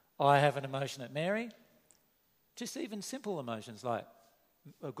 I have an emotion at Mary, just even simple emotions like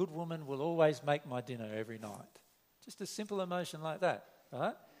a good woman will always make my dinner every night. Just a simple emotion like that,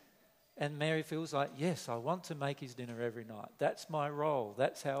 right? And Mary feels like, yes, I want to make his dinner every night. That's my role.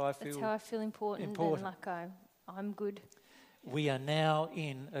 That's how I feel. That's how I feel important. And like I'm good. We are now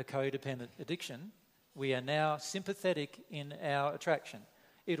in a codependent addiction. We are now sympathetic in our attraction.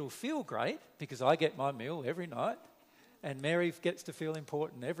 It'll feel great because I get my meal every night and Mary gets to feel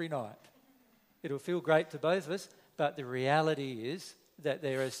important every night. It'll feel great to both of us, but the reality is that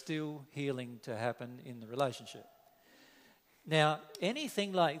there is still healing to happen in the relationship. Now,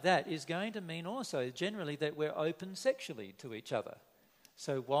 anything like that is going to mean also generally that we're open sexually to each other.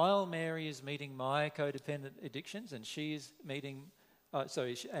 So while Mary is meeting my codependent addictions and she is meeting,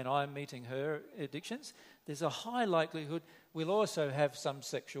 and I'm meeting her addictions, there's a high likelihood we'll also have some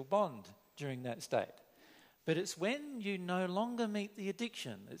sexual bond during that state. But it's when you no longer meet the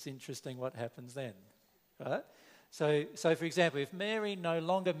addiction, it's interesting what happens then, right? So for example, if Mary no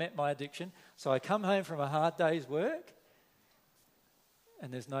longer met my addiction, so I come home from a hard day's work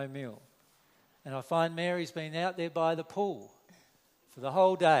and there's no meal. And I find Mary's been out there by the pool for the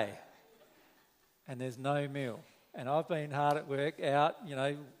whole day and there's no meal. And I've been hard at work out,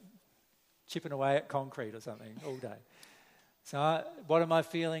 chipping away at concrete or something all day. So what am I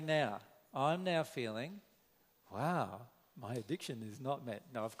feeling now? I'm now feeling, wow, my addiction is not met.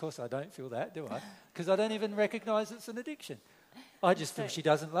 No, of course I don't feel that, do I? Because I don't even recognise it's an addiction. I just feel she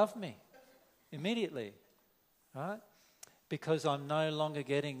doesn't love me immediately, right? Because I'm no longer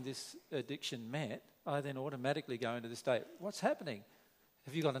getting this addiction met, I then automatically go into the state, what's happening?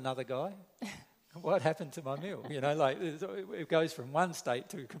 Have you got another guy? What happened to my meal? It goes from one state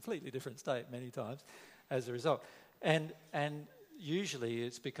to a completely different state many times as a result. And usually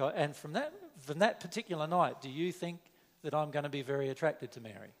it's because, and from that particular night, do you think that I'm going to be very attracted to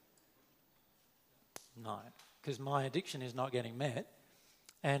Mary? No, because my addiction is not getting met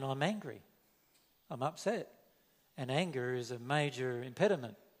and I'm angry. I'm upset. And anger is a major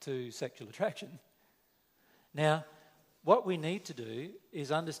impediment to sexual attraction. Now, what we need to do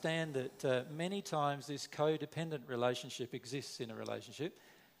is understand that many times this codependent relationship exists in a relationship,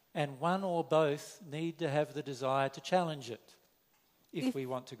 and one or both need to have the desire to challenge it if we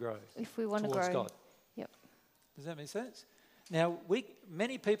want to grow. If we want to towards grow. God. Yep. Does that make sense? Now,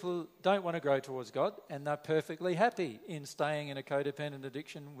 many people don't want to grow towards God, and they're perfectly happy in staying in a codependent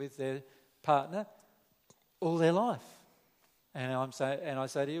addiction with their partner all their life. And I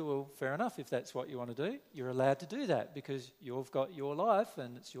say to you, well, fair enough, if that's what you want to do, you're allowed to do that because you've got your life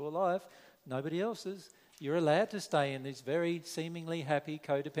and it's your life, nobody else's. You're allowed to stay in these very seemingly happy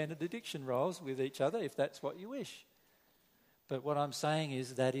codependent addiction roles with each other if that's what you wish. But what I'm saying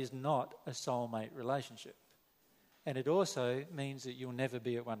is that is not a soulmate relationship. And it also means that you'll never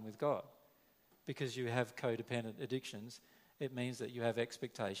be at one with God. Because you have codependent addictions, it means that you have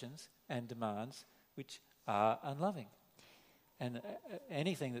expectations and demands which are unloving. And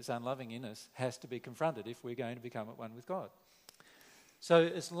anything that's unloving in us has to be confronted if we're going to become at one with God. So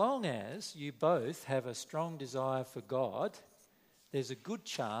as long as you both have a strong desire for God, there's a good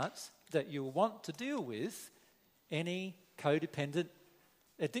chance that you'll want to deal with any codependent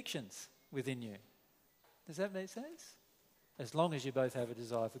addictions within you. Does that make sense? As long as you both have a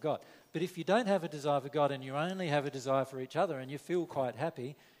desire for God. But if you don't have a desire for God and you only have a desire for each other and you feel quite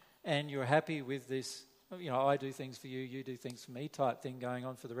happy and you're happy with this, I do things for you, you do things for me type thing going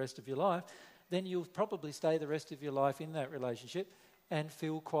on for the rest of your life, then you'll probably stay the rest of your life in that relationship and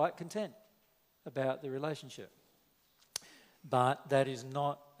feel quite content about the relationship. But that is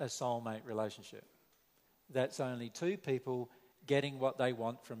not a soulmate relationship. That's only two people getting what they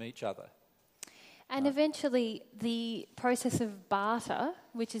want from each other. And eventually the process of barter,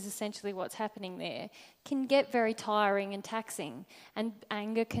 which is essentially what's happening there, can get very tiring and taxing, and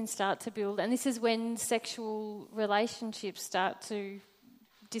anger can start to build. And this is when sexual relationships start to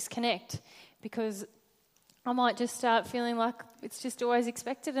disconnect, because I might just start feeling like it's just always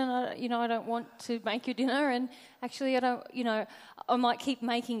expected, and I don't want to make your dinner, and actually I might keep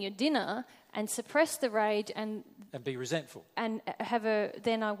making your dinner and suppress the rage and be resentful and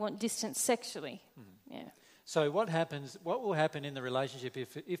then I want distance sexually. Yeah. So what will happen in the relationship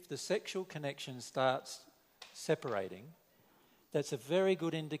if the sexual connection starts separating? That's a very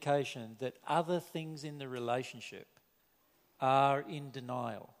good indication that other things in the relationship are in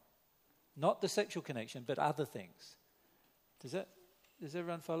denial. Not the sexual connection, but other things. Does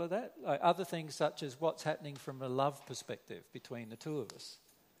everyone follow that? Like other things such as what's happening from a love perspective between the two of us.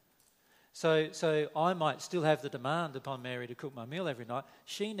 So I might still have the demand upon Mary to cook my meal every night.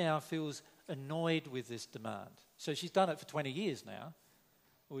 She now feels annoyed with this demand. So she's done it for 20 years now.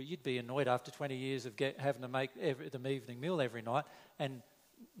 Well, you'd be annoyed after 20 years of having to make the evening meal every night, and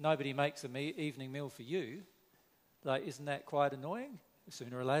nobody makes the evening meal for you. Like, isn't that quite annoying?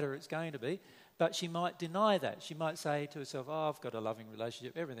 Sooner or later it's going to be. But she might deny that. She might say to herself, I've got a loving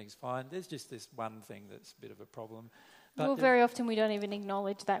relationship, everything's fine. There's just this one thing that's a bit of a problem. But very often we don't even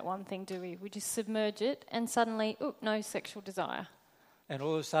acknowledge that one thing, do we? We just submerge it and suddenly, no sexual desire. And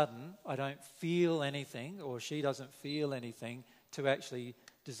all of a sudden, I don't feel anything, or she doesn't feel anything to actually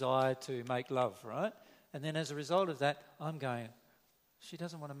desire to make love, right? And then as a result of that, I'm going, she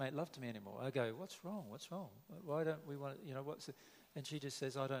doesn't want to make love to me anymore. I go, what's wrong? Why don't we want to, what's the... And she just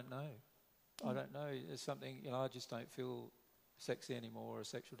says, I don't know. I don't know. There's something, I just don't feel sexy anymore or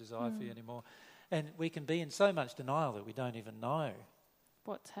sexual desire for you anymore. And we can be in so much denial that we don't even know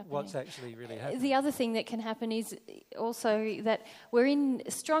what's actually really happening. The other thing that can happen is also that we're in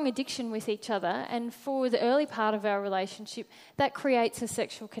strong addiction with each other, and for the early part of our relationship, that creates a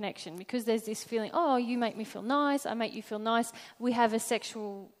sexual connection because there's this feeling, you make me feel nice, I make you feel nice. We have a sex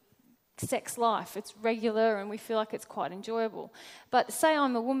life. It's regular and we feel like it's quite enjoyable. But say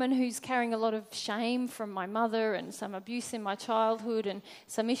I'm a woman who's carrying a lot of shame from my mother and some abuse in my childhood and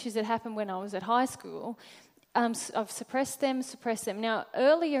some issues that happened when I was at high school. I've suppressed them. Now,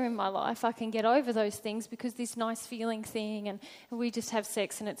 earlier in my life, I can get over those things because this nice feeling thing and we just have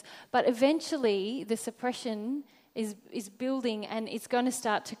sex but eventually the suppression is building and it's going to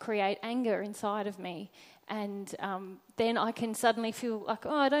start to create anger inside of me. And then I can suddenly feel like,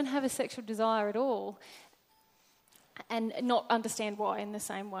 I don't have a sexual desire at all, and not understand why in the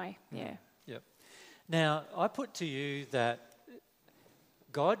same way. Yeah. Yep. Now, I put to you that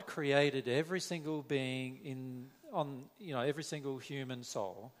God created every single being every single human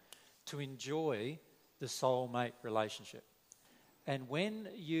soul to enjoy the soulmate relationship. And when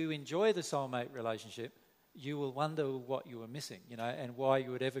you enjoy the soulmate relationship, you will wonder what you were missing, and why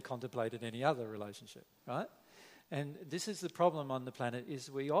you would ever contemplated any other relationship, right? And this is the problem on the planet,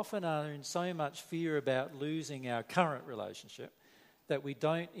 is we often are in so much fear about losing our current relationship that we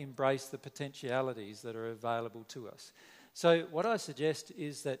don't embrace the potentialities that are available to us. So what I suggest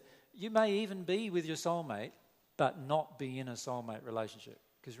is that you may even be with your soulmate, but not be in a soulmate relationship.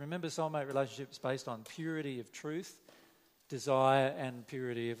 Because remember, soulmate relationship is based on purity of truth, desire, and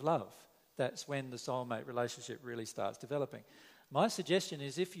purity of love. That's when the soulmate relationship really starts developing. My suggestion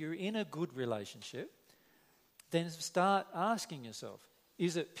is if you're in a good relationship, then start asking yourself,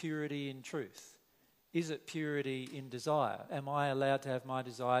 is it purity in truth? Is it purity in desire? Am I allowed to have my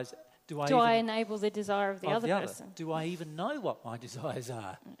desires? Do I enable the desire of the other person? Do I even know what my desires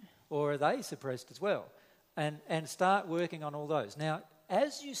are? Or are they suppressed as well? And start working on all those. Now,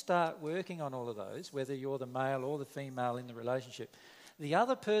 as you start working on all of those, whether you're the male or the female in the relationship, the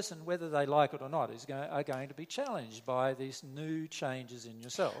other person, whether they like it or not, are going to be challenged by these new changes in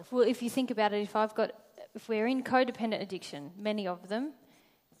yourself. Well, if you think about it, if we're in codependent addiction, many of them,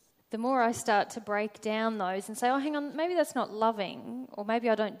 the more I start to break down those and say, oh, hang on, maybe that's not loving, or maybe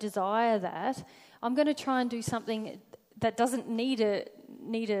I don't desire that, I'm going to try and do something that doesn't need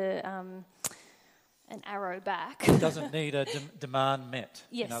an arrow back. It doesn't need a demand met,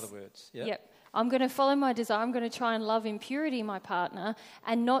 yes. in other words. Yep. I'm going to follow my desire. I'm going to try and love in purity my partner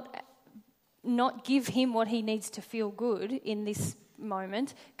and not give him what he needs to feel good in this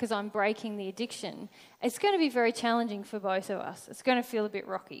moment because I'm breaking the addiction. It's going to be very challenging for both of us. It's going to feel a bit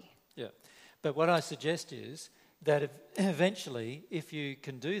rocky. Yeah. But what I suggest is that eventually, if you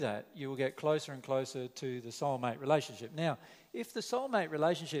can do that, you will get closer and closer to the soulmate relationship. Now, if the soulmate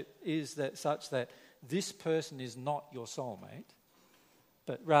relationship is such that this person is not your soulmate,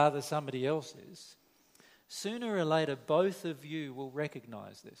 but rather somebody else is, sooner or later both of you will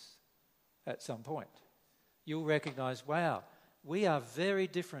recognise this at some point. You'll recognise, wow, we are very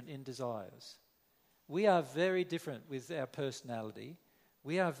different in desires. We are very different with our personality.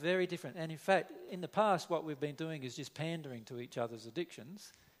 We are very different. And in fact, in the past, what we've been doing is just pandering to each other's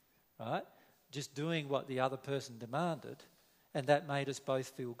addictions, right? Just doing what the other person demanded, and that made us both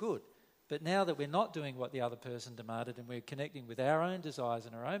feel good. But now that we're not doing what the other person demanded and we're connecting with our own desires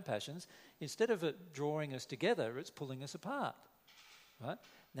and our own passions, instead of it drawing us together, it's pulling us apart, right?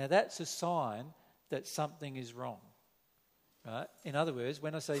 Now that's a sign that something is wrong, right? In other words,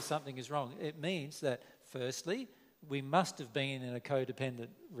 when I say something is wrong, it means that firstly, we must have been in a codependent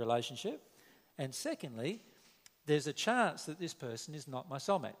relationship, and secondly, there's a chance that this person is not my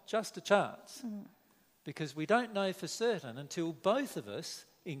soulmate, just a chance, because we don't know for certain until both of us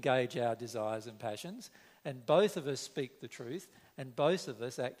engage our desires and passions, and both of us speak the truth, and both of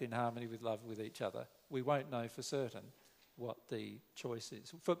us act in harmony with love with each other. We won't know for certain what the choice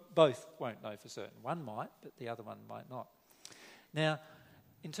is. Both won't know for certain. One might, but the other one might not. Now,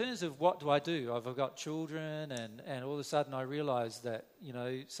 in terms of what do I do? I've got children, and all of a sudden I realise that,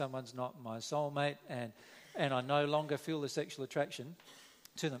 someone's not my soulmate, and I no longer feel the sexual attraction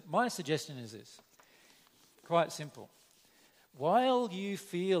to them. My suggestion is this, quite simple. While you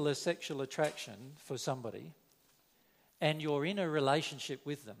feel a sexual attraction for somebody and you're in a relationship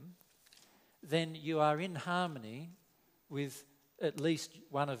with them, then you are in harmony with at least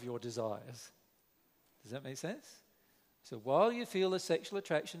one of your desires. Does that make sense? So while you feel a sexual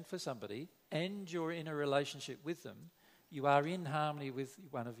attraction for somebody and you're in a relationship with them, you are in harmony with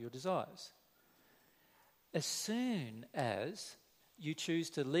one of your desires. As soon as you choose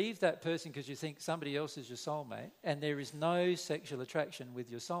to leave that person because you think somebody else is your soulmate and there is no sexual attraction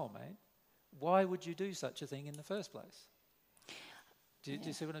with your soulmate, why would you do such a thing in the first place? Do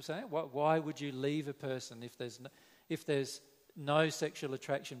you see what I'm saying? Why would you leave a person if there's no sexual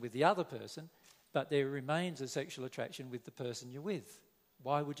attraction with the other person, but there remains a sexual attraction with the person you're with?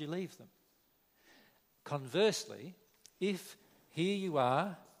 Why would you leave them? Conversely, if here you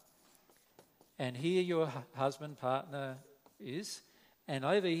are and here your husband, partner is, and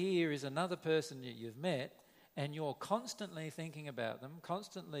over here is another person that you've met, and you're constantly thinking about them,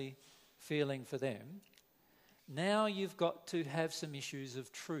 constantly feeling for them, now you've got to have some issues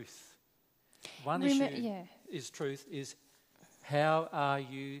of truth. One issue is truth, is how are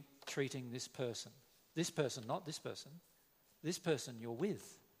you treating this person? This person, not this person. This person you're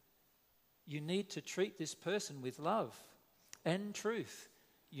with. You need to treat this person with love and truth.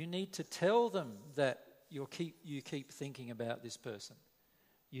 You need to tell them that you keep thinking about this person.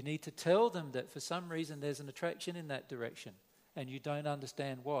 You need to tell them that for some reason there's an attraction in that direction and you don't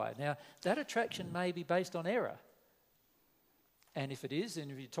understand why. Now, that attraction may be based on error. And if it is,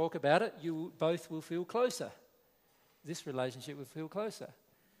 and if you talk about it, you both will feel closer. This relationship will feel closer.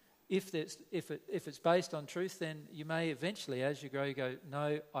 If it's based on truth, then you may eventually, as you grow, you go,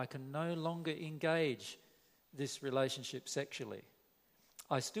 no, I can no longer engage this relationship sexually.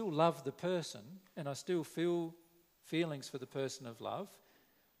 I still love the person and I still feel feelings for the person of love,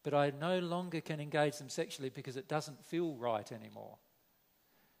 but I no longer can engage them sexually because it doesn't feel right anymore.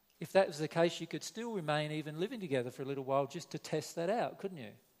 If that was the case, you could still remain even living together for a little while just to test that out, couldn't you?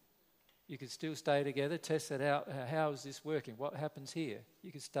 You could still stay together, test that out. How is this working? What happens here?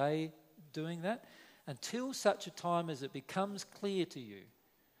 You could stay doing that until such a time as it becomes clear to you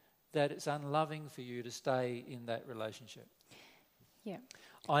that it's unloving for you to stay in that relationship. Yeah.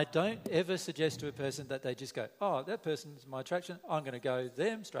 I don't ever suggest to a person that they just go, oh, that person's my attraction, I'm going to go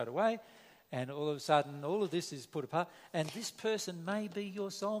them straight away, and all of a sudden all of this is put apart, and this person may be your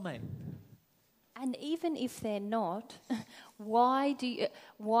soulmate. And even if they're not, why do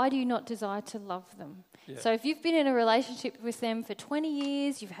you not desire to love them? Yeah. So if you've been in a relationship with them for 20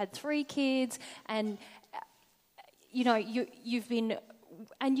 years, you've had 3 kids, and you've been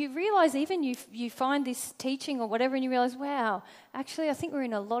and you realise, even you find this teaching or whatever, and you realise, wow, actually I think we're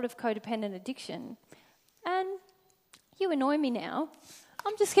in a lot of codependent addiction, and you annoy me now.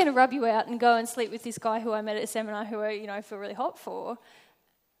 I'm just going to rub you out and go and sleep with this guy who I met at a seminar who I feel really hot for.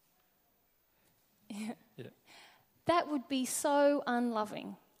 Yeah. That would be so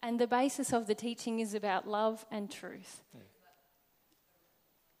unloving. And the basis of the teaching is about love and truth.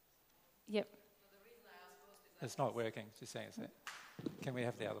 Yep. It's not working. Just saying, isn't it? Can we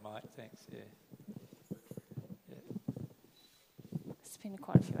have the other mic? Thanks. Yeah. It's been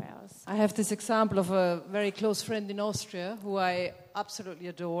quite a few hours. I have this example of a very close friend in Austria who I absolutely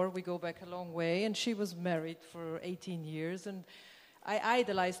adore. We go back a long way, and she was married for 18 years, and I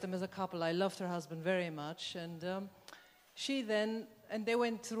idolized them as a couple. I loved her husband very much, and they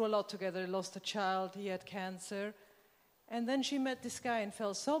went through a lot together. They lost a child, he had cancer, and then she met this guy and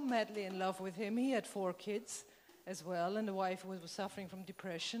fell so madly in love with him. He had 4 kids as well, and the wife was suffering from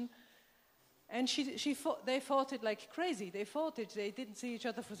depression. And they fought it like crazy. They fought it. They didn't see each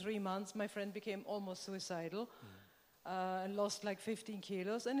other for 3 months. My friend became almost suicidal and lost like 15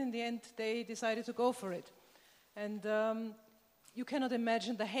 kilos. And in the end, they decided to go for it. And you cannot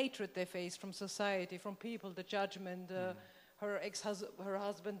imagine the hatred they faced from society, from people, the judgment. Her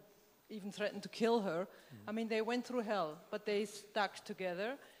husband even threatened to kill her. I mean, they went through hell, but they stuck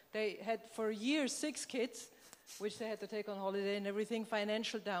together. They had for years 6 kids, which they had to take on holiday and everything,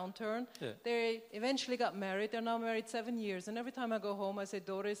 financial downturn. Yeah. They eventually got married. They're now married 7 years. And every time I go home, I say,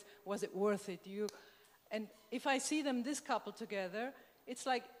 Doris, was it worth it? And if I see them, this couple together, it's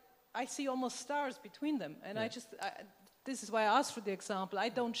like I see almost stars between them. And this is why I asked for the example. I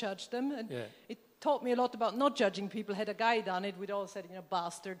don't judge them. And it taught me a lot about not judging people. Had a guy done it, we'd all said,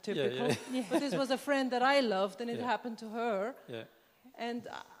 bastard, typical. Yeah. But this was a friend that I loved, and it happened to her. Yeah. And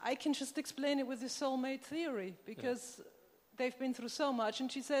I can just explain it with the soulmate theory, because they've been through so much.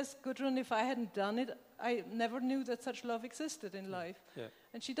 And she says, Gudrun, if I hadn't done it, I never knew that such love existed in life. Yeah.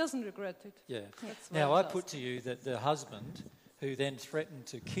 And she doesn't regret it. Yeah. Now, I put to you that the husband, who then threatened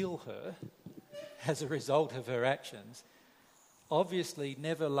to kill her as a result of her actions, obviously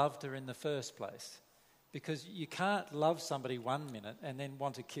never loved her in the first place. Because you can't love somebody 1 minute and then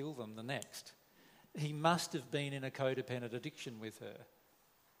want to kill them the next. He must have been in a codependent addiction with her.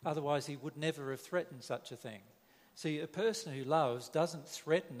 Otherwise, he would never have threatened such a thing. See, a person who loves doesn't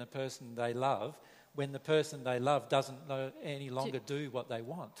threaten the person they love when the person they love doesn't any longer do what they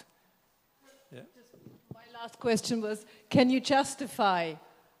want. Yeah. My last question was, can you justify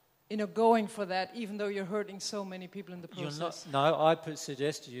going for that, even though you're hurting so many people in the process? I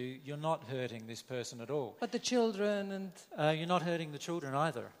suggest to you, you're not hurting this person at all. But the children and... you're not hurting the children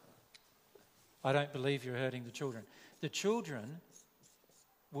either. I don't believe you're hurting the children. The children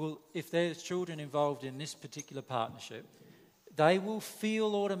will, if there's children involved in this particular partnership, they will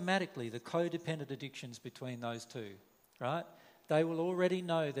feel automatically the codependent addictions between those two, right? They will already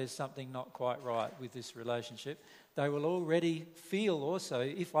know there's something not quite right with this relationship. They will already feel also,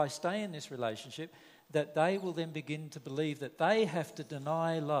 if I stay in this relationship, that they will then begin to believe that they have to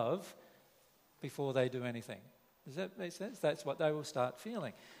deny love before they do anything. Does that make sense? That's what they will start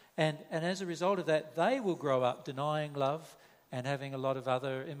feeling. And as a result of that, they will grow up denying love and having a lot of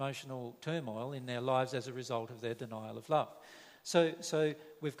other emotional turmoil in their lives as a result of their denial of love. So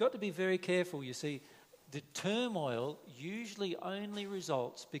we've got to be very careful. You see, the turmoil usually only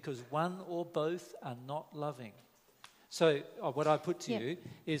results because one or both are not loving. So what I put to you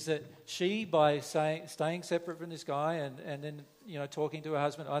is that she, by staying separate from this guy and then talking to her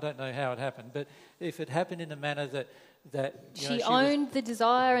husband, I don't know how it happened, but if it happened in a manner that she owned the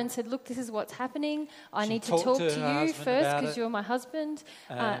desire and said, look, this is what's happening. I need to talk to you first because you're my husband.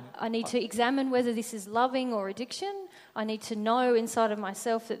 I need to examine whether this is loving or addiction. I need to know inside of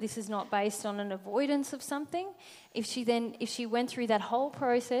myself that this is not based on an avoidance of something. If she went through that whole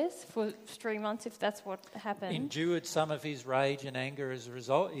process for 3 months, if that's what happened. Endured some of his rage and anger as a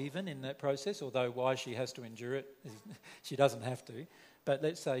result, even in that process, although why she has to endure it, she doesn't have to. But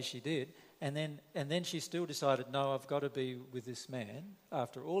let's say she did. And then she still decided, no, I've got to be with this man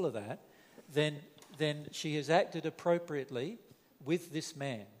after all of that. Then she has acted appropriately with this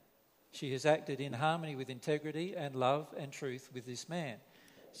man. She has acted in harmony with integrity and love and truth with this man.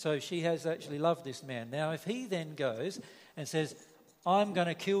 So she has actually loved this man. Now, if he then goes and says, I'm going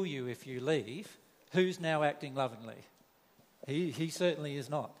to kill you if you leave, who's now acting lovingly? He certainly is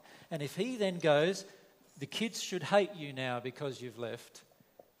not. And if he then goes, the kids should hate you now because you've left,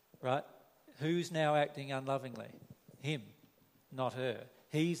 right? Who's now acting unlovingly? Him, not her.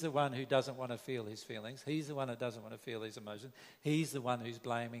 He's the one who doesn't want to feel his feelings. He's the one that doesn't want to feel his emotions. He's the one who's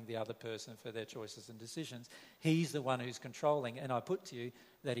blaming the other person for their choices and decisions. He's the one who's controlling. And I put to you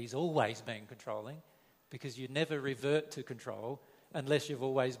that he's always been controlling, because you never revert to control unless you've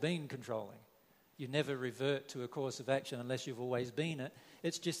always been controlling. You never revert to a course of action unless you've always been it.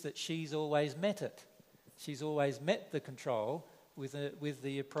 It's just that she's always met it. She's always met the control with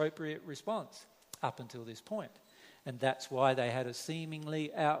the appropriate response up until this point. And that's why they had a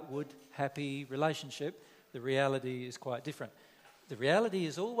seemingly outward happy relationship. The reality is quite different. The reality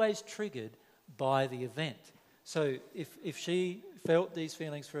is always triggered by the event. So if she felt these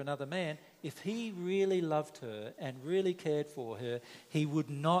feelings for another man, if he really loved her and really cared for her, he would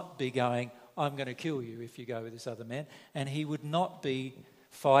not be going, I'm going to kill you if you go with this other man. And he would not be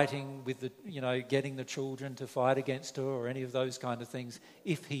fighting with getting the children to fight against her or any of those kind of things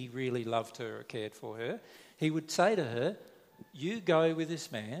if he really loved her or cared for her. He would say to her, you go with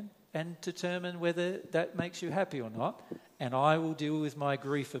this man and determine whether that makes you happy or not, and I will deal with my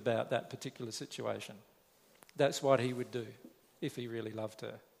grief about that particular situation. That's what he would do if he really loved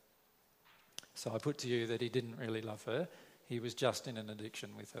her. So I put to you that he didn't really love her. He was just in an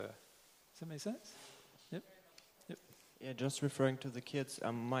addiction with her. Does that make sense? Yep. Yeah, just referring to the kids,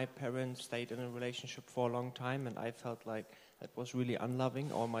 my parents stayed in a relationship for a long time, and I felt like it was really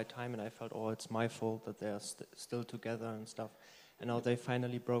unloving all my time, and I felt, it's my fault that they're still together and stuff. And now they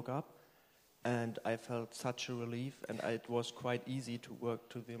finally broke up, and I felt such a relief, and it was quite easy to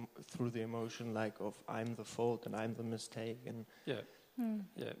work through the emotion, like of I'm the fault and I'm the mistake, and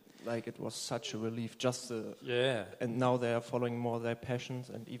like it was such a relief. And now they are following more their passions,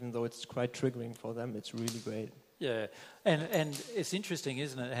 and even though it's quite triggering for them, it's really great. Yeah, and it's interesting,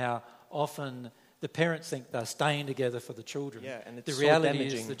 isn't it, how often the parents think they're staying together for the children. Yeah, and it's the so reality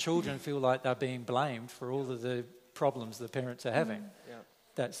damaging. is the children feel like they're being blamed for all of the problems the parents are having. Yeah.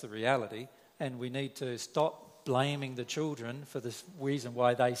 That's the reality, and we need to stop blaming the children for the reason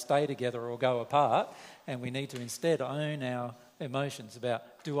why they stay together or go apart, and we need to instead own our emotions about,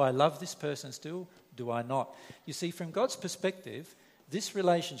 do I love this person still? Do I not? You see, from God's perspective, this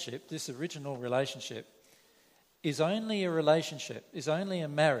relationship, this original relationship, is only a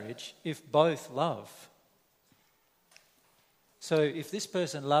marriage if both love. So if this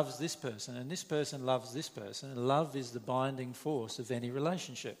person loves this person and this person loves this person, love is the binding force of any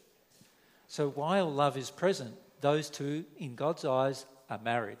relationship. So while love is present, those two, in God's eyes, are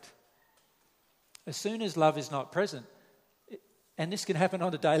married. As soon as love is not present, and this can happen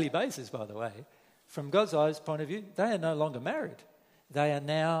on a daily basis, by the way, from God's eyes point of view, they are no longer married. They are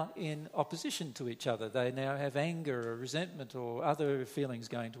now in opposition to each other. They now have anger or resentment or other feelings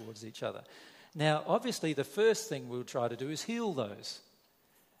going towards each other. Now, obviously, the first thing we'll try to do is heal those.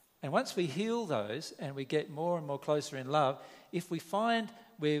 And once we heal those and we get more and more closer in love, if we find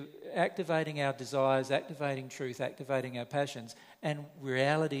we're activating our desires, activating truth, activating our passions, and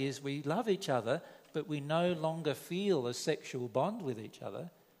reality is we love each other, but we no longer feel a sexual bond with each other,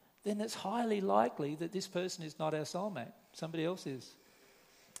 then it's highly likely that this person is not our soulmate. Somebody else is.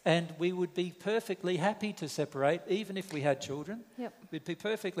 And we would be perfectly happy to separate, even if we had children. Yep. We'd be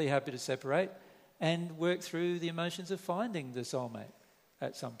perfectly happy to separate and work through the emotions of finding the soulmate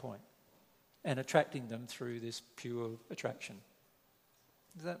at some point and attracting them through this pure attraction.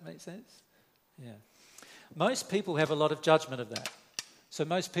 Does that make sense? Yeah. Most people have a lot of judgment of that. So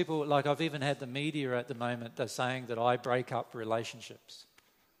most people, like I've even had the media at the moment, they're saying that I break up relationships.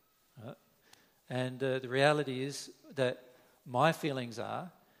 Right? And the reality is that my feelings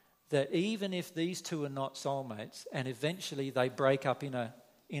are that even if these two are not soulmates and eventually they break up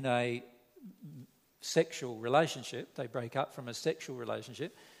in a sexual relationship, they break up from a sexual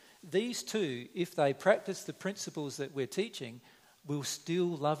relationship, these two, if they practice the principles that we're teaching, will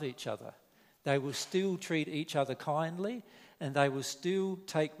still love each other. They will still treat each other kindly, and they will still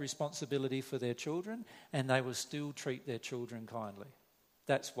take responsibility for their children, and they will still treat their children kindly.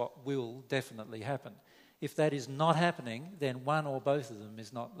 That's what will definitely happen. If that is not happening, then one or both of them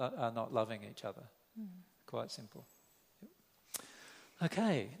are not loving each other. Quite simple. Yep.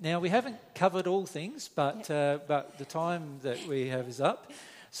 Okay, now we haven't covered all things, but the time that we have is up.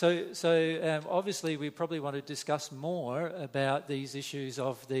 So obviously we probably want to discuss more about these issues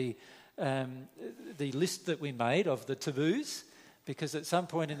of the list that we made of the taboos, because at some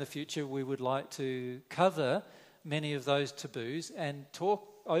point in the future we would like to cover many of those taboos and talk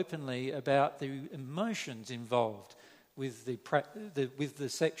openly about the emotions involved with the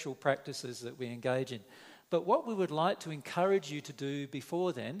sexual practices that we engage in. But what we would like to encourage you to do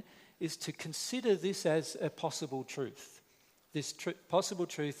before then is to consider this as a possible truth. this possible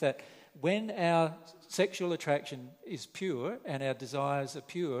truth that when our sexual attraction is pure and our desires are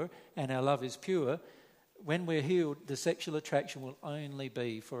pure and our love is pure, when we're healed, the sexual attraction will only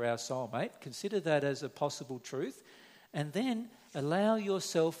be for our soulmate. Consider that as a possible truth. And then allow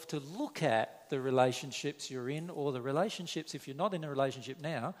yourself to look at the relationships you're in, or the relationships, if you're not in a relationship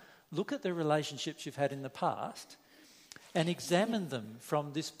now, look at the relationships you've had in the past and examine them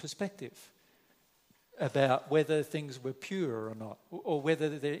from this perspective about whether things were pure or not, or whether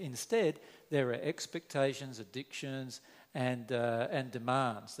instead there are expectations, addictions, and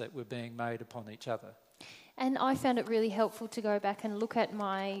demands that were being made upon each other. And I found it really helpful to go back and look at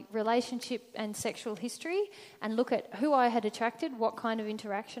my relationship and sexual history and look at who I had attracted, what kind of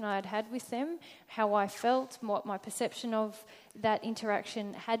interaction I had had with them, how I felt, what my perception of that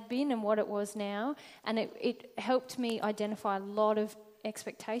interaction had been and what it was now. And it helped me identify a lot of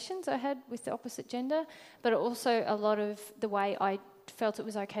expectations I had with the opposite gender, but also a lot of the way I felt it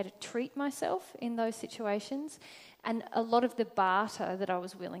was okay to treat myself in those situations, and a lot of the barter that I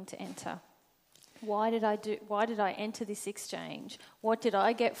was willing to enter. Why did I enter this exchange? What did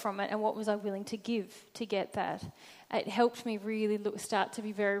I get from it, and what was I willing to give to get that? It helped me really start to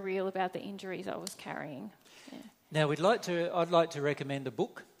be very real about the injuries I was carrying. Yeah. Now, I'd like to recommend a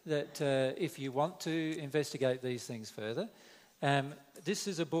book that if you want to investigate these things further. This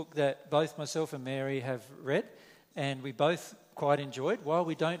is a book that both myself and Mary have read, and we both quite enjoyed. While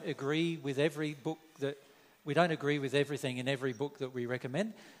we don't agree with everything in every book that we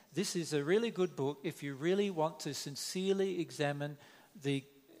recommend, this is a really good book if you really want to sincerely examine the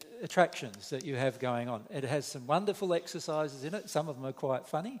attractions that you have going on. It has some wonderful exercises in it. Some of them are quite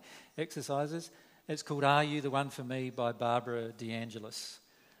funny exercises. It's called Are You the One for Me by Barbara DeAngelis.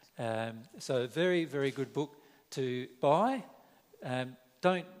 So a very, very good book to buy.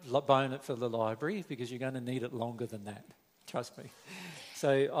 Don't bone it for the library because you're going to need it longer than that. Trust me.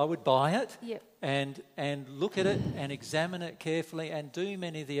 So I would buy it and look at it and examine it carefully and do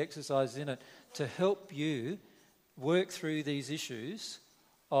many of the exercises in it to help you work through these issues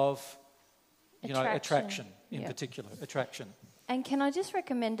of attraction in particular, attraction. And can I just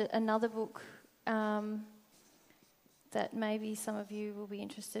recommend another book that maybe some of you will be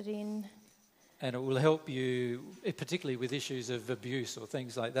interested in? And it will help you, particularly with issues of abuse or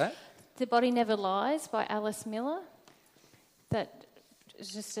things like that. The Body Never Lies by Alice Miller. That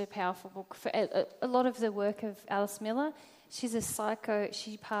is just a powerful book. For a lot of the work of Alice Miller, she's a psycho.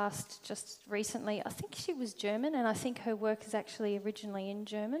 She passed just recently. I think she was German, and I think her work is actually originally in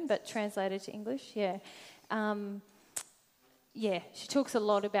German, but translated to English. Yeah. She talks a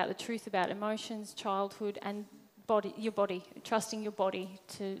lot about the truth about emotions, childhood, and your body, trusting your body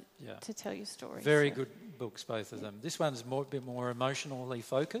to tell your story. Very good books, both of them. This one's a bit more emotionally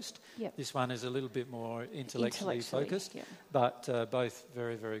focused. Yep. This one is a little bit more intellectually focused, but both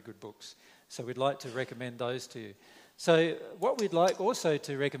very, very good books. So we'd like to recommend those to you. So what we'd like also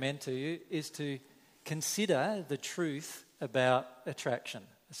to recommend to you is to consider the truth about attraction,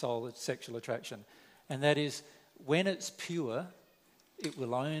 sexual attraction, and that is when it's pure, it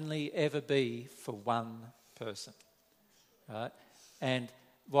will only ever be for one person, right? And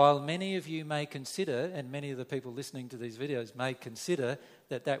while many of you may consider, and many of the people listening to these videos may consider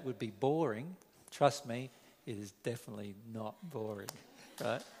that would be boring, trust me, it is definitely not boring,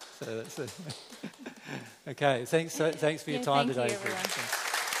 right? So that's okay. Thanks for your time today. Thank you, everyone.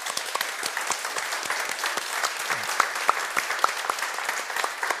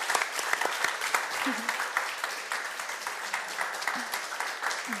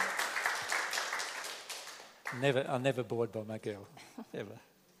 I'm never bored by my girl, ever.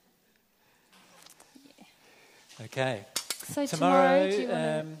 Okay. So tomorrow do you want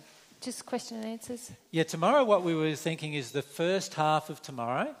to just question and answers? Yeah, tomorrow what we were thinking is the first half of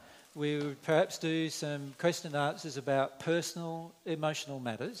tomorrow, we would perhaps do some question and answers about personal emotional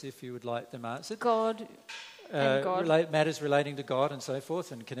matters, if you would like them answered. God and God. Matters relating to God and so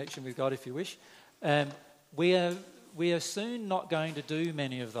forth, and connection with God if you wish. We are soon not going to do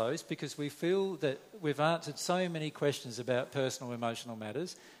many of those because we feel that we've answered so many questions about personal emotional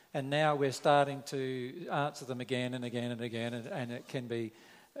matters, and now we're starting to answer them again and again and again, and it can be...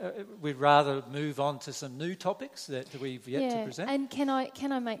 we'd rather move on to some new topics that we've yet to present. And can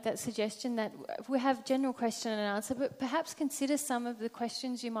I make that suggestion that we have general question and answer, but perhaps consider some of the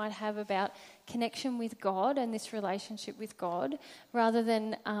questions you might have about connection with God and this relationship with God, rather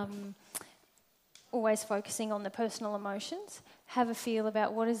than... always focusing on the personal emotions. Have a feel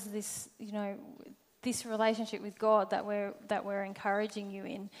about what is this, this relationship with God that we're encouraging you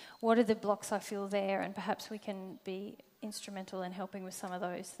in. What are the blocks I feel there? And perhaps we can be instrumental in helping with some of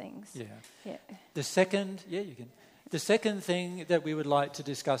those things. Yeah. The second, you can. The second thing that we would like to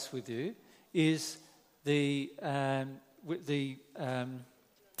discuss with you is the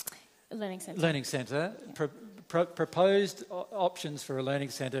Learning Centre, proposed options for a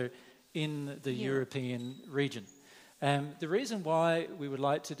learning centre in the European region. The reason why we would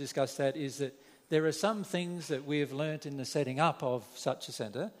like to discuss that is that there are some things that we have learnt in the setting up of such a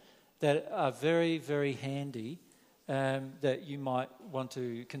centre that are very, very handy that you might want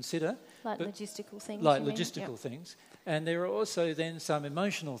to consider. Like logistical things. Like logistical things. And there are also then some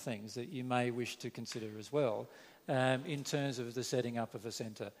emotional things that you may wish to consider as well in terms of the setting up of a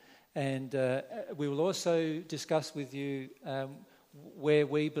centre. And we will also discuss with you where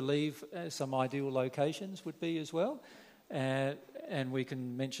we believe some ideal locations would be as well. And we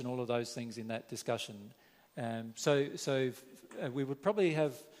can mention all of those things in that discussion. So we would probably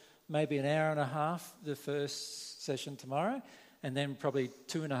have maybe an hour and a half the first session tomorrow, and then probably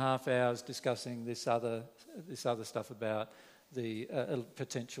 2.5 hours discussing this other stuff about the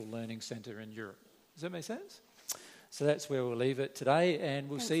potential learning centre in Europe. Does that make sense? So that's where we'll leave it today, and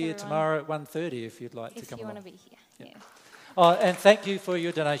we'll see you tomorrow at 1:30 if you'd like to come along. If you want to be here. Yeah. Oh, and thank you for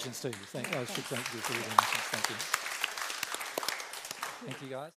your donations too. I should thank you for your donations. Thank you. Thank you,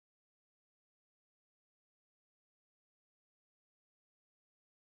 guys.